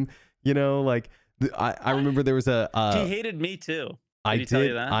game. You know, like I remember there was he hated me too. Did he tell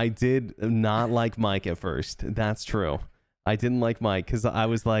you that? I did not like Mike at first. That's true. I didn't like Mike because I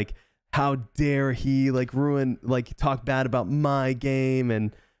was like, how dare he like ruin, like talk bad about my game.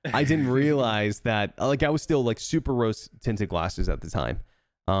 And I didn't realize that like I was still like super rose tinted glasses at the time.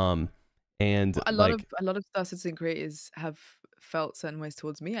 And a lot of Star Citizen creators have felt certain ways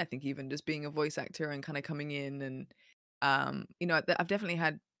towards me. I think even just being a voice actor and kind of coming in and you know, I've definitely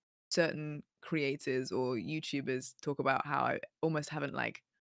had certain creators or YouTubers talk about how I almost haven't like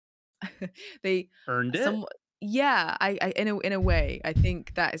they earned it. Yeah, I in a way, I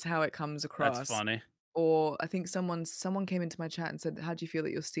think that is how it comes across. That's funny. Or I think someone came into my chat and said, "How do you feel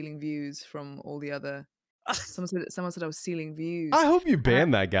that you're stealing views from all the other?" Someone said I was stealing views. I hope you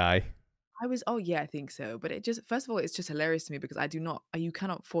banned that guy. Oh yeah, I think so. But it just, first of all, it's just hilarious to me because you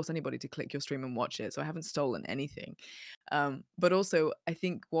cannot force anybody to click your stream and watch it. So I haven't stolen anything. But also I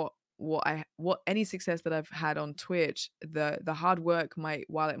think what any success that I've had on Twitch, the hard work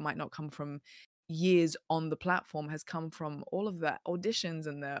while it might not come from years on the platform, has come from all of the auditions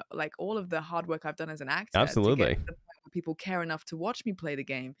and all of the hard work I've done as an actor. Absolutely. To get to the point where people care enough to watch me play the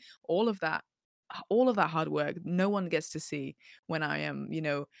game. All of that hard work, no one gets to see when I am,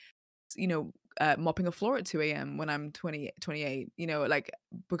 mopping a floor at 2 a.m. when I'm 28, like,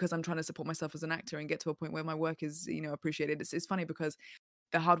 because I'm trying to support myself as an actor and get to a point where my work is, appreciated. It's funny because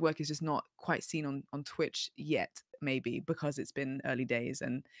the hard work is just not quite seen on Twitch yet, maybe because it's been early days.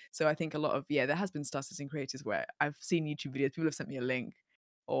 And so I think a lot of, there has been Star Citizen creators where I've seen YouTube videos, people have sent me a link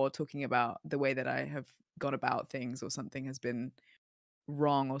or talking about the way that I have gone about things or something has been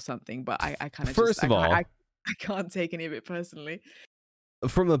wrong or something. But I kind of First of all, I can't take any of it personally.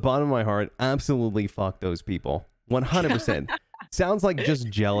 From the bottom of my heart, absolutely fuck those people. 100%. Sounds like just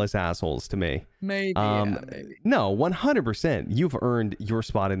jealous assholes to me. Maybe, maybe. No, 100%. You've earned your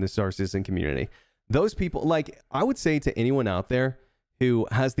spot in the Star Citizen community. Those people, like, I would say to anyone out there who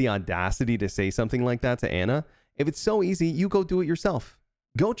has the audacity to say something like that to Anna, if it's so easy, you go do it yourself.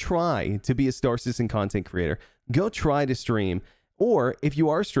 Go try to be a Star Citizen content creator. Go try to stream. Or if you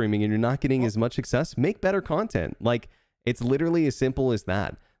are streaming and you're not getting as much success, make better content. Like, it's literally as simple as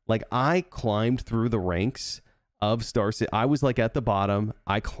that. Like, I climbed through the ranks of Star Citizen. I was like at the bottom.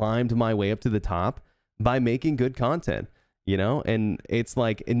 I climbed my way up to the top by making good content, and it's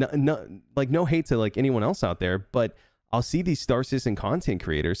like, no hate to like anyone else out there, but I'll see these Star Citizen content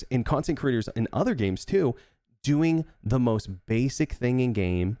creators and content creators in other games too, doing the most basic thing in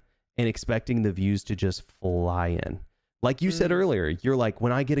game and expecting the views to just fly in. Like you said earlier, you're like,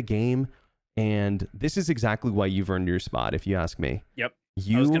 when I get a game, and this is exactly why you've earned your spot, if you ask me. Yep.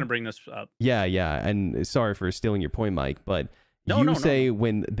 I was going to bring this up. Yeah. And sorry for stealing your point, Mike, but no.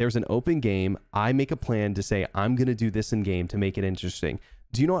 When there's an open game, I make a plan to say, I'm going to do this in game to make it interesting.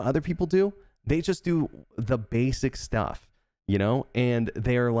 Do you know what other people do? They just do the basic stuff, and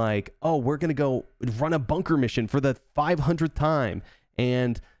they're like, oh, we're going to go run a bunker mission for the 500th time.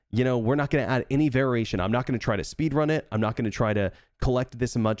 And we're not going to add any variation. I'm not going to try to speed run it. I'm not going to try to collect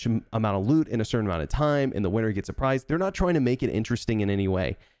this much amount of loot in a certain amount of time and the winner gets a prize. They're not trying to make it interesting in any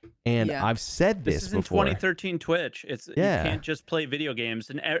way. And I've said this before. In 2013 Twitch. You can't just play video games.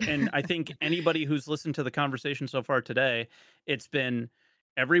 And I think anybody who's listened to the conversation so far today, it's been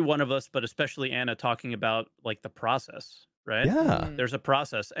every one of us, but especially Anna, talking about like the process, right? Yeah. There's a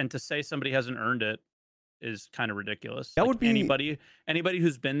process. And to say somebody hasn't earned it is kind of ridiculous. That would be anybody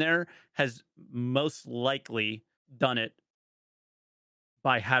who's been there has most likely done it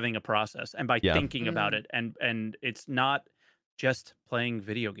by having a process and by Yeah. thinking about it, and it's not just playing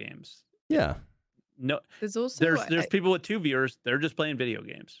video games. Yeah. No, There's also there's people with 2 viewers, they're just playing video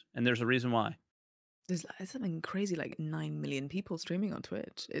games, and there's a reason why. there's something crazy like 9 million people streaming on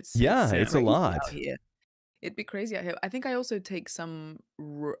Twitch. Yeah, it's a crazy lot. out here. It'd be crazy out here. I think I also take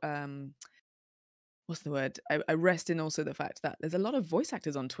what's the word? I rest in also the fact that there's a lot of voice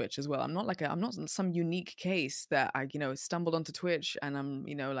actors on Twitch as well. I'm not some unique case that I stumbled onto Twitch and I'm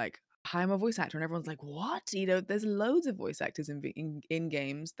like, hi, I'm a voice actor, and everyone's like, what? There's loads of voice actors in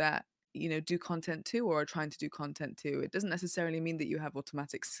games that do content too, or are trying to do content too. It doesn't necessarily mean that you have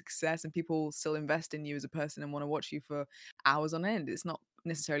automatic success and people still invest in you as a person and want to watch you for hours on end. It's not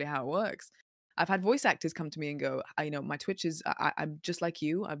necessarily how it works. I've had voice actors come to me and go, my Twitch is, I'm just like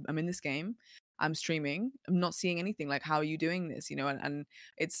you. I'm in this game. I'm streaming. I'm not seeing anything. Like, how are you doing this? And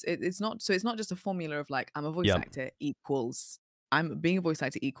it's not, so it's not just a formula of like, I'm a voice actor equals, I'm being a voice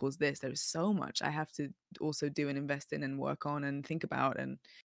actor equals this. There's so much I have to also do and invest in and work on and think about. And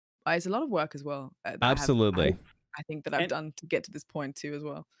it's a lot of work as well. Absolutely. I think that I've done to get to this point too as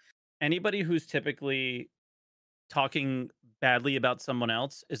well. Anybody who's typically talking badly about someone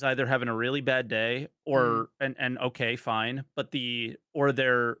else is either having a really bad day or and okay, fine, but they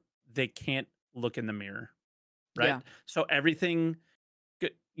can't look in the mirror, right? Yeah. So everything,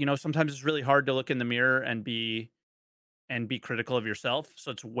 sometimes it's really hard to look in the mirror and be critical of yourself. So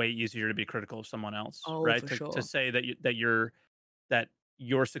it's way easier to be critical of someone else, right? To say that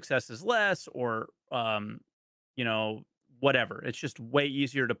your success is less or whatever. It's just way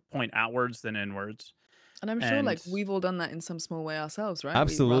easier to point outwards than inwards. And I'm sure like we've all done that in some small way ourselves, right?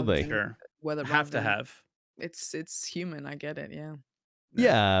 Absolutely. Sure. Whether have to have. It's human. I get it. Yeah.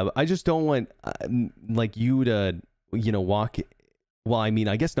 Yeah. I just don't want like you to, walk. Well, I mean,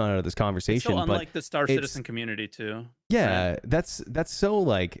 I guess not out of this conversation, it's so unlike but the Star Citizen community too. Yeah, right? that's so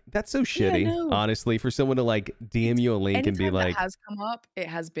shitty, honestly, for someone to like DM you a link and be like, that has come up. It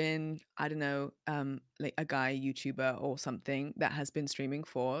has been, I don't know, like a guy YouTuber or something that has been streaming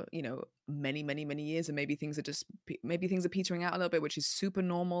for many years, and maybe things are petering out a little bit, which is super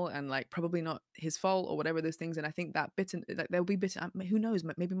normal and like probably not his fault or whatever those things. And I think that like there'll be who knows,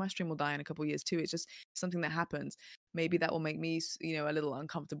 maybe my stream will die in a couple of years too. It's just something that happens. Maybe that will make me a little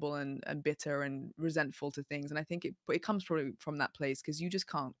uncomfortable and bitter and resentful to things. And I think it comes probably from that place, because you just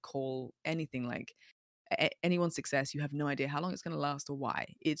can't call anything like anyone's success. You have no idea how long it's going to last or why.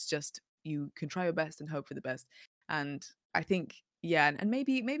 It's just you can try your best and hope for the best. And I think and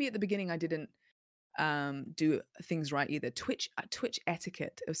maybe at the beginning I didn't do things right either. Twitch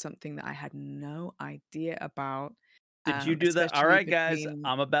etiquette is something that I had no idea about. Did you do that? All right, guys,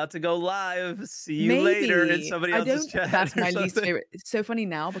 I'm about to go live. See you later in somebody else's chat. That's my least favorite. It's so funny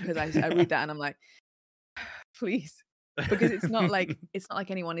now because I read that and I'm like, please. Because it's not like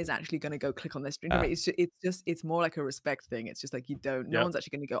anyone is actually going to go click on their stream. It's more like a respect thing. It's just like no one's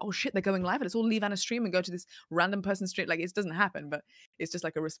actually going to go, oh shit, they're going live, and let's all leave Anna's stream and go to this random person's stream. Like, it doesn't happen, but it's just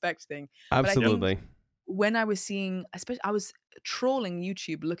like a respect thing. Absolutely. When I was seeing, especially, I was trawling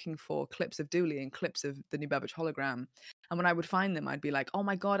YouTube looking for clips of Dooley and clips of the new Babbage hologram, and when I would find them, I'd be like, "Oh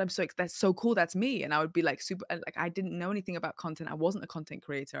my god, that's so cool, that's me!" And I would be like, super, like, I didn't know anything about content. I wasn't a content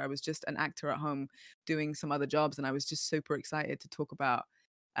creator. I was just an actor at home doing some other jobs, and I was just super excited to talk about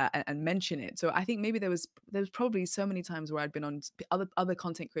and mention it. So I think maybe there was probably so many times where I'd been on other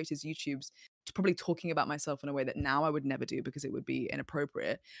content creators' YouTubes, probably talking about myself in a way that now I would never do because it would be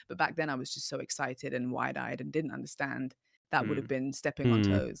inappropriate. But back then I was just so excited and wide-eyed and didn't understand that would have been stepping on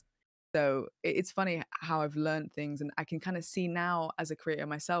toes. So it's funny how I've learned things, and I can kind of see now as a creator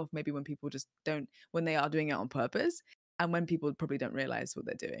myself, maybe when people just don't, when they are doing it on purpose, and when people probably don't realize what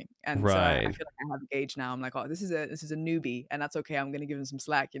they're doing. And so I feel like I have a gauge now. I'm like, oh, this is a newbie, and that's okay. I'm going to give them some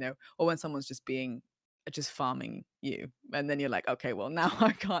slack, or when someone's just farming you, and then you're like, okay, well, now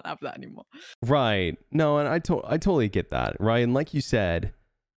I can't have that anymore. Right. No, and I totally get that. Right. And like you said,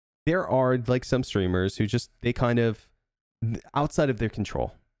 there are like some streamers who they kind of outside of their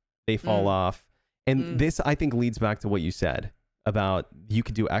control, they fall off. And this, I think, leads back to what you said about you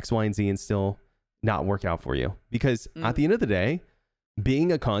could do X, Y, and Z and still not work out for you. Because at the end of the day,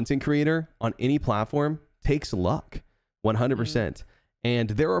 being a content creator on any platform takes luck, 100%. And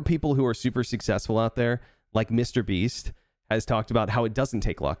there are people who are super successful out there, like Mr. Beast has talked about how it doesn't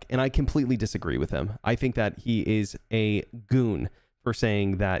take luck. And I completely disagree with him. I think that he is a goon for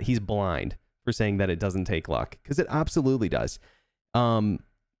saying that he's blind, for saying that it doesn't take luck, because it absolutely does.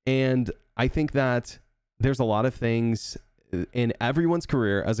 And I think that there's a lot of things in everyone's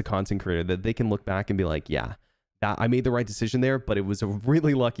career as a content creator that they can look back and be like, yeah, I made the right decision there, but it was a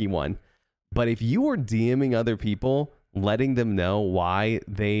really lucky one. But if you are DMing other people letting them know why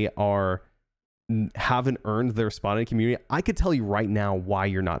they haven't earned their spot in the community, I could tell you right now why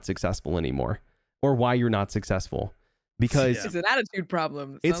you're not successful anymore, or why you're not successful, because it's an attitude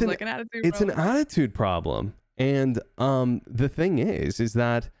problem. It's an attitude problem. And the thing is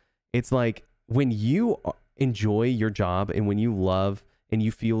that it's like, when you enjoy your job and when you love and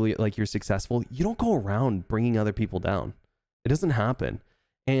you feel like you're successful, you don't go around bringing other people down. It doesn't happen.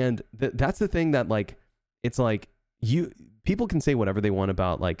 And that's the thing that, like, it's like, people can say whatever they want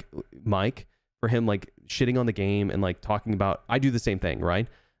about, like, Mike, for him, like, shitting on the game and, like, talking about, I do the same thing, right?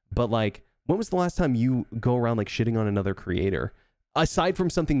 But, like, when was the last time you go around, like, shitting on another creator aside from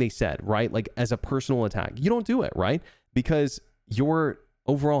something they said, right? Like, as a personal attack? You don't do it, right? Because you're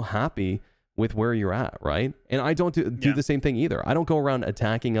overall happy with where you're at, right? And I don't do the same thing either. I don't go around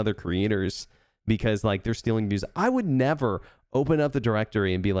attacking other creators because, like, they're stealing views. I would never open up the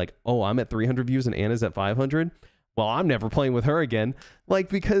directory and be like, oh, I'm at 300 views and Anna's at 500. Well, I'm never playing with her again. Like,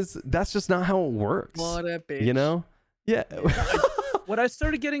 because that's just not how it works. What a bitch. You know? Yeah. What I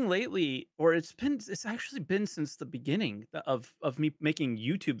started getting lately, or it's actually been since the beginning of me making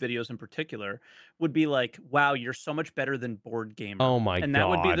YouTube videos in particular, would be like, wow, you're so much better than Board Gamer. Oh my God. And that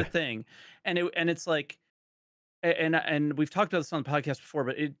would be the thing. And it's like, and we've talked about this on the podcast before,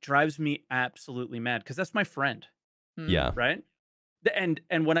 but it drives me absolutely mad because that's my friend. Yeah. Right. And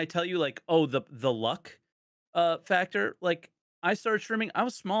when I tell you, like, oh, the luck factor, like, I started streaming, I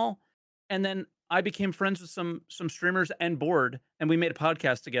was small, and then I became friends with some streamers and Board, and we made a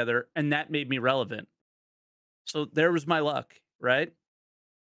podcast together, and that made me relevant. So there was my luck, right?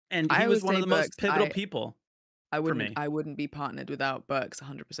 And he was one of the most pivotal people. I wouldn't be partnered without Burks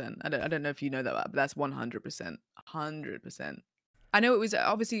 100%. I don't know if you know that, but that's 100%. 100%. I know it was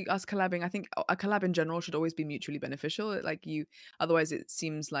obviously us collabing. I think a collab in general should always be mutually beneficial. Like, otherwise it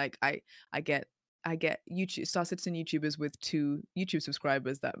seems like I get YouTube Star Citizen YouTubers with 2 YouTube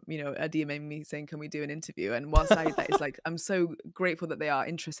subscribers that, you know, are DMing me saying, can we do an interview? And whilst that is like, I'm so grateful that they are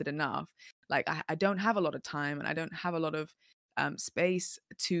interested enough. Like, I don't have a lot of time and I don't have a lot of space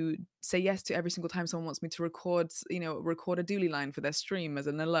to say yes to every single time someone wants me to record a dooley line for their stream as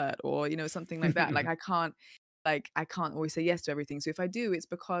an alert, or, you know, something like that. Like, I can't always say yes to everything. So if I do, it's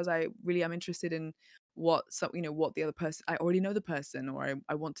because I really am interested in what the other person, I already know the person, or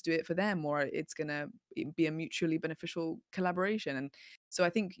I want to do it for them, or it's gonna be a mutually beneficial collaboration. And so I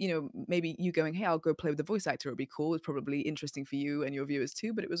think, you know, maybe you going, hey, I'll go play with the voice actor, it'd be cool, it's probably interesting for you and your viewers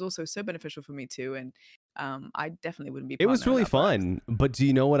too, but it was also so beneficial for me too. And I definitely wouldn't be. It was really fun. But do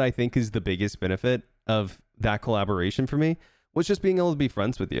you know what I think is the biggest benefit of that collaboration for me? Was just being able to be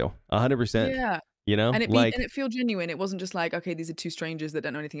friends with you 100%. Yeah. You know, and it feel genuine. It wasn't just like, okay, these are 2 strangers that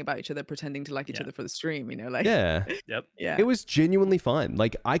don't know anything about each other pretending to like each other for the stream, you know, like. Yeah. Yep. Yeah. It was genuinely fun.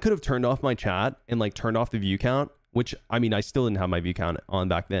 Like, I could have turned off my chat and, like, turned off the view count, which, I mean, I still didn't have my view count on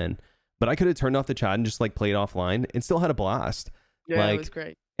back then, but I could have turned off the chat and just, like, played offline and still had a blast. Yeah, like, it was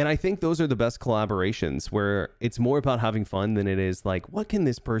great. And I think those are the best collaborations, where it's more about having fun than it is like, what can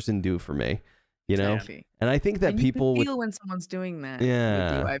this person do for me? You know? Exactly. And I think that and people you can feel when someone's doing that.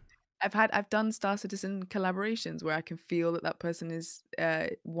 Yeah. I've done Star Citizen collaborations where I can feel that person is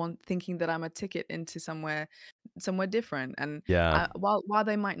thinking that I'm a ticket into somewhere different. And while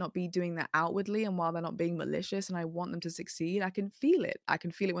they might not be doing that outwardly, and while they're not being malicious, and I want them to succeed, I can feel it. I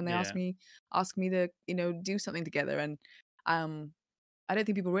can feel it when they ask me to, you know, do something together. And I don't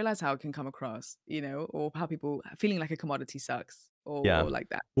think people realize how it can come across, you know, or how people feeling like a commodity sucks or like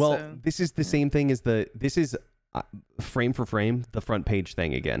that. Well, so, this is the same thing as this is frame for frame, the front page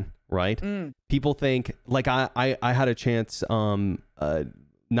thing again, right? People think, like, I had a chance,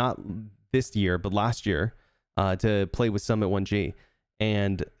 not this year, but last year, to play with Summit 1G.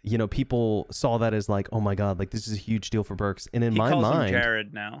 And, you know, people saw that as like, oh my God, like, this is a huge deal for Burks. And in my mind, him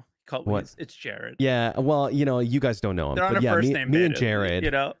Jared now. It's Jared. Yeah, well, you know, you guys don't know him. They're on but a yeah, first me, name me and basis, Jared.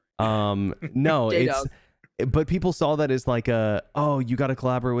 You know, no, but people saw that as like oh, you got to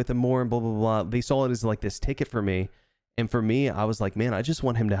collaborate with him more and blah blah blah. They saw it as like this ticket for me, and for me, I was like, man, I just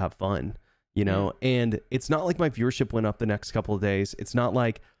want him to have fun, you know. And it's not like my viewership went up the next couple of days. It's not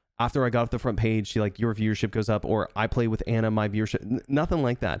like after I got off the front page, like, your viewership goes up, or I play with Anna, my viewership, nothing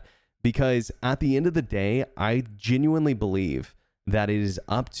like that. Because at the end of the day, I genuinely believe that it is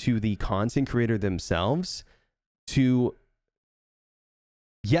up to the content creator themselves to,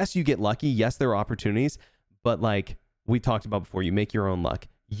 yes, you get lucky. Yes, there are opportunities, but like we talked about before, you make your own luck.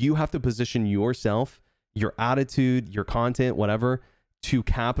 You have to position yourself, your attitude, your content, whatever, to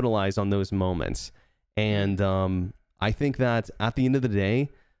capitalize on those moments. And I think that at the end of the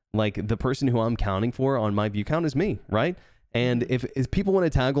day, like, the person who I'm counting for on my view count is me, right? And if people want to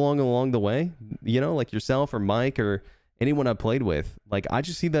tag along the way, you know, like yourself or Mike or anyone I've played with, like, I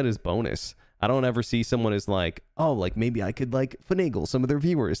just see that as bonus. I don't ever see someone as like, oh, like maybe I could like finagle some of their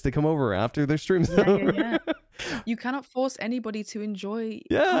viewers to come over after their streams. Yeah. You cannot force anybody to enjoy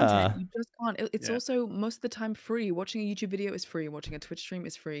Yeah. content. You just can't. It's Yeah. also most of the time free. Watching a YouTube video is free. Watching a Twitch stream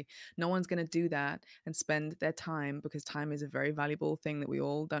is free. No one's going to do that and spend their time, because time is a very valuable thing that we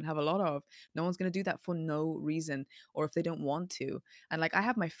all don't have a lot of. No one's going to do that for no reason, or if they don't want to. And like, I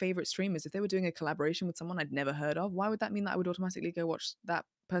have my favorite streamers. If they were doing a collaboration with someone I'd never heard of, why would that mean that I would automatically go watch that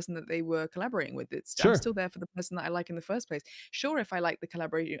person that they were collaborating with? Sure. I'm still there for the person that I like in the first place. Sure, if I like the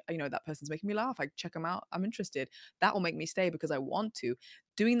collaboration, that person's making me laugh, I check them out, I'm interested, that will make me stay because I want to.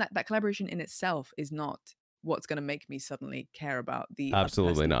 Doing that collaboration in itself is not what's going to make me suddenly care about the other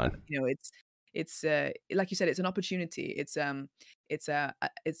Absolutely person. not. It's like you said, it's an opportunity. It's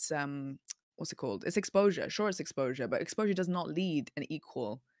what's it called? It's exposure. Sure, it's exposure, but exposure does not lead an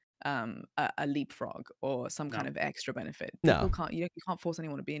equal a leapfrog or some kind of extra benefit. People can't, you can't force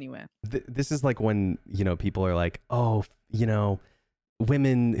anyone to be anywhere. This is like when, people are like, oh,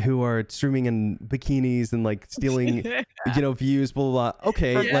 women who are streaming in bikinis and like stealing, views, blah, blah, blah.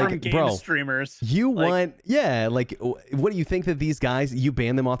 Okay. From game bro, streamers. you want, like, what do you think that these guys, you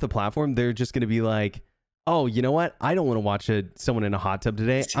ban them off the platform? They're just going to be like, oh, you know what? I don't want to watch someone in a hot tub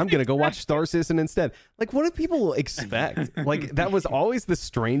today. I'm going to go watch Star Citizen instead. Like, what do people expect? Like, that was always the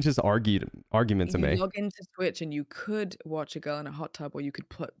strangest argument to me. You log into Twitch and you could watch a girl in a hot tub, or you could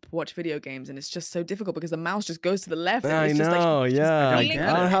watch video games, and it's just so difficult because the mouse just goes to the left. And I it's know, just like,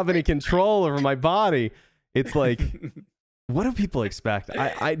 I don't have any control over my body. It's like, what do people expect?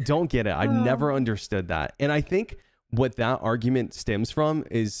 I don't get it. I never understood that. And I think what that argument stems from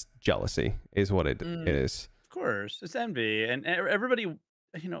is jealousy, is what it is. Of course, it's envy, and everybody,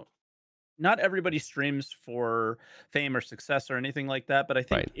 not everybody streams for fame or success or anything like that. But I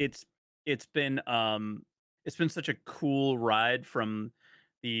think it's been such a cool ride from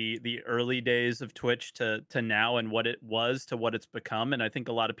the early days of Twitch to now, and what it was to what it's become. And I think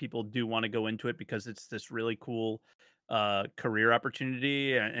a lot of people do want to go into it because it's this really cool career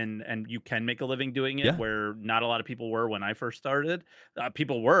opportunity, and you can make a living doing it, where not a lot of people were when I first started.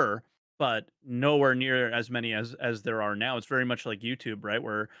 People were, but nowhere near as many as there are now. It's very much like YouTube, right?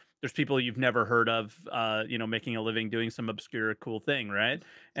 Where there's people you've never heard of, making a living doing some obscure cool thing, right?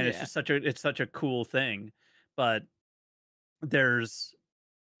 And it's just such a cool thing. But there's,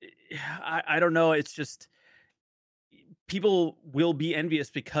 I don't know. It's just, people will be envious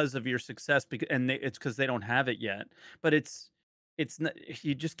because of your success, it's because they don't have it yet. But it's not,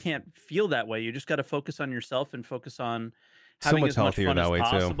 you just can't feel that way. You just got to focus on yourself and focus on having as much fun as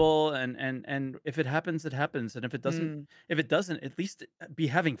possible. And if it happens, it happens. And if it doesn't, at least be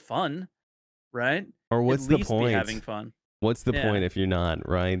having fun, right? Or what's the point? Be having fun. What's the point if you're not,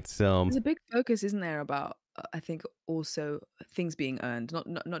 right? So there's a big focus, isn't there, about I think also things being earned,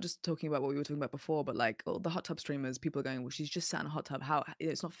 not just talking about what we were talking about before, but like the hot tub streamers. People are going, well, she's just sat in a hot tub. How,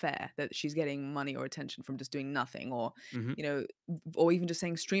 it's not fair that she's getting money or attention from just doing nothing, or or even just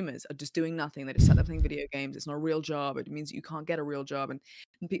saying streamers are just doing nothing. They just sat there playing video games. It's not a real job. It means you can't get a real job, and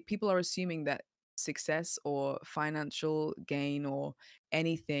people are assuming that success or financial gain or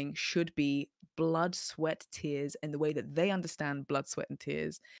anything should be blood, sweat, tears, and the way that they understand blood, sweat, and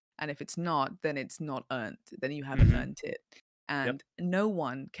tears. And if it's not, then it's not earned. Then you haven't earned it. And no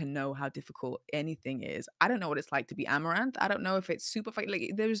one can know how difficult anything is. I don't know what it's like to be Amaranth. I don't know if it's super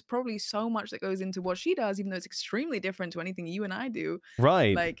like, there's probably so much that goes into what she does, even though it's extremely different to anything you and I do.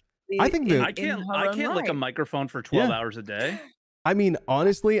 Right. Like, I think that I can't lick a microphone for 12 hours a day. I mean,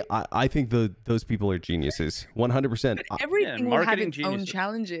 honestly, I think those people are geniuses, 100%. Everything will have its own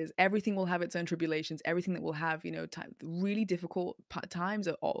challenges. Everything will have its own tribulations. Everything that will have, really difficult times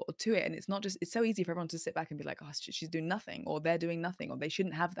or to it. And it's not just, it's so easy for everyone to sit back and be like, oh, she's doing nothing, or they're doing nothing, or they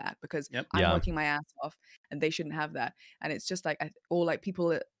shouldn't have that because I'm working my ass off and they shouldn't have that. And it's just like, or like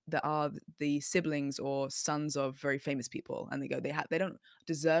people that are the siblings or sons of very famous people, and they go, they don't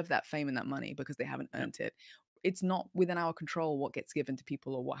deserve that fame and that money because they haven't earned it. It's not within our control what gets given to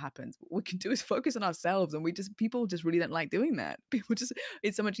people or what happens. What we can do is focus on ourselves, and people just really don't like doing that.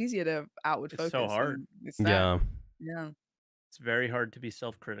 It's so much easier to outward focus. It's so hard. It's It's very hard to be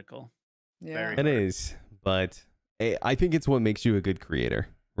self-critical. Yeah, it is. But I think it's what makes you a good creator,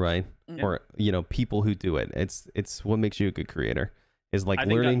 right? Or people who do it. It's what makes you a good creator. Is like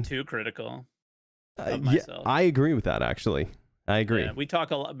learning. I think I'm too critical of myself. I agree with that, actually. I agree. Yeah, we talk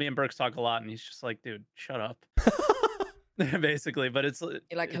a lot. Me and Brooks talk a lot, and he's just like, "Dude, shut up." Basically, but you're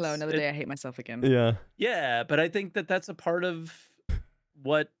like, "Hello, another day. I hate myself again." Yeah, yeah. But I think that's a part of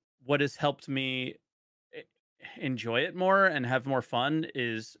what has helped me enjoy it more and have more fun.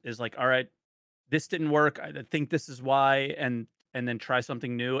 Is like, all right, this didn't work. I think this is why, and then try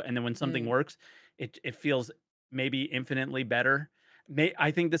something new. And then when something Mm. works, it feels maybe infinitely better.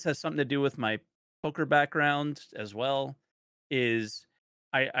 I think this has something to do with my poker background as well. Is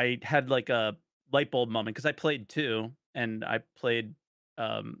I had like a light bulb moment because I played too, and I played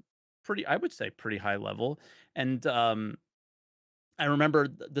pretty, I would say pretty high level. And I remember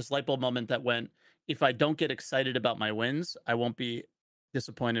this light bulb moment that went, if I don't get excited about my wins, I won't be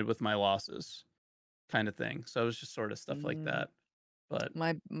disappointed with my losses, kind of thing. So it was just sort of stuff like Mm. that. But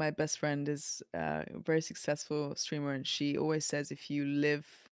My best friend is a very successful streamer, and she always says, if you live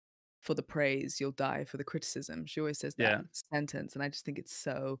for the praise, you'll die for the criticism. She always says that yeah, sentence, and I just think it's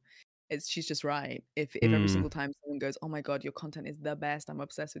so. It's she's just right. If every Mm. single time someone goes, "Oh my god, your content is the best. I'm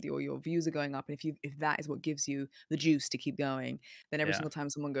obsessed with you," or your views are going up, and if that is what gives you the juice to keep going, then every yeah, single time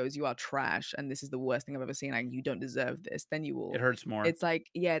someone goes, "You are trash, and this is the worst thing I've ever seen. Like you don't deserve this," then you it will. hurts more. It's like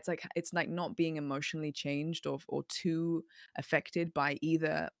yeah, it's like not being emotionally changed or too affected by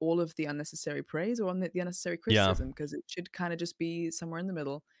either all of the unnecessary praise or on the unnecessary Yeah. criticism, because it should kind of just be somewhere in the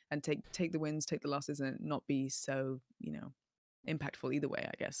middle and take the wins, take the losses, and not be so impactful either way,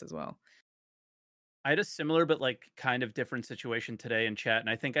 I guess, as well. I had a similar but like kind of different situation today in chat, and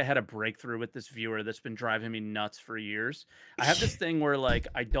I think I had a breakthrough with this viewer that's been driving me nuts for years. I have this thing where like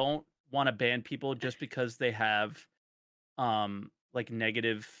I don't want to ban people just because they have like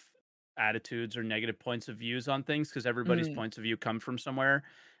negative attitudes or negative points of views on things, because everybody's Mm, points of view come from somewhere,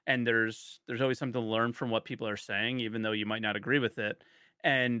 and there's always something to learn from what people are saying, even though you might not agree with it.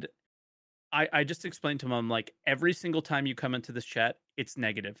 And I just explained to him, I'm like, every single time you come into this chat, it's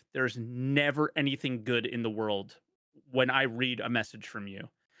negative. There's never anything good in the world when I read a message from you.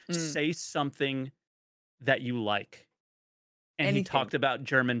 mm. Say something that you like. And he Anything. talked about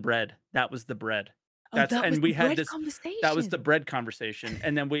German bread. That was the bread. Oh, that was And the we had bread this, that was the conversation. bread conversation.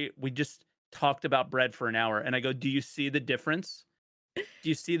 And then we just talked about bread for an hour. And I go, do you see the difference? Do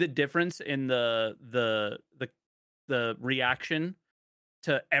you see the difference in the reaction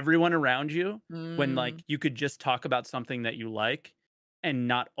to everyone around you when Mm, like you could just talk about something that you like and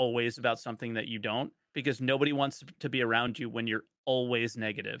not always about something that you don't, because nobody wants to be around you when you're always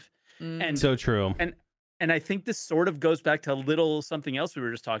negative. And mm, So true. and and I think this sort of goes back to a little something else we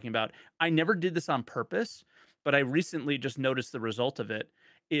were just talking about. I never did this on purpose, but I recently just noticed the result of it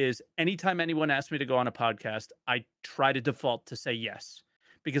is anytime anyone asks me to go on a podcast, I try to default to say yes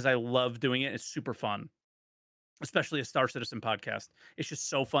because I love doing it. It's super fun, especially a Star Citizen podcast. It's just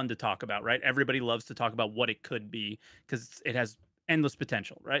so fun to talk about, right? Everybody loves to talk about what it could be because it has endless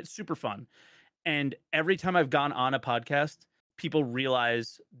potential, right? Super fun. And every time I've gone on a podcast, people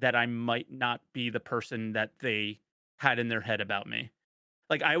realize that I might not be the person that they had in their head about me.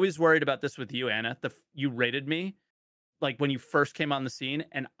 Like I was worried about this with you, Anna. You rated me like when you first came on the scene,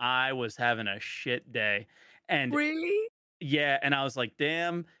 and I was having a shit day. And really? yeah, and I was like,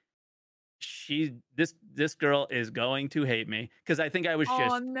 damn, this girl is going to hate me because I think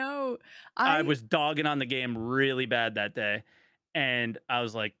Oh no. I I was dogging on the game really bad that day, and I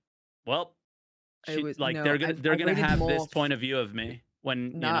was like, well, it she was like no, they're I've gonna rated have this Morph. point of view of me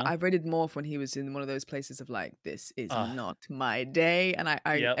when No, I've rated Morph when he was in one of those places of like, this is uh not my day. And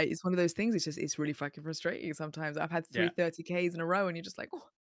yep, it's one of those things. It's really fucking frustrating sometimes. I've had yeah, 330Ks in a row, and you're just like, "Oh,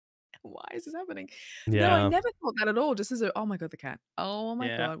 why is this happening?" No, I Yeah. never thought that at all. Just as a, oh my God, the cat. Oh my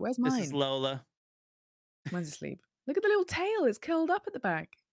yeah. God, where's This is mine? Lola. Mine's asleep. Look at the little tail. It's curled up at the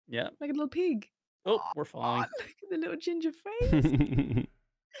back. Yeah. Like a little pig. Oh, Oh, we're falling. look at the little ginger face.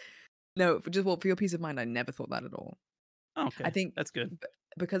 No, for your peace of mind, I never thought that at all. Oh, I okay, think that's good.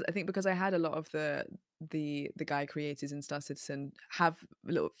 because I had a lot of the guy creators in Star Citizen have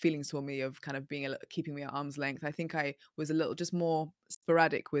little feelings for me of kind of being keeping me at arm's length. I think I was a little just more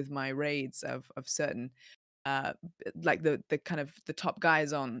sporadic with my raids of certain like the kind of the top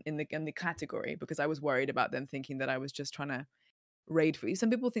guys on in the category, because I was worried about them thinking that I was just trying to raid for you. Some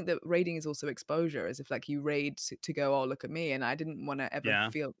people think that raiding is also exposure, as if like you raid to go, oh look at me, and Yeah. I didn't want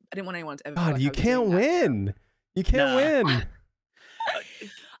anyone to ever feel God, like you I was doing can't that. So win. You can't Nah. win. Uh,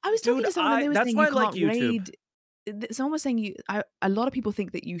 I was talking dude, to someone and I they were that's saying why you I like can't YouTube. raid. Someone was saying a lot of people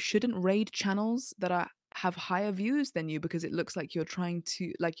think that you shouldn't raid channels that have higher views than you, because it looks like you're trying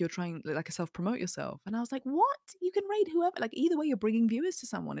like a self promote yourself. And I was like, what? You can raid whoever. Like either way, you're bringing viewers to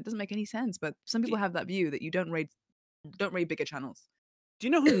someone. It doesn't make any sense. But some Do, people have that view that you don't raid bigger channels. do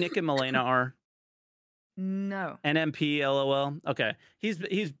you know who Nick and Milena are? No. NMP LOL. Okay. He's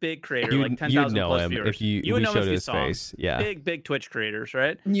big creator, like You'd 10,000 know plus him if viewers. You if would we know him showed if you his saw him. face. Yeah. Big Twitch creators,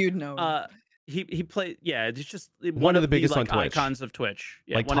 right? You'd know him. He played, yeah, it's just One one of the of the biggest on like Twitch. icons of Twitch.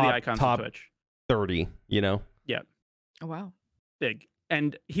 Yeah, Like one of the top icons of top Twitch. 30, you know? Yeah, Oh wow. big.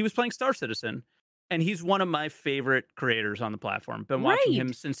 And he was playing Star Citizen, and he's one of my favorite creators on the platform. Been watching him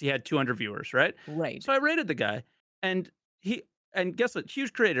Right. since he had 200 viewers, right? Right. So I rated the guy, and guess what?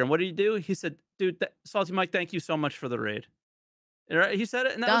 Huge creator. And what did he do? He said, "Dude, Salty Mike, thank you so much for the raid." Right? He said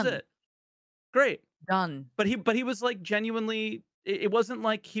it, and that was Done. it. Great. Done. But he was like genuinely. It wasn't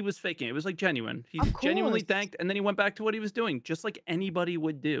like he was faking. It was like genuine. He Of genuinely course. thanked, and then he went back to what he was doing, just like anybody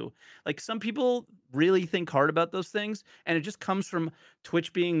would do. Like some people really think hard about those things, and it just comes from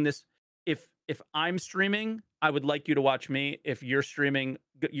Twitch being this. If I'm streaming, I would like you to watch me. If you're streaming,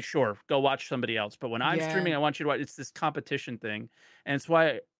 you sure go watch somebody else. But when I'm streaming, Yeah. I want you to watch. It's this competition thing, and it's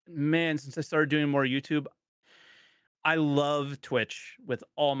why, man, since I started doing more YouTube, I love Twitch with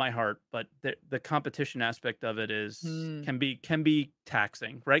all my heart, but the competition aspect of it is Hmm. can be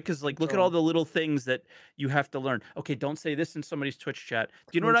taxing, right? Because like look at Sure. all the little things that you have to learn. Okay, don't say this in somebody's Twitch chat.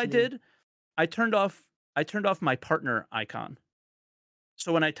 Do you know what I Totally. did? I turned off my partner icon.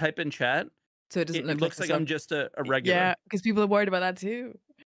 So when I type in chat, So it doesn't it look like looks the like I'm sub. just a regular. Yeah, because people are worried about that too.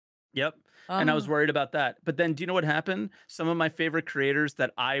 Yep. And I was Oh. worried about that. But then do you know what happened? Some of my favorite creators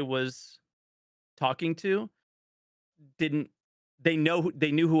that I was talking to didn't they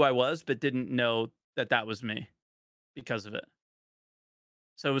knew who I was, but didn't know that that was me because of it.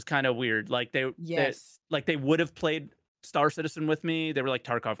 So it was kind of weird. Like Yes. they would have played Star Citizen with me. They were like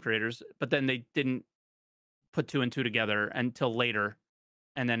Tarkov creators, but then they didn't put two and two together until later,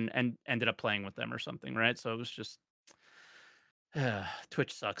 and then ended up playing with them or something, right? So it was just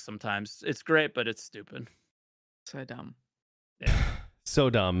Twitch sucks sometimes. It's great, but it's stupid. So dumb. Yeah. So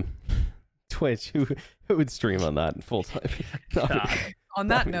dumb. Twitch, who would stream on that full time? God. On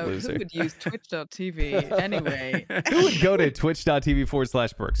that Probably note, loser. who would use Twitch.tv anyway? Who would go to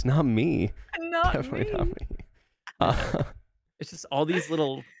twitch.tv/Burks? Not me. Not Definitely me. not me. It's just all these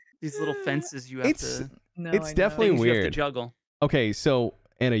little fences you have It's to No, it's I know. definitely things you have to weird. juggle. Okay, so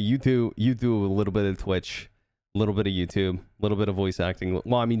Anna, you do a little bit of Twitch, a little bit of YouTube, a little bit of voice acting.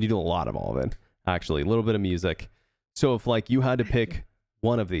 Well, I mean, you do a lot of all of it, actually. A little bit of music. So if like you had to pick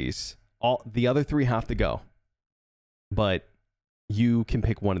one of these, all the other three have to go. But you can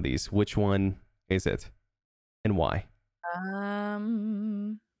pick one of these. Which one is it, and why?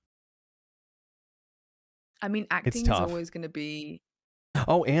 I mean, acting is tough. always going to be.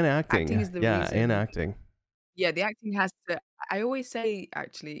 Oh, and acting. Acting is the yeah, and reason. acting. Yeah, the acting has to. I always say,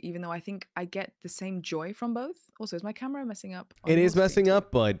 actually, even though I think I get the same joy from both. Also, is my camera messing up? On It your is messing screen too?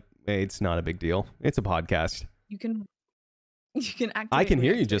 up, but it's not a big deal. It's a podcast. You can activate. I can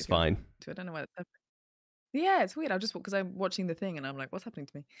hear you reactivate just if you want fine. to. I don't know why that's happening. Yeah, it's weird. I just because I'm watching the thing and I'm like, what's happening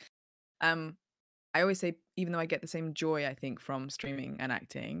to me? I always say, even though I get the same joy, I think from streaming and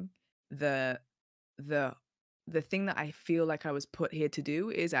acting, the thing that I feel like I was put here to do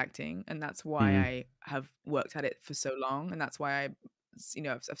is acting, and that's why Mm. I have worked at it for so long, and that's why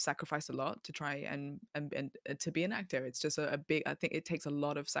I've sacrificed a lot to try and to be an actor. It's just a big. I think it takes a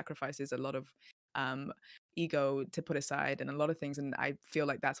lot of sacrifices, a lot of ego to put aside, and a lot of things, and I feel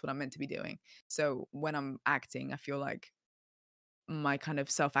like that's what I'm meant to be doing. So when I'm acting, I feel like my kind of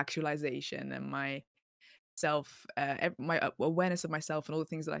self-actualization and my awareness of myself and all the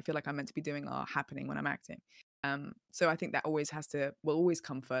things that I feel like I'm meant to be doing are happening when I'm acting. So I think that will always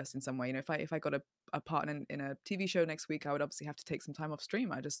come first in some way. You know, if I got a part in a TV show next week, I would obviously have to take some time off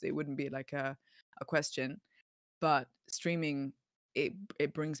stream. It wouldn't be like a question. But streaming,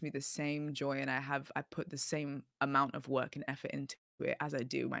 it brings me the same joy, and I put the same amount of work and effort into it as I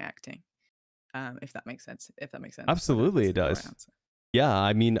do my acting. If that makes sense. I don't know if Absolutely, it that's the right does. answer. Yeah,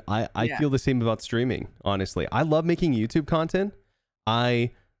 I mean, I Yeah. feel the same about streaming, honestly. I love making YouTube content.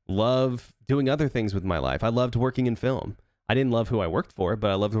 I love doing other things with my life. I loved working in film. I didn't love who I worked for,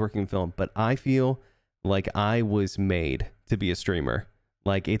 but I loved working in film. But I feel like I was made to be a streamer.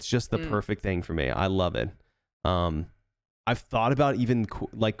 Like, it's just the perfect thing for me. I love it. I've thought about even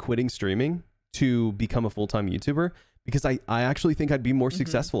quitting streaming to become a full-time YouTuber because I actually think I'd be more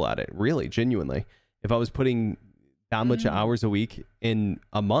successful at it, really, genuinely. If I was putting that much hours a week in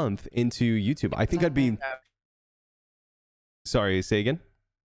a month into YouTube, I think I'd be... Sorry, say again?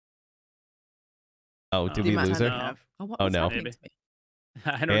 Oh, did we lose her? Oh, no. Maybe.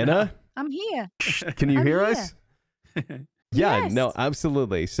 I don't Anna? know. I'm here. Can you I'm hear here. us? Yeah, Yes. no,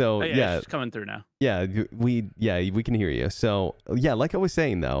 absolutely. So, Oh, yeah, it's coming through now. yeah, we can hear you. So, yeah, like I was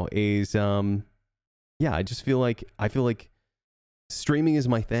saying though, is yeah, I feel like streaming is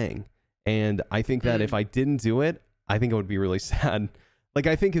my thing. And I think that if I didn't do it, I think I would be really sad. Like,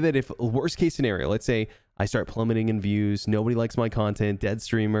 I think that if worst case scenario, let's say I start plummeting in views, nobody likes my content, dead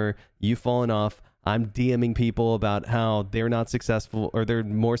streamer, you've fallen off, I'm DMing people about how they're not successful or they're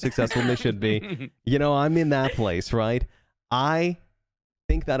more successful than they should be. You know, I'm in that place, right? I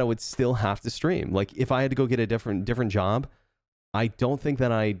think that I would still have to stream. Like if I had to go get a different job, I don't think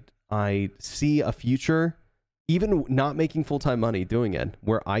that I see a future, even not making full-time money doing it,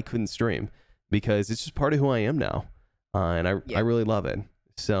 where I couldn't stream, because it's just part of who I am now. And I really love it.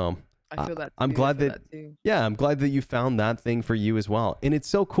 So I feel that I'm too. glad that yeah, I'm glad that you found that thing for you as well. And it's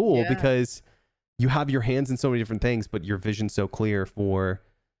so cool because you have your hands in so many different things, but your vision's so clear for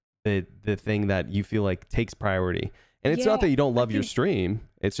the thing that you feel like takes priority. And it's not that you don't love your stream.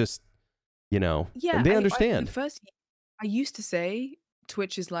 It's just, you know, they understand. First, I used to say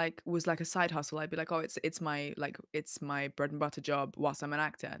Twitch was like a side hustle. I'd be like, oh, it's my bread and butter job whilst I'm an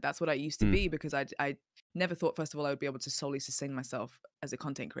actor. That's what I used to be, because I never thought, first of all, I would be able to solely sustain myself as a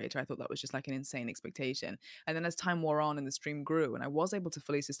content creator. I thought that was just like an insane expectation. And then as time wore on and the stream grew and I was able to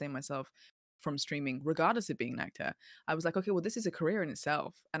fully sustain myself from streaming, regardless of being an actor, I was like, okay, well, this is a career in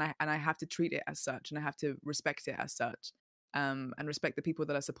itself, and I have to treat it as such, and I have to respect it as such, and respect the people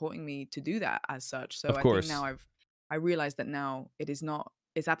that are supporting me to do that as such. So I think now I realize that now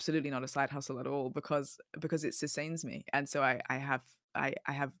it's absolutely not a side hustle at all, because it sustains me. And so I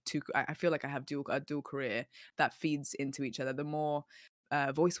feel like I have a dual career that feeds into each other. The more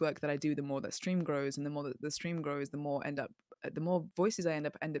voice work that I do, the more that stream grows, and the more that the stream grows, the more voices I end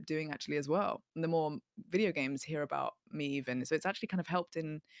up doing actually as well, and the more video games hear about me even. So it's actually kind of helped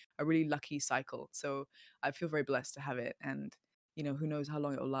in a really lucky cycle. So I feel very blessed to have it, and you know, who knows how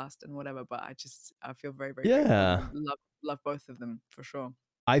long it will last and whatever, but I feel very, very grateful, and love both of them for sure.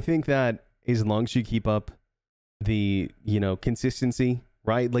 I think that as long as you keep up the, you know, consistency,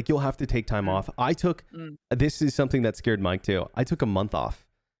 right? Like you'll have to take time off. I took this is something that scared Mike too. I took a month off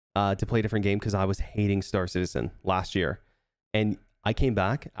to play a different game because I was hating Star Citizen last year. And I came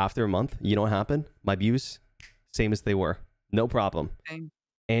back after a month. You know what happened? My views, same as they were. No problem. Same.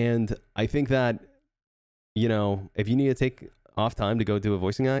 And I think that, you know, if you need to take off time to go do a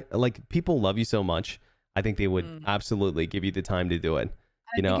voicing act, like people love you so much, I think they would absolutely give you the time to do it.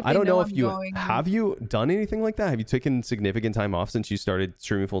 You know, I don't know if have you done anything like that? Have you taken significant time off since you started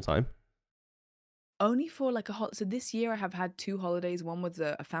streaming full time? Only for like so this year I have had 2 holidays. One was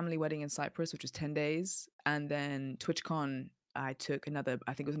a family wedding in Cyprus, which was 10 days. And then TwitchCon, I took I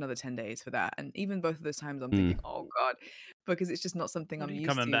think it was another 10 days for that. And even both of those times I'm thinking, oh God, because it's just not something I'm used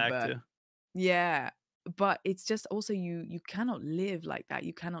coming to. back to? Yeah. But it's just also you cannot live like that.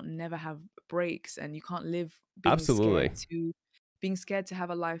 You cannot never have breaks, and you can't live being scared to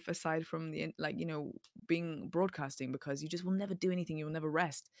have a life aside from the, like, you know, being broadcasting, because you just will never do anything. You will never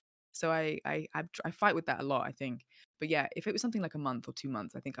rest. So I fight with that a lot, I think. But yeah, if it was something like a month or 2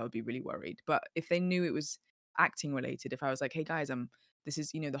 months, I think I would be really worried. But if they knew it was acting related, if I was like, hey guys, this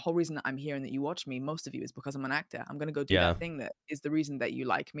is, you know, the whole reason that I'm here and that you watch me, most of you, is because I'm an actor. I'm gonna go do that thing that is the reason that you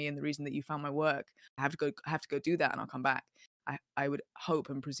like me and the reason that you found my work. I have to go do that, and I'll come back. I would hope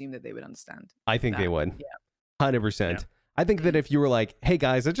and presume that they would understand. I think they would. Yeah. 100%. Yeah. I think that if you were like, hey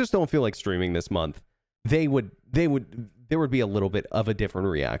guys, I just don't feel like streaming this month, there would be a little bit of a different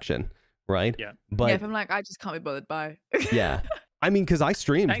reaction, right? Yeah. But yeah, if I'm like, I just can't be bothered, bye. Yeah. I mean, because I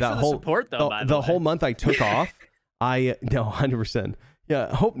streamed that whole support, though, the whole month I took off. No, 100%. Yeah,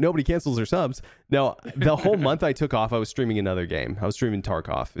 I hope nobody cancels their subs. No, the whole month I took off, I was streaming another game. I was streaming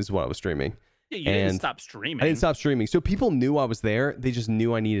Tarkov is what I was streaming. Yeah, you didn't stop streaming. I didn't stop streaming. So people knew I was there. They just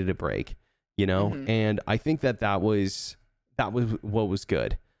knew I needed a break, you know? And I think that was what was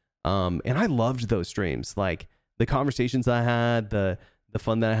good. And I loved those streams. Like the conversations I had, the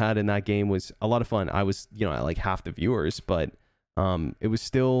fun that I had in that game was a lot of fun. I was, you know, at like half the viewers, but it was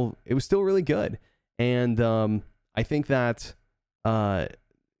still really good. And I think that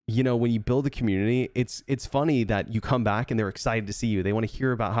you know, when you build a community, it's funny that you come back and they're excited to see you. They want to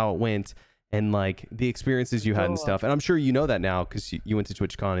hear about how it went and like the experiences you had and stuff. And I'm sure you know that now because you went to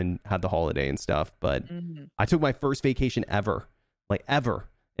TwitchCon and had the holiday and stuff. But I took my first vacation ever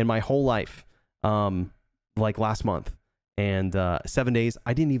in my whole life, like last month. And 7 days,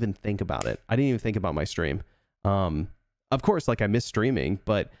 I didn't even think about it. I didn't even think about my stream. Of course, like I miss streaming,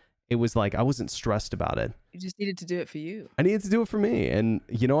 but it was like I wasn't stressed about it. You just needed to do it for you. I needed to do it for me. And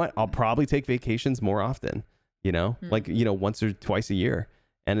you know what? I'll probably take vacations more often, you know, like, you know, once or twice a year.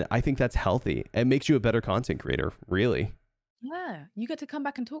 And I think that's healthy. It makes you a better content creator, really. Yeah. You get to come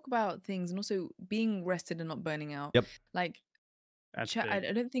back and talk about things, and also being rested and not burning out. Yep. Like, I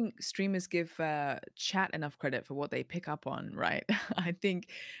don't think streamers give chat enough credit for what they pick up on, right? I think,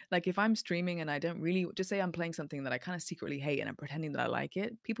 like, if I'm streaming and I don't really, just say I'm playing something that I kind of secretly hate and I'm pretending that I like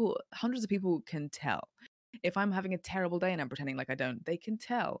it, hundreds of people can tell. If I'm having a terrible day and I'm pretending like I don't, they can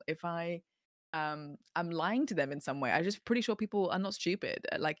tell. If I I'm lying to them in some way. I'm just pretty sure people are not stupid.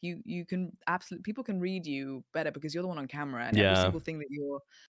 Like you can absolutely, people can read you better because you're the one on camera, and every Yeah. single thing that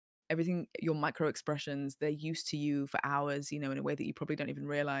everything, your micro expressions, they're used to you for hours, in a way that you probably don't even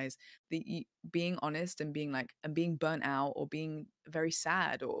realize. Being honest and being like, and being burnt out or being very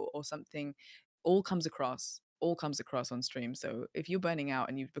sad or something, all comes across on stream. So if you're burning out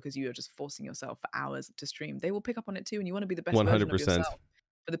and because you are just forcing yourself for hours to stream, they will pick up on it too. And you want to be the best version of 100%. yourself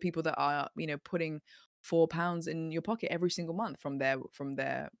for the people that are, putting £4 in your pocket every single month from their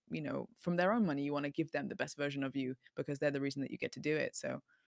own money. You want to give them the best version of you because they're the reason that you get to do it. So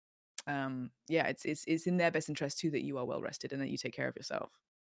yeah, it's in their best interest too that you are well rested and that you take care of yourself,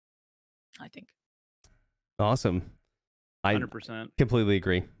 I think. Awesome. I 100%. completely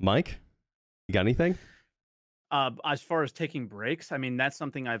agree. Mike, you got anything? As far as taking breaks, I mean, that's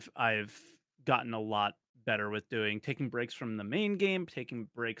something I've gotten a lot better with doing. Taking breaks from the main game, taking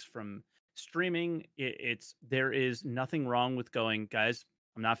breaks from streaming. There is nothing wrong with going, guys,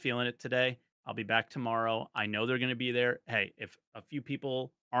 I'm not feeling it today. I'll be back tomorrow. I know they're going to be there. Hey, if a few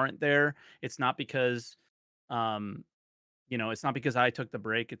people aren't there, it's not because it's not because I took the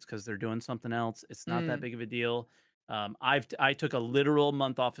break. It's because they're doing something else. It's not that big of a deal. I took a literal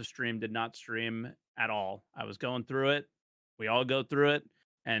month off of stream, did not stream at all. I was going through it. We all go through it,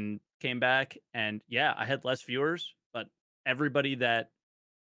 and came back. And yeah, I had less viewers, but everybody that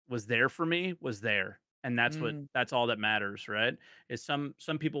was there for me was there. And that's all that matters, right? Is some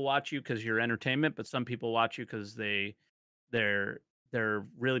people watch you because you're entertainment, but some people watch you because they're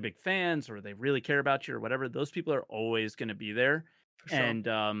really big fans or they really care about you or whatever. Those people are always going to be there. For sure.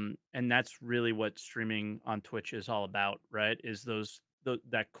 And that's really what streaming on Twitch is all about, right? Is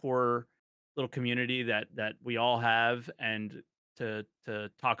that core little community that we all have, and to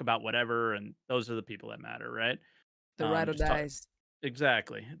talk about whatever, and those are the people that matter, right? The ride or Just talk, dies.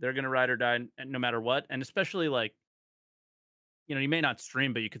 exactly. They're gonna ride or die no matter what, and especially like, you may not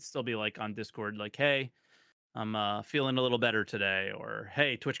stream, but you could still be like on Discord, like, hey, I'm feeling a little better today, or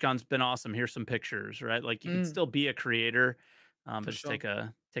hey, TwitchCon's been awesome. Here's some pictures, right? Like you can still be a creator, but For just sure. take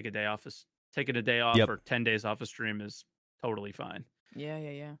a day off. Taking a day off Yep. or 10 days off a stream is totally fine.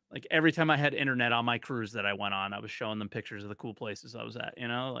 Yeah. Like every time I had internet on my cruise that I went on, I was showing them pictures of the cool places I was at.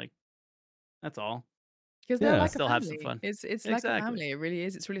 Like that's all. Because they're Yeah. like a Still have some family. fun. It's like a Exactly. family. It really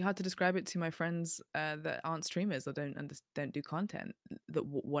is. It's really hard to describe it to my friends that aren't streamers or don't do content. That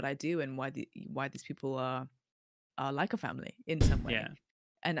what I do and why these people are like a family in some way. Yeah.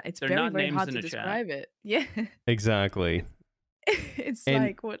 And it's They're very, not very names hard in to a chat. describe it. Yeah. Exactly. It's And-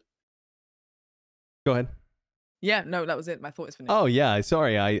 like what? Go ahead. Yeah, no, that was it. My thought was finished. Oh yeah,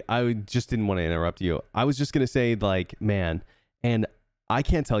 sorry. I just didn't want to interrupt you. I was just gonna say, like, man, and I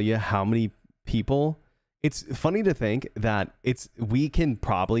can't tell you how many people. It's funny to think that we can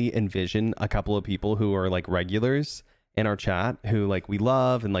probably envision a couple of people who are like regulars in our chat who like we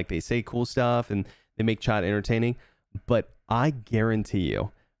love and like they say cool stuff and they make chat entertaining. But I guarantee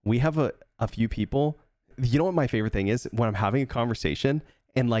you, we have a few people. You know what my favorite thing is? When I'm having a conversation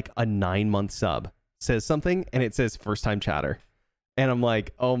and like a 9-month sub says something and it says first time chatter. And I'm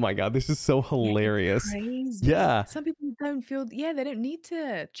like, oh my God, this is so hilarious. Crazy. Yeah. Some people don't feel, they don't need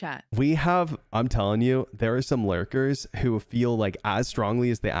to chat. I'm telling you, there are some lurkers who feel like as strongly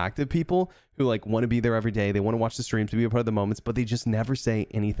as the active people who like want to be there every day. They want to watch the streams to be a part of the moments, but they just never say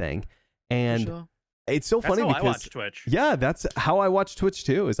anything. And For sure. it's so funny That's how because I watch Twitch. yeah, that's how I watch Twitch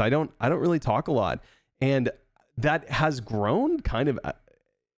too, is I don't really talk a lot. And that has grown kind of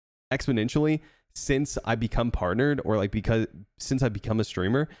exponentially since I become partnered, or like since I become a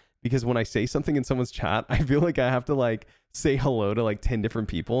streamer, because when I say something in someone's chat, I feel like I have to like say hello to like 10 different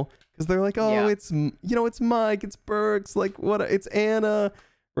people because they're like, oh, it's it's Mike, it's Burks, like what, it's Anna,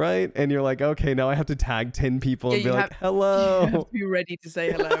 right? And you're like, okay, now I have to tag 10 people and be like, hello. You have to be ready to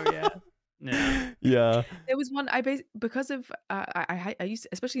say hello. Yeah. Yeah. There was one because of I used to,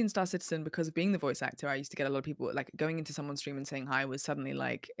 especially in Star Citizen, because of being the voice actor, I used to get a lot of people like going into someone's stream and saying hi was suddenly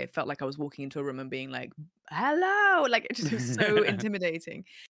like, it felt like I was walking into a room and being like, hello, like it just was so intimidating.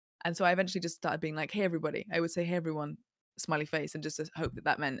 And so I eventually just started being like, hey everybody. I would say hey everyone, smiley face, and just to hope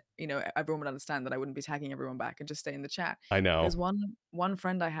that meant everyone would understand that I wouldn't be tagging everyone back and just stay in the chat. I know. There's one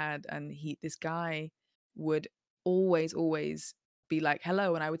friend I had, and this guy would always be like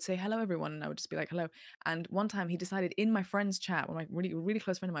hello, and I would say hello everyone, and I would just be like hello. And one time he decided in my friend's chat, one of my really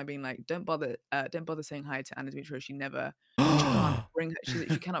close friend of mine, being like, don't bother saying hi to Anna Demetriou. She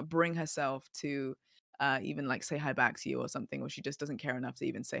cannot bring herself to even like say hi back to you or something, or she just doesn't care enough to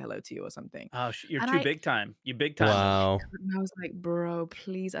even say hello to you or something. Oh, you're And too big time. You big time. Wow. And I was like, bro,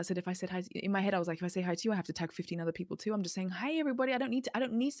 please. I said, if I said hi in my head, I was like, if I say hi to you, I have to tag 15 other people too. I'm just saying, hi, everybody. I don't need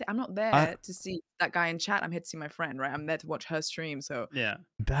to, I'm not there to see that guy in chat. I'm here to see my friend, right? I'm there to watch her stream. So yeah,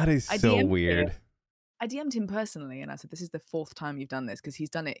 that is I so DM'd weird. I DM'd him personally and I said, this is the 4th time you've done this, because he's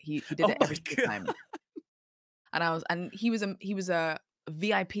done it. He did Oh it my every single time. And he was a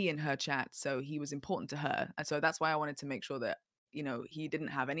VIP in her chat, so he was important to her. And so that's why I wanted to make sure that, you know, he didn't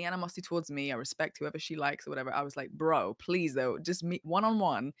have any animosity towards me. I respect whoever she likes or whatever. I was like, bro, please though, just meet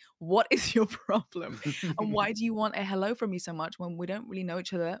one-on-one. What is your problem? And why do you want a hello from me so much when we don't really know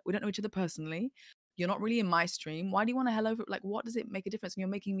each other? We don't know each other personally. You're not really in my stream. Why do you want a hello? Like, what does it make a difference? And you're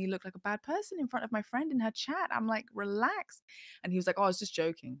making me look like a bad person in front of my friend in her chat. I'm like, relax. And he was like, oh, I was just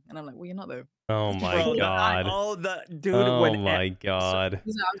joking. And I'm like, well, you're not though. Oh my Bro, God. dude. Oh my God.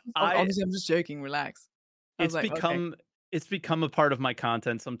 He's like, obviously, I'm just joking. Relax. I was It's like, okay. become a part of my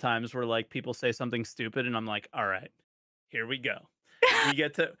content sometimes, where like people say something stupid, and I'm like, all right, here we go. we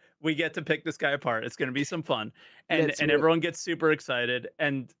get to pick this guy apart. It's gonna be some fun, and everyone gets super excited,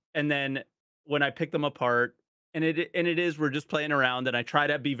 and then when I pick them apart, and it is, we're just playing around, and I try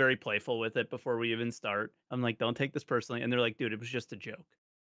to be very playful with it before we even start. I'm like, don't take this personally, and they're like, dude, it was just a joke.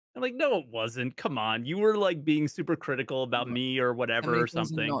 I'm like, no, it wasn't. Come on, you were like being super critical about me or whatever or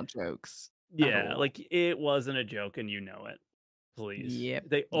something. Not jokes. Yeah, like it wasn't a joke, and you know it. Please. Yep.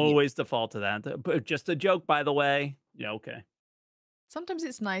 They always default to that. But just a joke, by the way. Yeah, okay. Sometimes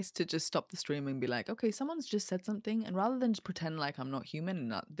it's nice to just stop the stream and be like, okay, someone's just said something, and rather than just pretend like I'm not human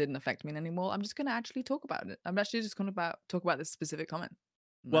and that didn't affect me anymore, I'm just gonna actually talk about it. I'm actually just gonna talk about this specific comment.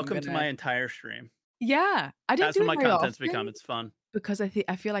 Welcome to my entire stream. Yeah, I don't That's do what it my very content's often become. It's fun. because I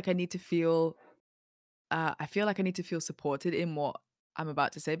feel like I need to feel supported in what I'm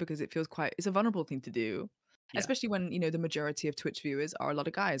about to say, because it's a vulnerable thing to do. Yeah. Especially when, you know, the majority of Twitch viewers are a lot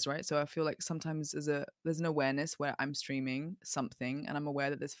of guys, right? So I feel like sometimes there's an awareness where I'm streaming something and I'm aware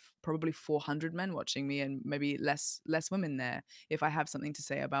that there's probably 400 men watching me and maybe less women there if I have something to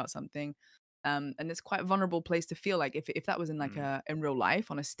say about something. And it's quite a vulnerable place to feel. Like if that was in like in real life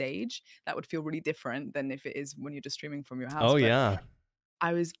on a stage, that would feel really different than if it is when you're just streaming from your house. Oh, But yeah.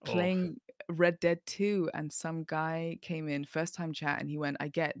 I was playing Red Dead 2 and some guy came in first time chat and he went, I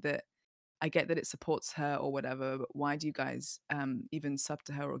get that it supports her or whatever, but why do you guys even sub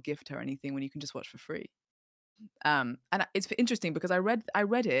to her or gift her anything when you can just watch for free? And it's interesting because I read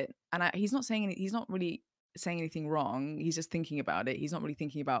it, and he's not really saying anything wrong. He's just thinking about it. He's not really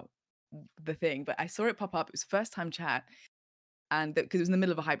thinking about the thing. But I saw it pop up. It was first time chat, and because it was in the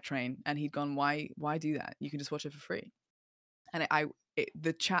middle of a hype train, and he'd gone, why do that? You can just watch it for free. And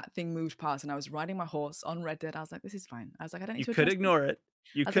the chat thing moved past, and I was riding my horse on Red Dead. I was like, this is fine. I was like, I don't need to. You could ignore it.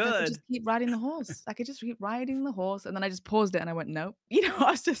 You could. I could just keep riding the horse. I could just keep riding the horse. And then I just paused it and I went, no. You know,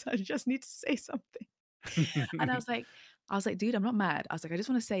 I just need to say something. And I was like, dude, I'm not mad. I was like, I just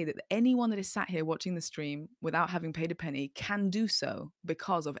want to say that anyone that is sat here watching the stream without having paid a penny can do so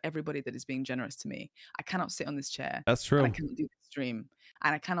because of everybody that is being generous to me. I cannot sit on this chair. That's true. I cannot do this stream.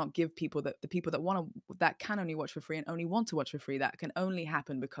 And I cannot give people the people that can only watch for free and only want to watch for free, that can only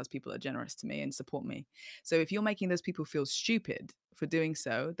happen because people are generous to me and support me. So if you're making those people feel stupid for doing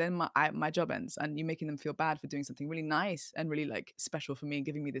so, then my job ends, and you're making them feel bad for doing something really nice and really like special for me and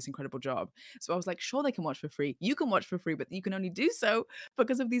giving me this incredible job. So I was like, sure, they can watch for free. You can watch for free, but you can only do so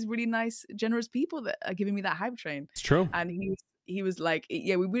because of these really nice, generous people that are giving me that hype train. It's true. And he was like,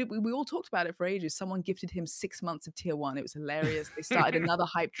 yeah, we all talked about it for ages. Someone gifted him 6 months of tier 1. It was hilarious. They started another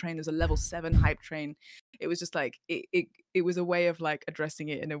hype train. There's a level 7 hype train. It was just like, it was a way of like addressing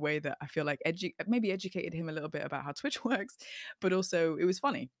it in a way that I feel like maybe educated him a little bit about how Twitch works, but also it was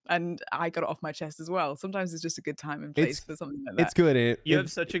funny. And I got it off my chest as well. Sometimes it's just a good time and place for something like that. It's good. You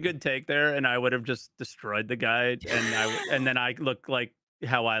have such a good take there, and I would have just destroyed the guy, and then I look like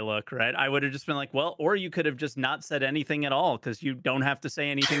how I look, right? I would have just been like, well, or you could have just not said anything at all, because you don't have to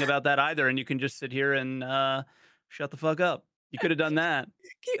say anything about that either, and you can just sit here and shut the fuck up. You could have done that.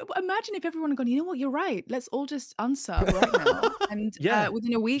 Imagine if everyone had gone, you know what, you're right. Let's all just unsub right now. And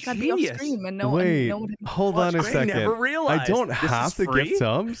within a week, I'd be off stream and no one would hold on a second. Never realized I don't have to get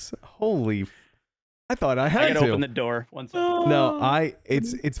subs. Holy, I thought I had to open the door. 1 second. No,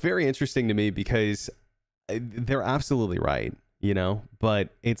 it's very interesting to me because they're absolutely right. You know,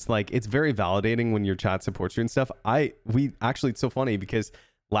 but it's like, it's very validating when your chat supports you and stuff. It's so funny because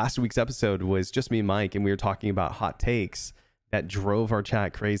last week's episode was just me and Mike, and we were talking about hot takes that drove our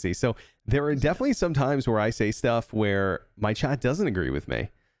chat crazy. So there are definitely some times where I say stuff where my chat doesn't agree with me,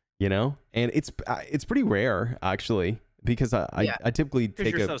 you know, and it's pretty rare actually, because I typically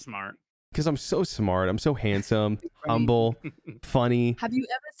take you're so smart. because I'm so smart. I'm so handsome, Right. humble, funny. Have you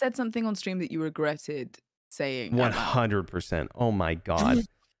ever said something on stream that you regretted saying? 100%. Oh my God.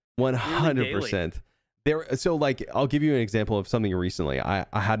 Nearly 100%. So like, I'll give you an example of something recently. I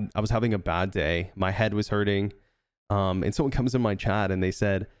was having a bad day. My head was hurting. And someone comes in my chat and they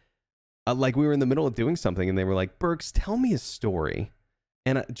said, like, we were in the middle of doing something and they were like, Berks, tell me a story.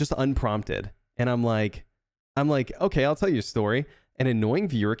 And just unprompted. And I'm like, okay, I'll tell you a story. An annoying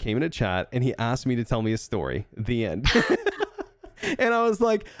viewer came in a chat and he asked me to tell me a story. The end. And I was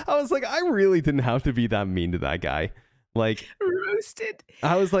like, I really didn't have to be that mean to that guy. Like, Roasted.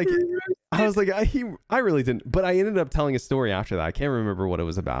 I really didn't. But I ended up telling a story after that. I can't remember what it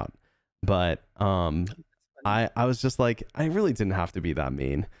was about. But I was just like, I really didn't have to be that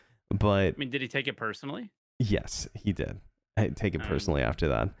mean. But I mean, did he take it personally? yes, he did. I take it personally after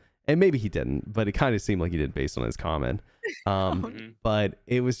that. And maybe he didn't, but it kind of seemed like he did based on his comment. But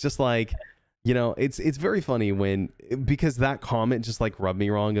it was just like, you know, it's very funny because that comment just like rubbed me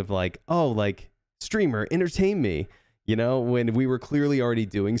wrong of like, oh, like, streamer, entertain me, you know, when we were clearly already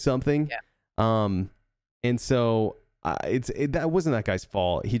doing something. Yeah. And so that wasn't that guy's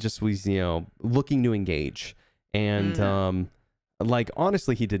fault. He just was, you know, looking to engage. And like,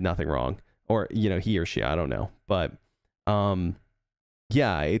 honestly, he did nothing wrong, or, you know, he or she, I don't know. But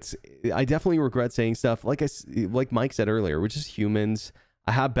yeah, I definitely regret saying stuff like Mike said earlier. We're just humans.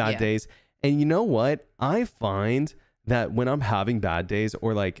 I have bad days. And you know what? I find that when I'm having bad days,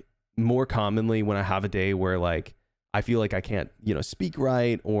 or like more commonly when I have a day where like I feel like I can't, you know, speak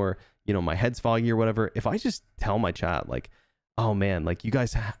right, or, you know, my head's foggy or whatever, if I just tell my chat like, oh man, like, you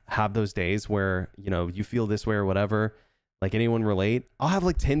guys have those days where, you know, you feel this way or whatever, like, anyone relate? I'll have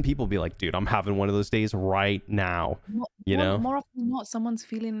like 10 people be like, dude, I'm having one of those days right now. You know? More often than not, someone's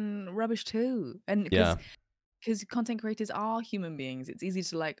feeling rubbish too. And because content creators are human beings, it's easy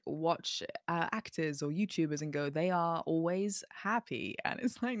to like watch actors or YouTubers and go, they are always happy. And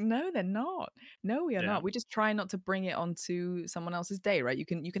it's like, no, they're not. No, we are not. We just try not to bring it onto someone else's day, right? You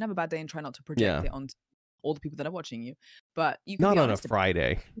can have a bad day and try not to project it onto all the people that are watching you. But you can not be on a honest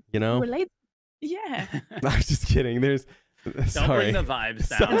Friday, you know? Relate. Yeah. I'm just kidding. Don't bring the vibes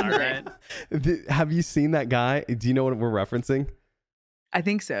down, all right? Have you seen that guy? Do you know what we're referencing? I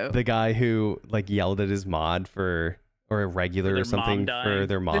think so. The guy who like yelled at his mod or a regular or something for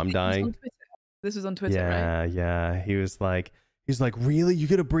their mom dying. This was on Twitter, right? Right? Yeah. He's like, really? You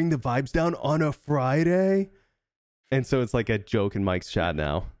gonna bring the vibes down on a Friday? And so it's like a joke in Mike's chat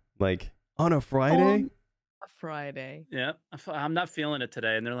now. Like, on a Friday? A Friday. Yeah. I'm not feeling it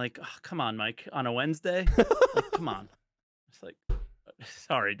today. And they're like, oh, come on, Mike. On a Wednesday? Like, come on. It's like,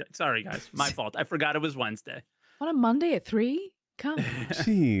 sorry, guys. My fault. I forgot it was Wednesday. On a Monday at 3? Come.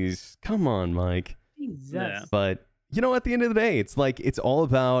 Jeez. Come on, Mike. Jesus. Yeah. But, you know, at the end of the day, it's like, it's all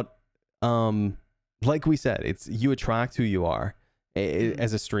about, like we said, it's you attract who you are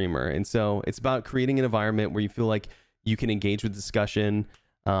as a streamer. And so it's about creating an environment where you feel like you can engage with discussion,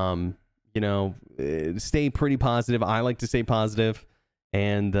 you know, stay pretty positive. I like to stay positive.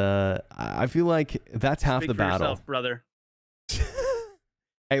 And I feel like that's half the battle. Yourself, brother.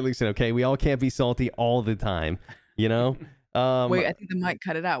 Hey, listen, okay, we all can't be salty all the time, you know? Wait, I think the mic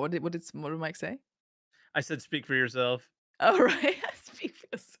cut it out. What did Mike say? I said, speak for yourself. Oh, right. Speak for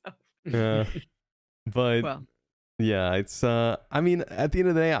yourself. Yeah. But yeah, it's I mean, at the end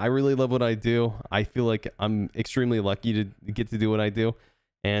of the day, I really love what I do. I feel like I'm extremely lucky to get to do what I do.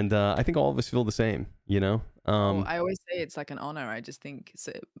 And I think all of us feel the same, you know? I always say it's like an honor. I just think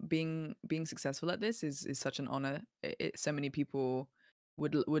being successful at this is such an honor. So many people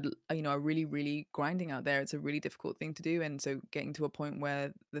would you know, are really, really grinding out there. It's a really difficult thing to do. And so getting to a point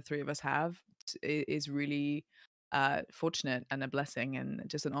where the three of us have is really fortunate and a blessing, and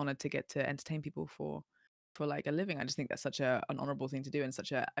just an honor to get to entertain people for like a living. I just think that's such an honorable thing to do, and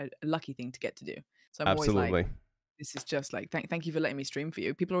such a lucky thing to get to do. So I'm always like, this is just like, thank you for letting me stream for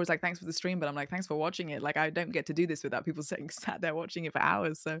you. People are always like, thanks for the stream, but I'm like, thanks for watching it. Like, I don't get to do this without people sat there watching it for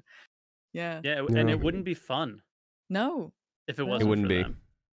hours. So yeah. And it wouldn't be fun. No. If it wasn't, it wouldn't be. Them.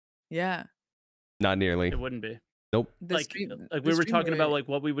 Yeah. Not nearly. It wouldn't be. Nope. Like we were talking about like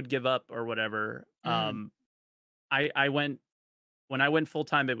what we would give up or whatever. I went when I went full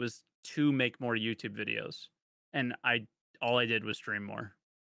time, it was to make more YouTube videos, and all I did was stream more.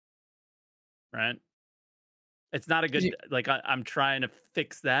 Right. It's not a good like I'm trying to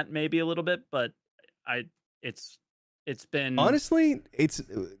fix that maybe a little bit, but it's been honestly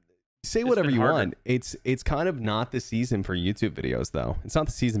say whatever you want. It's kind of not the season for YouTube videos though. It's not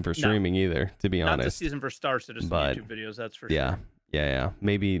the season for streaming either, to be honest. Not the season for Star Citizen YouTube videos, that's for sure. Yeah.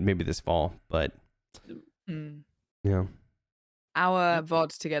 Maybe this fall, but yeah. Our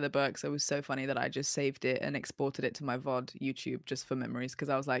VOD together, Burks, it was so funny that I just saved it and exported it to my VOD YouTube just for memories because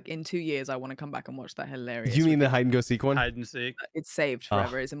I was like, in 2 years, I want to come back and watch that hilarious. You mean the ridiculous- hide and go seek one? Hide and seek. It's saved Oh,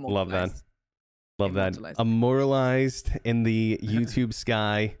 forever. It's love that. immortalized. Love that. Immortalized. Immortalized in the YouTube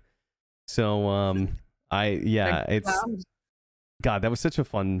sky. So it's God, that was such a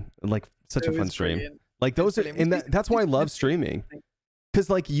fun stream. Brilliant. Like those are, Brilliant. and that's why I love streaming. Because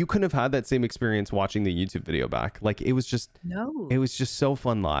like you couldn't have had that same experience watching the YouTube video back. Like it was just so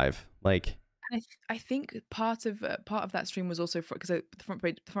fun live. Like I think part of that stream was also because the front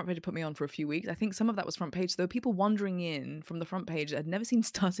page put me on for a few weeks. I think some of that was front page. So there were people wandering in from the front page that had never seen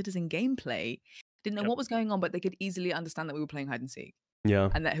Star Citizen gameplay, didn't know what was going on, but they could easily understand that we were playing hide and seek. Yeah.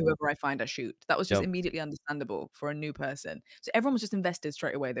 And that whoever I find, I shoot. That was just immediately understandable for a new person. So everyone was just invested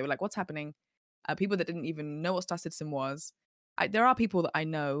straight away. They were like, "What's happening?" People that didn't even know what Star Citizen was. There are people that I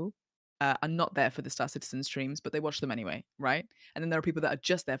know are not there for the Star Citizen streams, but they watch them anyway, right? And then there are people that are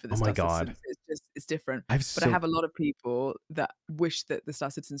just there for the Star Citizen. It's different. I have a lot of people that wish that the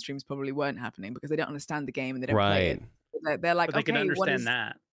Star Citizen streams probably weren't happening because they don't understand the game and they don't play it. They're like, but they can understand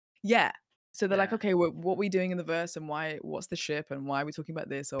that. Yeah. So they're like, okay, what are we doing in the verse and what's the ship and why are we talking about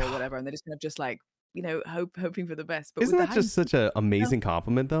this or whatever? And they're just kind of just like, hoping for the best. But isn't that just such an amazing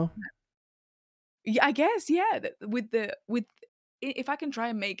compliment though? Yeah, I guess, yeah. If I can try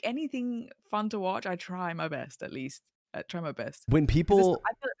and make anything fun to watch, I try my best at least. I try my best. When people, I feel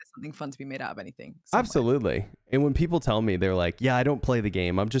like there's something fun to be made out of anything. Somewhere. Absolutely. And when people tell me, they're like, yeah, I don't play the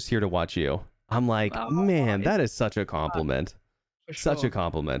game. I'm just here to watch you. I'm like, man, that is such a compliment. Such a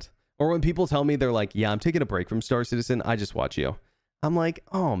compliment. Or when people tell me, they're like, yeah, I'm taking a break from Star Citizen. I just watch you. I'm like,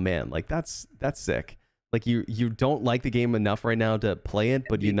 oh man, like that's sick. Like you don't like the game enough right now to play it,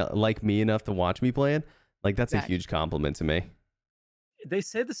 but you like me enough to watch me play it. Like that's a huge compliment to me. They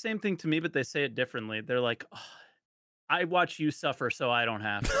say the same thing to me, but they say it differently. They're like, oh, I watch you suffer so I don't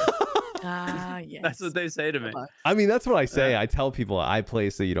have to. Yes. That's what they say to me. I mean, that's what I say. I tell people I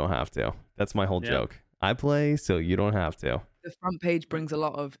play so you don't have to. That's my whole joke. I play so you don't have to. The front page brings a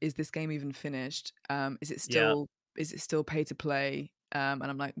lot of, is this game even finished? Is it still pay to play? And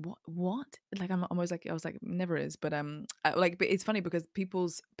I'm like, what? Like I'm almost like I was like, never is. But but it's funny because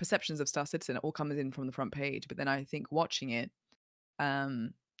people's perceptions of Star Citizen all comes in from the front page. But then I think watching it,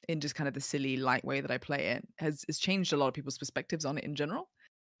 in just kind of the silly light way that I play it has changed a lot of people's perspectives on it in general.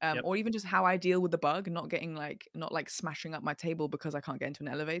 Or even just how I deal with the bug, not smashing up my table because I can't get into an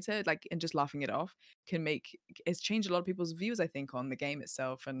elevator, and just laughing it off it's changed a lot of people's views, I think, on the game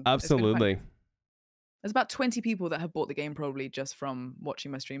itself. And absolutely. There's about 20 people that have bought the game probably just from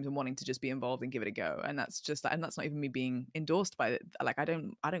watching my streams and wanting to just be involved and give it a go. And that's not even me being endorsed by it. Like I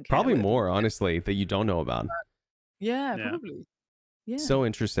don't care. Probably more, honestly, that you don't know about. Yeah, probably. Yeah. So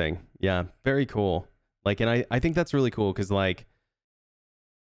interesting. Yeah, very cool. And I think that's really cool because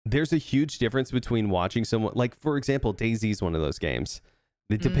there's a huge difference between watching someone, for example, DayZ is one of those games.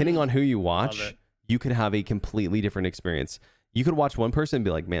 Depending on who you watch, you could have a completely different experience. You could watch one person and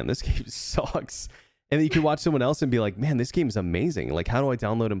be like, man, this game sucks. And then you could watch someone else and be like, man, this game is amazing. Like, how do I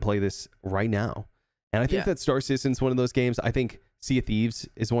download and play this right now? And I think that Star Citizen's one of those games. I think Sea of Thieves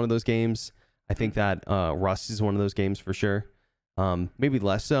is one of those games. I think that Rust is one of those games for sure. Maybe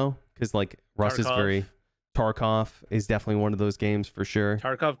less so because Rust is very... Tarkov is definitely one of those games for sure.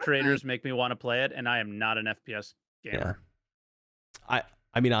 Tarkov creators make me want to play it, and I am not an FPS gamer. Yeah.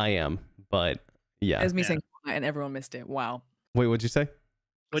 I mean, I am, but yeah. There's me saying Fortnite and everyone missed it. Wow. Wait, what'd you say?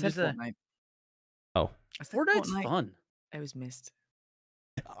 What'd you say? Fortnite. Oh. Fortnite's fun. It was missed.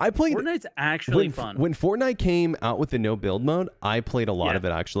 I played... Fortnite's actually fun. When Fortnite came out with the no build mode, I played a lot of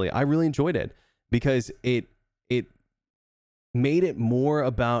it, actually. I really enjoyed it because it made it more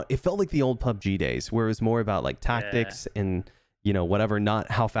about, it felt like the old PUBG days where it was more about tactics and whatever,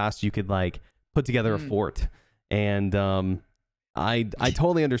 not how fast you could put together a fort. And I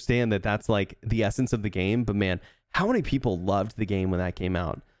totally understand that that's the essence of the game, but man, how many people loved the game when that came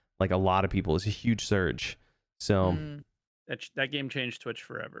out? A lot of people. It's a huge surge. So that game changed Twitch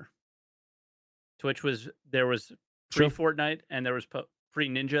forever. There was pre-Fortnite and there was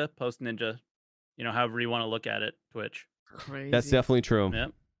pre-Ninja, post-Ninja, however you want to look at it, Twitch. Crazy. That's definitely true.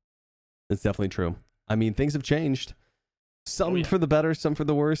 Yep. That's definitely true. I mean, things have changed. Some for the better, some for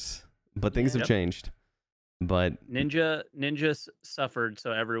the worse, but things have changed. But Ninja suffered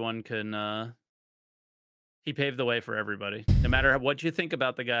so everyone can he paved the way for everybody. No matter what you think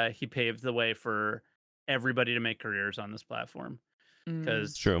about the guy, he paved the way for everybody to make careers on this platform.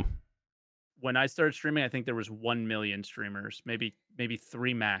 Because true. When I started streaming, I think there was 1 million streamers, maybe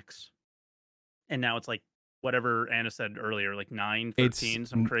 3 max. And now it's whatever Anna said earlier, like 9, 13,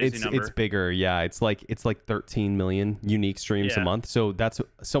 some crazy number. It's bigger. Yeah, it's like 13 million unique streams a month. So that's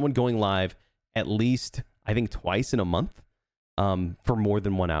someone going live at least, I think, twice in a month for more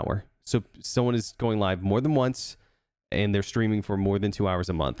than 1 hour. So someone is going live more than once and they're streaming for more than 2 hours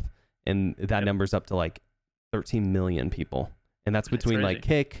a month. And that number's up to like 13 million people. And that's between like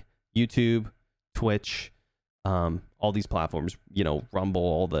Kick, YouTube, Twitch, all these platforms, you know, Rumble,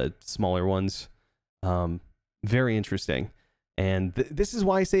 all the smaller ones. Very interesting. And this is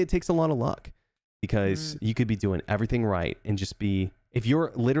why I say it takes a lot of luck, because you could be doing everything right and just be, if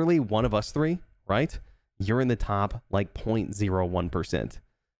you're literally one of us three, right? You're in the top like 0.01%.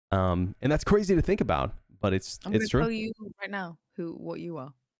 And that's crazy to think about, but it's true. I'm going to tell you right now what you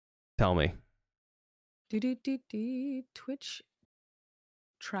are. Tell me.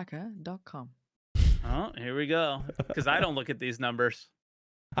 TwitchTracker.com. Oh, here we go. Because I don't look at these numbers.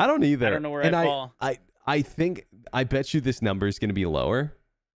 I don't either. I don't know where I fall. I think, I bet you this number is going to be lower,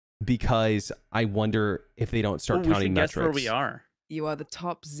 because I wonder if they don't start counting metrics. Guess where we are. You are the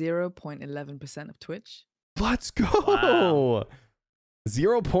top 0.11% of Twitch. Let's go. Wow.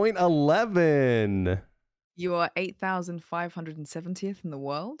 0.11. You are 8,570th in the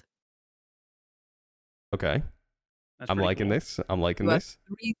world. Okay. That's I'm liking cool. this. I'm liking You are this.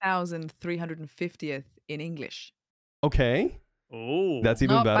 3,350th in English. Okay. Oh, That's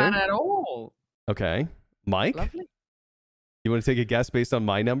even Not better. bad at all. Okay. Mike, Lovely. you want to take a guess based on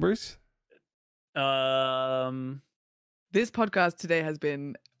my numbers? This podcast today has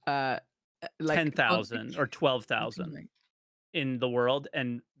been like 10,000 or 12,000 in the world,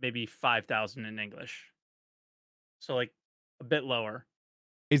 and maybe 5,000 in English. So like a bit lower.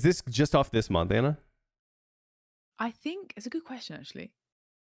 Is this just off this month, Anna? I think it's a good question, actually.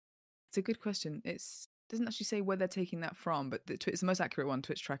 It's a good question. It doesn't actually say where they're taking that from, but it's the most accurate one.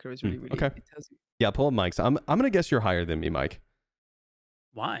 Twitch Tracker is really, really. Okay. It tells you. Yeah, pull up Mike's. I'm gonna guess you're higher than me, Mike.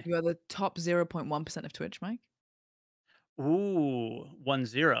 Why? You are the top 0.1% of Twitch, Mike. Ooh, 10.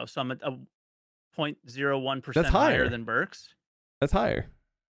 So I'm at a 0.01% That's higher higher than Burks. That's higher.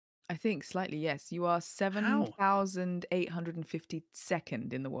 I think slightly, yes. You are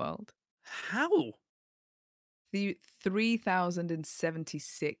 7,852nd in the world. How? The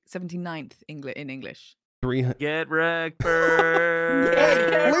 3,079th in English. 300. Get wrecked,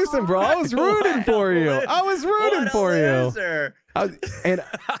 Burks. Listen, bro, I was rooting for you. I was rooting for you. And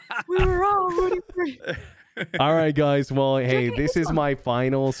We were all rooting for you. all right, guys. Well, hey, this is my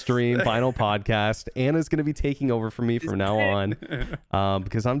final stream, final podcast. Anna's going to be taking over for me from now on,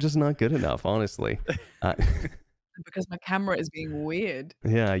 because I'm just not good enough, honestly. Because my camera is being weird.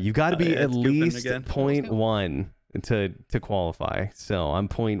 Yeah, you got to be at least again. 0.1 to qualify. So I'm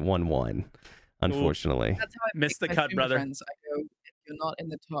 0.11, unfortunately. That's how I Missed pick the my cut, streamer brother. Friends. I go, if you're not in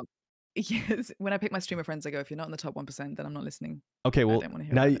the top. Yes, when I pick my streamer friends, I go, if you're not in the top 1%, then I'm not listening. Okay, well, don't wanna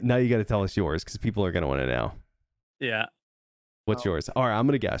hear now about you got to tell us yours, because people are going to want to know. Yeah. What's yours? All right, I'm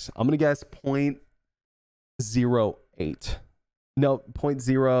going to guess. I'm going to guess 0.08. No,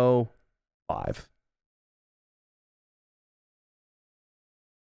 0.05.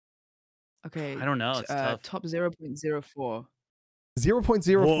 Okay. I don't know. It's tough. Top 0.04.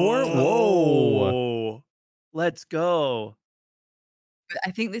 0.04? Whoa. Whoa. Let's go. But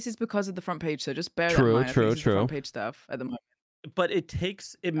I think this is because of the front page, so just bear that in True, mind. I think true, this is the true. front page stuff at the moment. But it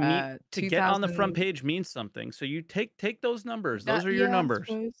takes to get on the front page means something. So you take those numbers. Those are your numbers.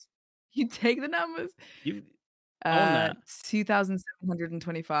 You take the numbers. You own that.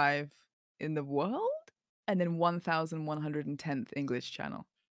 2,725 in the world, and then 1,110th English channel.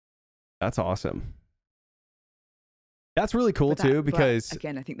 That's awesome. That's really cool, But too, because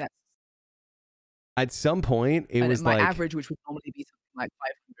again, I think that's at some point it was my like average, which would normally be something like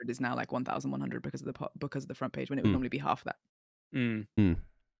 500, is now like 1,100 because of the front page, when it would normally be half of that.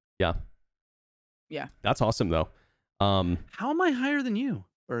 Yeah. That's awesome, though. How am I higher than you,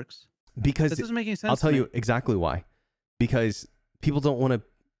 Burks? Because this doesn't make any sense. I'll tell you exactly why. Because people don't want to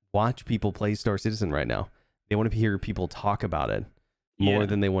watch people play Star Citizen right now. They want to hear people talk about it more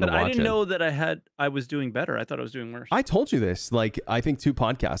than they want to watch it. I didn't know that I was doing better. I thought I was doing worse. I told you this, like, I think 2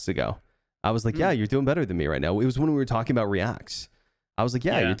 podcasts ago. I was like, yeah, you're doing better than me right now. It was when we were talking about reacts. I was like,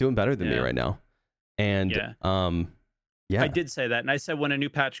 yeah. You're doing better than me right now. And I did say that. And I said, when a new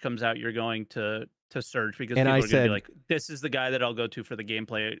patch comes out, you're going to surge, because and people I are said, going to be like, this is the guy that I'll go to for the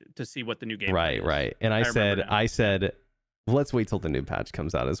gameplay, to see what the new gameplay is. Right. And I said, let's wait till the new patch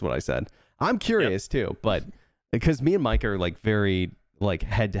comes out, is what I said. I'm curious too, but because me and Mike are like very like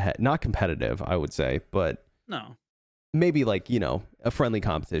head to head, not competitive, I would say, but no, maybe like, you know, a friendly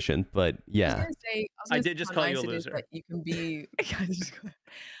competition, but yeah. I did just call you a loser. You can be,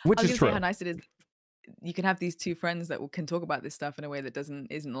 which is true. How nice it is you can have these two friends that can talk about this stuff in a way that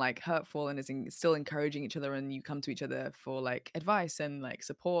isn't like hurtful and still encouraging each other, and you come to each other for like advice and like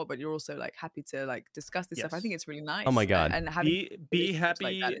support, but you're also like happy to like discuss this stuff. I think Yes. it's really Oh my nice, God. and having Be relationships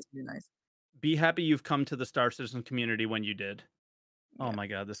like that happy. is really nice. Be happy you've come to the Star Citizen community when you did. Oh Yeah. my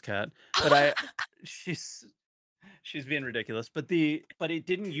God, this cat. But she's being ridiculous. But it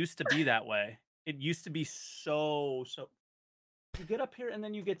didn't used to be that way. It used to be so. You get up here and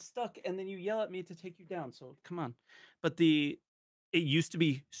then you get stuck and then you yell at me to take you down. So come on. But it used to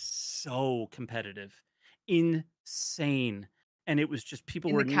be so competitive, insane, and it was just people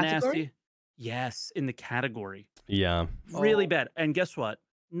In were the category? nasty. Yes, in the category, Yeah. really Oh. bad. And guess what?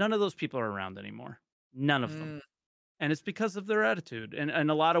 None of those people are around anymore. None of them. Mm. And it's because of their attitude, and in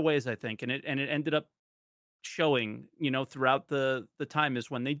a lot of ways, I think. And it ended up showing, throughout the time is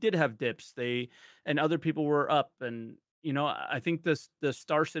when they did have dips. And other people were up, and I think the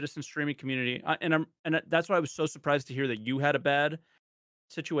Star Citizen streaming community, and that's why I was so surprised to hear that you had a bad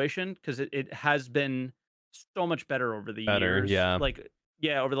situation, because it has been so much better over the Better, years. yeah. Like,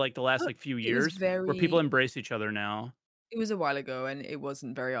 yeah, over like the last Oh, like few it was years, where people very embrace each other now. it was a while ago, and it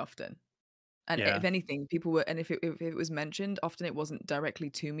wasn't very often. And Yeah. if anything, people were, and if it was mentioned, often it wasn't directly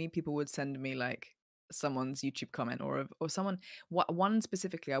to me. People would send me like someone's YouTube comment or someone, one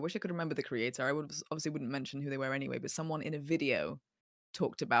specifically. I wish I could remember the creator. I would obviously wouldn't mention who they were anyway, but someone in a video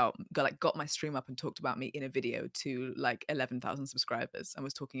got my stream up and talked about me in a video to like 11,000 subscribers, and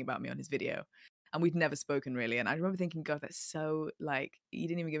was talking about me on his video. And we'd never spoken really. And I remember thinking, God, that's so like, you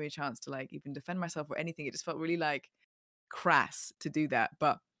didn't even give me a chance to like even defend myself or anything. It just felt really like crass to do that.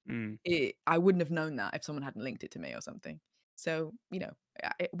 But Mm, I wouldn't have known that if someone hadn't linked it to me or something. So,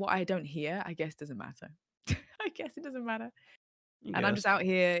 what I don't hear, I guess doesn't matter. I guess it doesn't matter. I And I'm just guess. out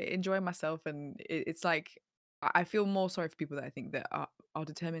here enjoying myself, and it's like I feel more sorry for people that I think that are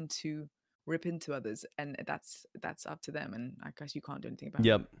determined to rip into others, and that's up to them, and I guess you can't do anything about it.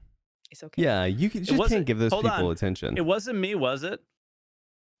 Yep. It's okay. Yeah, you It just wasn't. can't give those Hold people on. attention. It wasn't me, was it?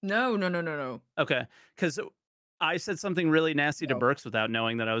 No. Okay, because I said something really nasty to No. Burks without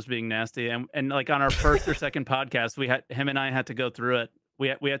knowing that I was being nasty, and like on our first or second podcast, him and I had to go through it. We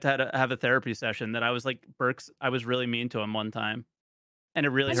had to have a therapy session that I was like, Burks, I was really mean to him one time, and it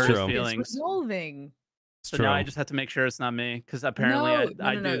really That's hurt his true. It's feelings. resolving. It's So true. now I just have to make sure it's not me, because apparently No,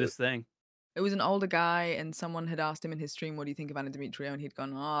 I no. do this thing. It was an older guy, and someone had asked him in his stream, "What do you think of Anna Demetriou?" And he'd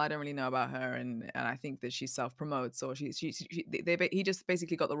gone, "Oh, I don't really know about her, and I think that she self promotes, or he just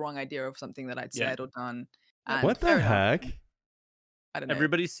basically got the wrong idea of something that I'd Yeah. said or done." Yep. And What the fair enough. heck? I don't know.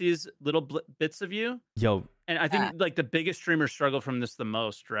 Everybody sees little bits of you, Yo, and I think like the biggest streamers struggle from this the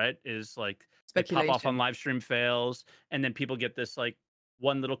most, right? Is like they pop off on Speculation. live stream fails, and then people get this like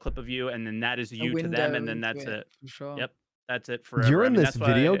one little clip of you, and then that is A you to them, window and then into that's it, it. for sure. Yep, that's it forever. you're I in mean, this that's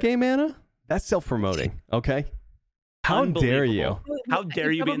video why, game, Anna? That's self-promoting, okay? How dare you? unbelievable. How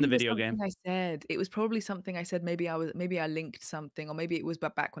dare you be in the video game? I said it was probably something I said. Maybe I linked something, or maybe it was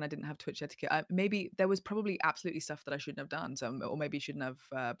back when I didn't have Twitch etiquette. Maybe there was probably absolutely stuff that I shouldn't have done. So, or maybe shouldn't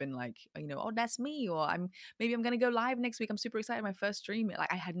have been like, oh, that's me, or maybe I'm gonna go live next week. I'm super excited. My first stream.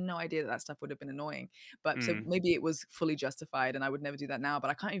 Like I had no idea that stuff would have been annoying. But so Mm. maybe it was fully justified, and I would never do that now.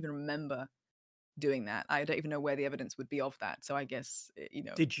 But I can't even remember doing that. I don't even know where the evidence would be of that. So I guess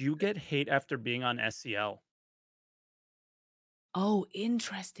Did you get hate after being on SCL? Oh,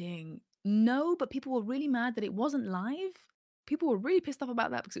 interesting. No, but people were really mad that it wasn't live. People were really pissed off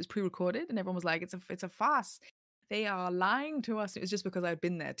about that because it was pre-recorded, and everyone was like, "It's a farce. They are lying to us." It was just because I'd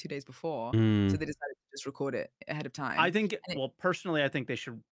been there 2 days before, so Mm, they decided to just record it ahead of time. I think, And well, personally, I think they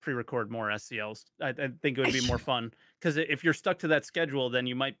should pre-record more SCLs. I think it would be more fun, because if you're stuck to that schedule, then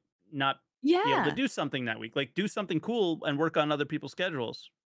you might not be able to yeah, do something that week. Like do something cool and work on other people's schedules.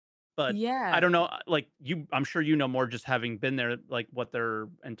 But I yeah, don't know, like I'm sure you know more just having been there, like what their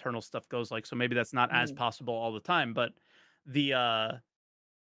internal stuff goes like. So maybe that's not as mm, possible all the time. But the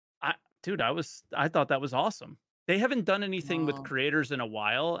I dude, I thought that was awesome. They haven't done anything with no. creators in a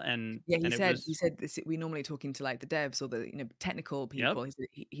while, Yeah, and it he was, said this, we normally talking to like the devs or the technical yep, people.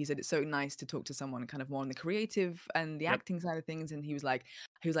 He said it's so nice to talk to someone kind of more on the creative and the yep, acting side of things. And he was like,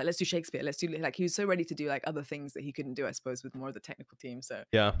 let's do Shakespeare, let's do, like, he was so ready to do like other things that he couldn't do, I suppose, with more of the technical team. So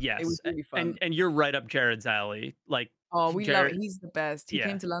yeah. it was yes, really fun. and you're right up Jared's alley. Like Oh, we love it. Jared, He's the best. He yeah,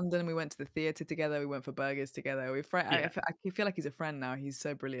 came to London. We went to the theater together. We went for burgers together. yeah, I feel like he's a friend now. He's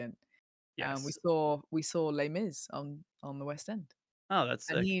so brilliant. yes. We saw Les Mis on the West End. Oh, that's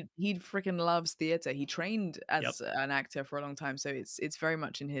And sick. he freaking loves theater. He trained Yep, as an actor for a long time, so it's very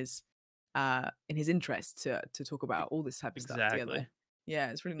much in his interest to talk about all this type of stuff together. exactly.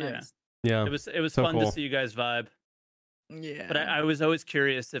 Yeah, it's really Yeah, nice. Yeah. it was So fun to cool. see you guys vibe. But Yeah. I was always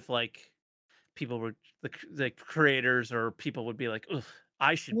curious if like people would the creators or people would be like, ugh,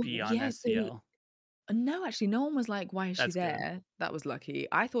 I should Well, be on yeah, SCL. no, actually, no one was like, "Why is she That's good. there?" That was lucky.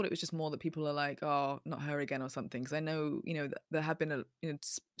 I thought it was just more that people are like, "Oh, not her again," or something. Because I know, there have been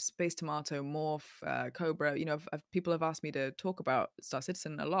Space Tomato, Morph, Cobra. People have asked me to talk about Star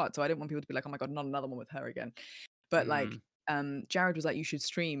Citizen a lot, so I didn't want people to be like, "Oh my god, not another one with her again." But like, Mm. Jared was like, "You should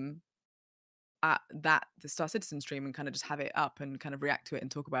stream at the Star Citizen stream and kind of just have it up and kind of react to it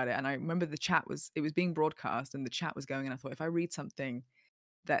and talk about it." And I remember it was being broadcast and the chat was going, and I thought, if I read something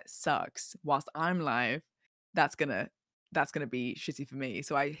that sucks whilst I'm live, that's gonna be shitty for me.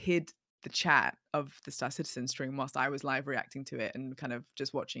 So I hid the chat of the Star Citizen stream whilst I was live reacting to it and kind of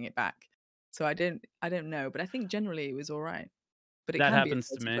just watching it back. So I don't know, but I think generally it was all right. But it That can be a happens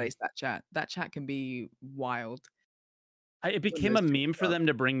to dirty me. place, that chat. That chat can be wild It when became those a streams meme for are up. them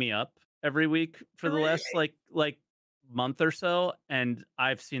to bring me up every week for the last Really? like month or so, and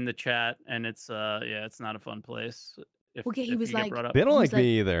I've seen the chat, and it's it's not a fun place Well, yeah, if you get brought up. They don't like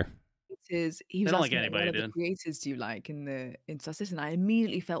me either. He They was don't like asking like, what anybody, other dude. creators do you like in Star Citizen? I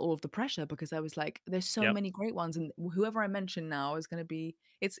immediately felt all of the pressure because I was like, there's so Yep. many great ones, and whoever I mention now is going to be.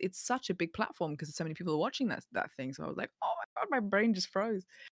 It's such a big platform because so many people are watching that thing. So I was like, oh my god, my brain just froze,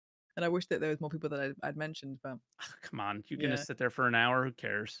 and I wish that there was more people that I'd mentioned. But Come on, you're gonna yeah, sit there for an hour. Who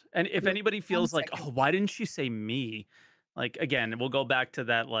cares? And if look, anybody 1 feels like, second. oh, why didn't she say me? Like again, we'll go back to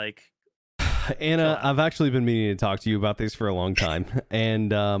that. Like, chill Anna, out. I've actually been meaning to talk to you about this for a long time,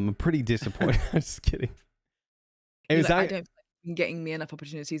 and I'm pretty disappointed. I'm just kidding. It You're was like, I don't feel like you've been getting me enough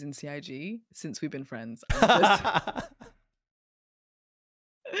opportunities in CIG since we've been friends.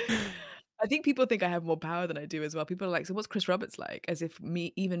 I think people think I have more power than I do as well. People are like, "So what's Chris Roberts like?" As if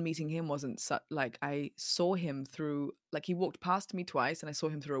even meeting him wasn't like I saw him through, like he walked past me twice and I saw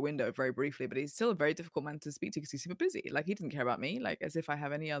him through a window very briefly, but he's still a very difficult man to speak to because he's super busy. Like he doesn't care about me, like as if I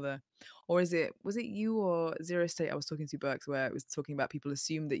have any other. Or was it you or Zero State I was talking to, Berks, where it was talking about people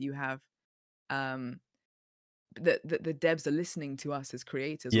assume that you have um that the devs are listening to us as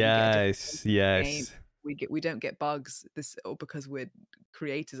creators, or we get a different yes, game. yes. We don't get bugs or because we're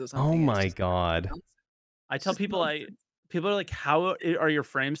creators or Oh something. And it's my just god. nonsense. I It's tell just people, nonsense. people are like, how are your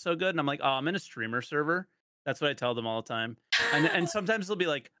frames so good? And I'm like, oh, I'm in a streamer server. That's what I tell them all the time. And sometimes they'll be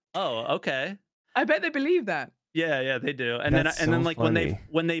like, oh, okay. I bet they believe that. Yeah, they do. And That's then so like funny.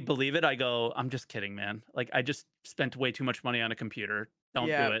 when they believe it, I go, I'm just kidding, man. Like I just spent way too much money on a computer. Don't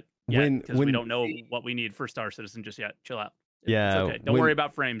do Yeah. it yet because we When don't know what we need for Star Citizen just yet. Chill out. It's yeah, okay. Don't worry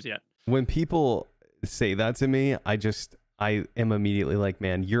about frames yet. when people say that to me, I am immediately like,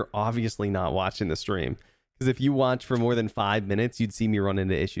 man, you're obviously not watching the stream, because if you watch for more than 5 minutes, you'd see me run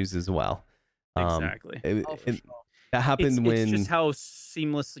into issues as well. Exactly. Oh, for sure. That happened when it's just how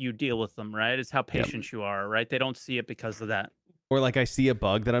seamless you deal with them, right? It's how patient you are, right? They don't see it because of that. or like I see a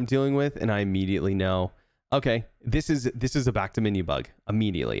bug that I'm dealing with and I immediately know, okay, this is a back to menu bug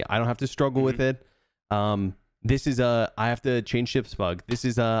immediately. I don't have to struggle with it. This is I have to change ships bug. This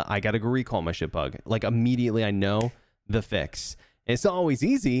is I got to go recall my ship bug. Like immediately I know the fix. And it's not always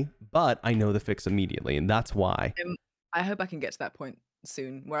easy, but I know the fix immediately, and that's why. I hope I can get to that point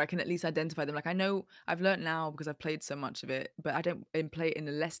soon where I can at least identify them. Like I know I've learned now because I've played so much of it, but I don't play it in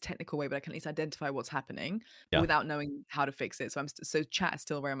a less technical way, but I can at least identify what's happening Yeah. without knowing how to fix it. So so chat is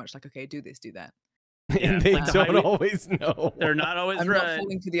still very much like, okay, do this, do that. And they like the don't highway- always know. They're not always I'm right. not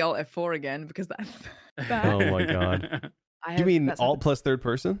falling to the Alt F4 again because that's bad. Oh my god. I You have- mean that's alt happened plus third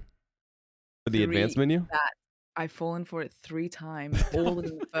person for the advanced menu? that I've fallen for it 3 times, all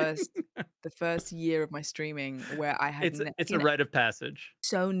in the first year of my streaming, where I had It's a rite of passage.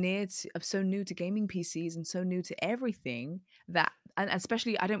 so new to gaming PCs and so new to everything that, and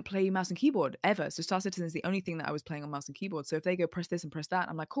especially I don't play mouse and keyboard ever. So Star Citizen is the only thing that I was playing on mouse and keyboard. So if they go press this and press that,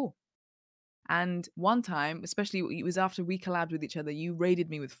 I'm like, cool. And one time, especially it was after we collabed with each other, you raided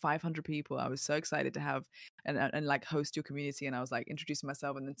me with 500 people. I was so excited to have and like host your community, and I was like introducing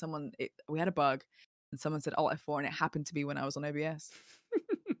myself, and then we had a bug, and someone said Alt F4, and it happened to be when I was on OBS.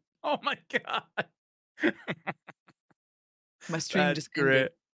 Oh my god. My stream That's just great.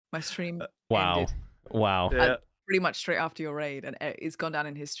 ended. My stream Wow. ended. Wow. Yeah. Pretty much straight after your raid, and it's gone down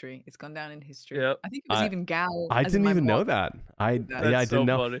in history. It's gone down in history. Yep. I think it was even Gal. I as in didn't my even know mod. that. I That's didn't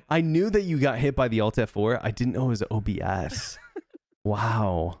know. funny. I knew that you got hit by the Alt F4. I didn't know it was OBS.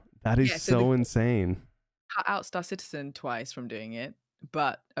 Wow. That is Yeah, so so insane. Cut out Star Citizen twice from doing it,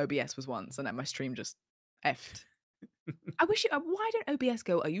 but OBS was once, and then my stream just effed. I wish why don't OBS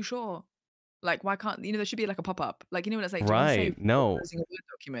go, are you sure? Like, why can't, there should be like a pop-up. Like, when it's like, do you wanna Right. save No. closing a Word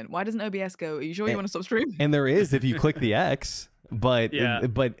document? Why doesn't OBS go, are you sure you want to stop streaming? And there is if you click the X, but Yeah.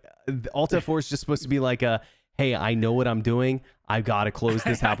 but Alt F4 is just supposed to be like a, hey, I know what I'm doing. I've got to close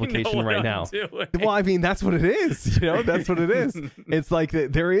this application right now. Doing. Well, I mean, that's what it is. You know, that's what it is. It's like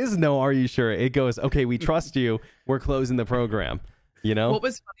there is no, are you sure? It goes, okay, we trust you. We're closing the program. You know? What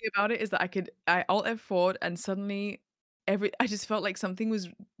was funny about it is that I Alt F4'd and suddenly I just felt like something was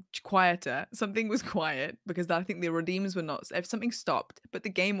quieter. Something was quiet because I think the redeems were not. If something stopped, but the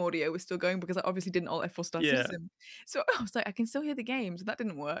game audio was still going because I obviously didn't Alt F4 start system. So I was like, I can still hear the games. That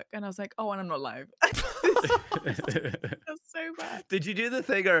didn't work, and I was like, oh, and I'm not live. That's so bad. Did you do the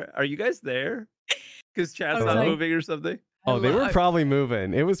thing? Are you guys there? Because chat's not like- moving or something. Oh, they were probably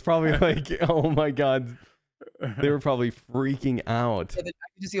moving. It was probably like, oh my God. They were probably freaking out. Yeah, I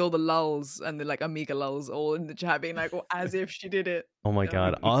could just see all the lulls and the like Amiga lulls all in the chat being like, well, as if she did it. Oh my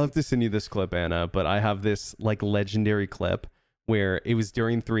God. I'll have to send you this clip, Anna, but I have this like legendary clip where it was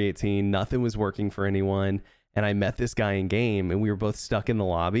during 3.18. Nothing was working for anyone. And I met this guy in game and we were both stuck in the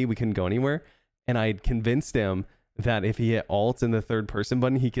lobby. We couldn't go anywhere. And I had convinced him that if he hit Alt and the third person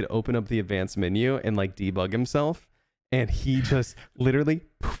button, he could open up the advanced menu and like debug himself. And he just literally...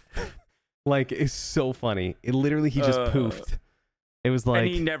 Like, it's so funny. It literally, he just poofed. It was like... And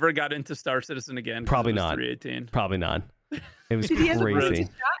he never got into Star Citizen again. Probably not. 318. Probably not. It was Did he ever crazy. go to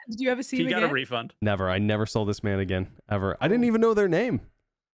chat? Did you ever see him He got again? a refund. Never. I never saw this man again, ever. I didn't even know their name.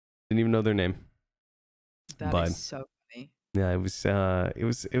 Didn't even know their name. That But- is so funny. Yeah, it was a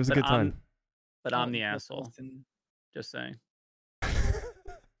But good time. But I'm Oh, the that asshole. person. Just saying.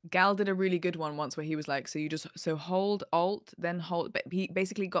 Gal did a really good one once where he was like, so hold Alt, then hold, but he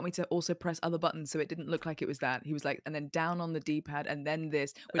basically got me to also press other buttons so it didn't look like it was that. He was like, and then down on the D-pad and then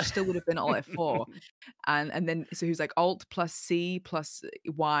this, which still would have been Alt F4. And then, so he was like Alt plus C plus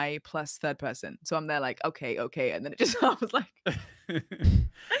Y plus third person. So I'm there like, okay. And then it just, I was like,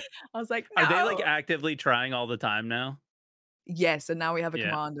 Are they like "No." actively trying all the time now? Yes, and now we have a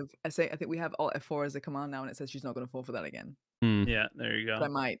Yeah. command of, I think we have Alt F4 as a command now and it says she's not going to fall for that again. Hmm. Yeah, there you But I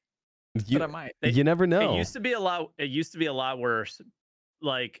go. might. You, But I might. you never know. It used to be a lot worse.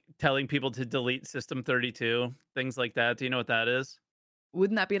 Like telling people to delete System 32, things like that. Do you know what that is?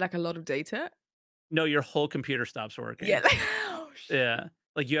 Wouldn't that be like a lot of data? No, your whole computer stops working. Yeah. Oh, shit. Yeah.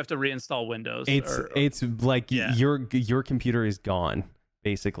 Like you have to reinstall Windows. It's like Yeah. your computer is gone,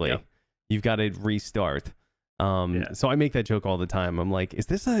 basically. Yep. You've got to restart. Yeah. So I make that joke all the time. I'm like,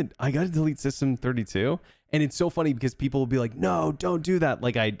 I got to delete System 32? And it's so funny because people will be like, no, don't do that.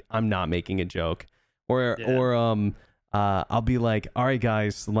 Like I'm not making a joke. Or I'll be like, all right,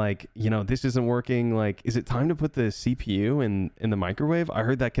 guys, like, this isn't working. Like, is it time to put the CPU in the microwave? I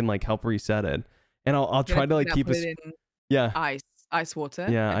heard that can like help reset it. And I'll try to like keep it it. in Yeah. ice water.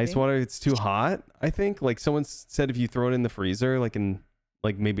 Yeah, I ice think. water. It's too hot, I think. Like someone said if you throw it in the freezer, like in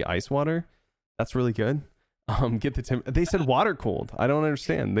like maybe ice water, that's really good. Get the they said water cooled. I don't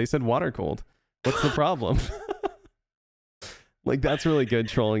understand. They said water cooled. What's the problem? Like that's really good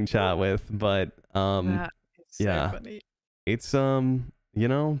trolling chat with, but That is so yeah. funny. it's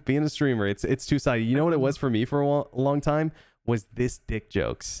being a streamer, it's two-sided. You know what it was for me for a long time was this dick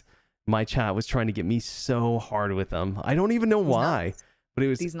jokes. My chat was trying to get me so hard with them. I don't even know why, nuts. but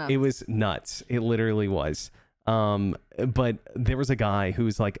These nuts. it was nuts. It literally was. But there was a guy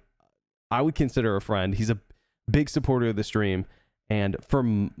who's like, I would consider a friend. He's a big supporter of the stream. And for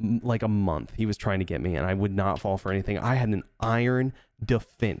like a month, he was trying to get me, and I would not fall for anything. I had an iron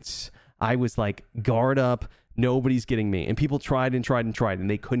defense. I was like, guard up. Nobody's getting me. And people tried, and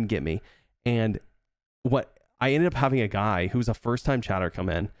they couldn't get me. And I ended up having a guy who was a first-time chatter come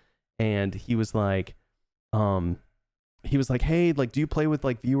in, and he was like, hey, like, do you play with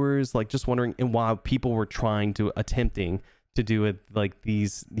like viewers? Like, just wondering. And while people were attempting to do it, like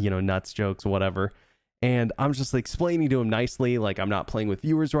these, nuts jokes, whatever. And I'm just like explaining to him nicely, like, I'm not playing with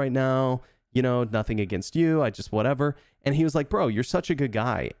viewers right now, nothing against you. I just whatever. And he was like, bro, you're such a good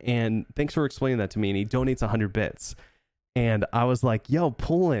guy. And thanks for explaining that to me. And he donates 100 bits. And I was like, yo,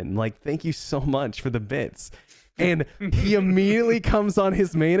 pull in. Like, thank you so much for the bits. And he immediately comes on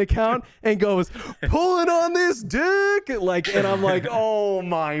his main account and goes, pulling on this dick. Like, and I'm like, oh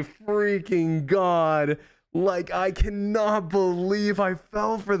my freaking God. Like, I cannot believe I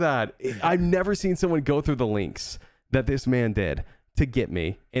fell for that. I've never seen someone go through the links that this man did to get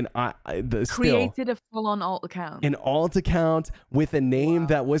me. And Created a full-on alt account. an alt account with a name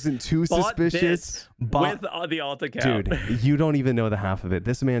that wasn't too suspicious. With the alt account. Dude, you don't even know the half of it.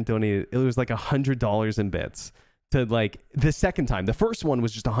 This man donated, it was like $100 in bits to like the second time. The first one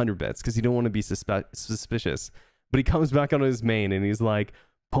was just 100 bits because he didn't want to be suspicious. But he comes back on his main and he's like,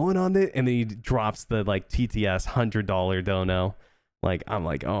 pulling on it, and then he drops the like TTS $100 dono. Like, I'm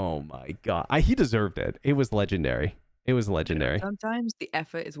like, oh my God. He deserved it. It was legendary. It was legendary. Sometimes the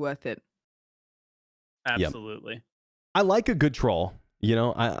effort is worth it. Absolutely. I like a good troll. You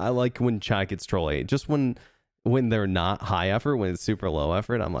know, I like when chat gets trolly. Just when they're not high effort, when it's super low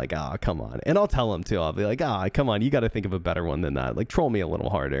effort, I'm like, ah, come on. And I'll tell them too. I'll be like, ah, come on, you got to think of a better one than that. Like, troll me a little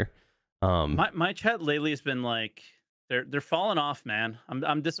harder. My chat lately has been like, they're falling off, man.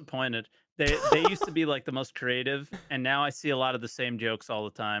 I'm disappointed. They used to be like the most creative, and now I see a lot of the same jokes all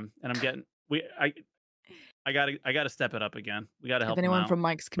the time, and I'm getting I gotta step it up again. We gotta help If anyone them out. from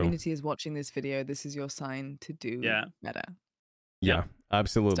Mike's community is watching this video, this is your sign to do better. Yeah,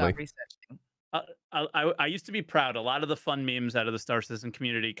 absolutely. Start researching. I used to be proud. A lot of the fun memes out of the Star Citizen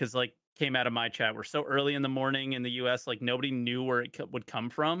community, because like came out of my chat, were so early in the morning in the US, like nobody knew where it would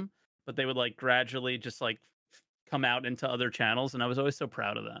come from, but they would like gradually just like come out into other channels, and I was always so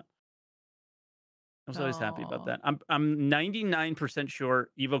proud of that. I was always happy about that. I'm 99%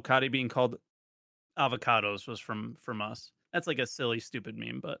 sure Evocati being called avocados was from us. That's like a silly, stupid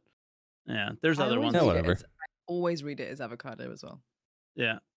meme, but yeah, there's other ones. Yeah, whatever. I always read it as avocado as well.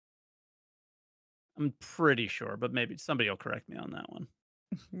 Yeah. I'm pretty sure, but maybe somebody will correct me on that one.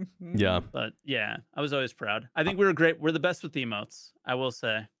 Yeah. But yeah, I was always proud. I think we were great. We're the best with emotes, I will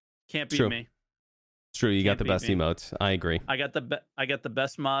say. Can't beat me. It's true. You got the best emotes. I agree. I got the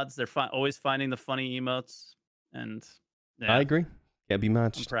best mods. They're always finding the funny emotes, and yeah, I agree. Can't be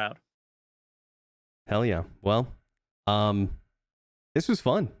matched. I'm proud. Hell yeah. Well, this was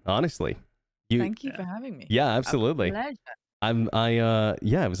fun, honestly. Thank you for having me. Yeah, absolutely. Pleasure.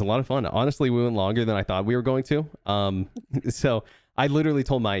 Yeah, it was a lot of fun. Honestly, we went longer than I thought we were going to. So I literally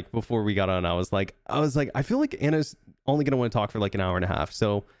told Mike before we got on, I was like, I feel like Anna's only going to want to talk for like an hour and a half.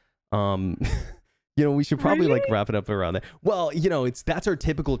 So, you know, we should probably like wrap it up around there. Well, you know, that's our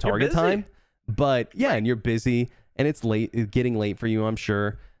typical target time, but yeah, and you're busy and it's getting late for you, I'm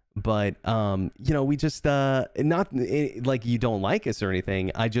sure. But, you know, we just, not like you don't like us or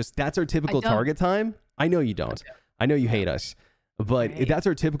anything. That's our typical target time. I know you don't. I know you hate us, but that's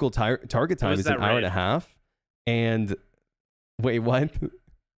our typical target time is an hour and a half. And wait, what?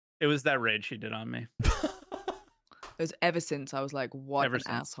 It was that raid she did on me. It was ever since I was like, what an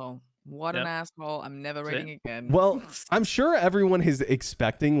asshole. What an asshole. I'm never raiding again. Well, I'm sure everyone is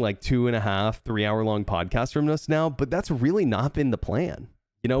expecting like 2.5, 3 hour long podcasts from us now, but that's really not been the plan.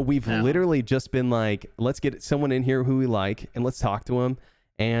 You know, we've literally just been like, let's get someone in here who we like and let's talk to them.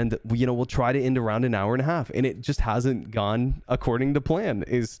 And, you know, we'll try to end around an hour and a half. And it just hasn't gone according to plan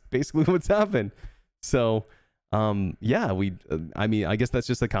is basically what's happened. So, yeah, I mean, I guess that's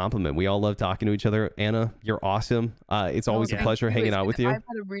just a compliment. We all love talking to each other. Anna, you're awesome. It's always a pleasure hanging out with you. I've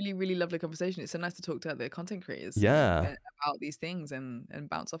had a really, really lovely conversation. It's so nice to talk to other content creators about these things and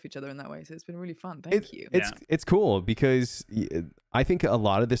bounce off each other in that way. So it's been really fun. Thank you. It's cool because I think a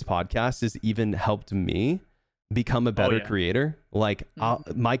lot of this podcast has even helped me become a better creator. Like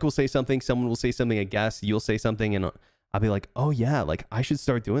Mike will say something, someone will say something, a guest, you'll say something, and I'll be like, oh yeah, like I should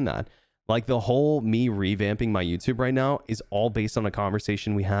start doing that. Like the whole me revamping my YouTube right now is all based on a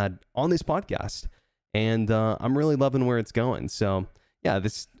conversation we had on this podcast. And I'm really loving where it's going. So yeah,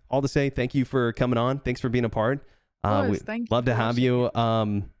 this all to say, thank you for coming on. Thanks for being a part. We'd love to have you,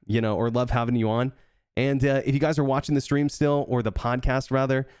 you know, or love having you on. And if you guys are watching the stream still, or the podcast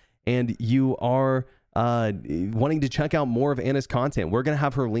rather, and you are wanting to check out more of Anna's content, we're going to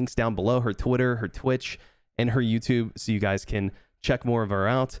have her links down below, her Twitter, her Twitch, and her YouTube, so you guys can check more of her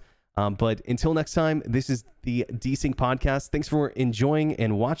out. But until next time, this is the DESYNC podcast. Thanks for enjoying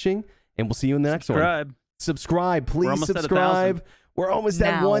and watching, and we'll see you in the next one. Subscribe, please subscribe. We're almost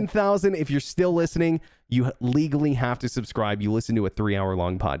at 1,000. If you're still listening, you legally have to subscribe. You listen to a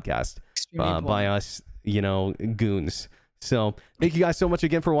 3-hour-long podcast by us, you know, goons. So thank you guys so much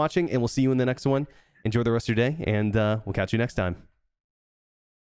again for watching, and we'll see you in the next one. Enjoy the rest of your day, and we'll catch you next time.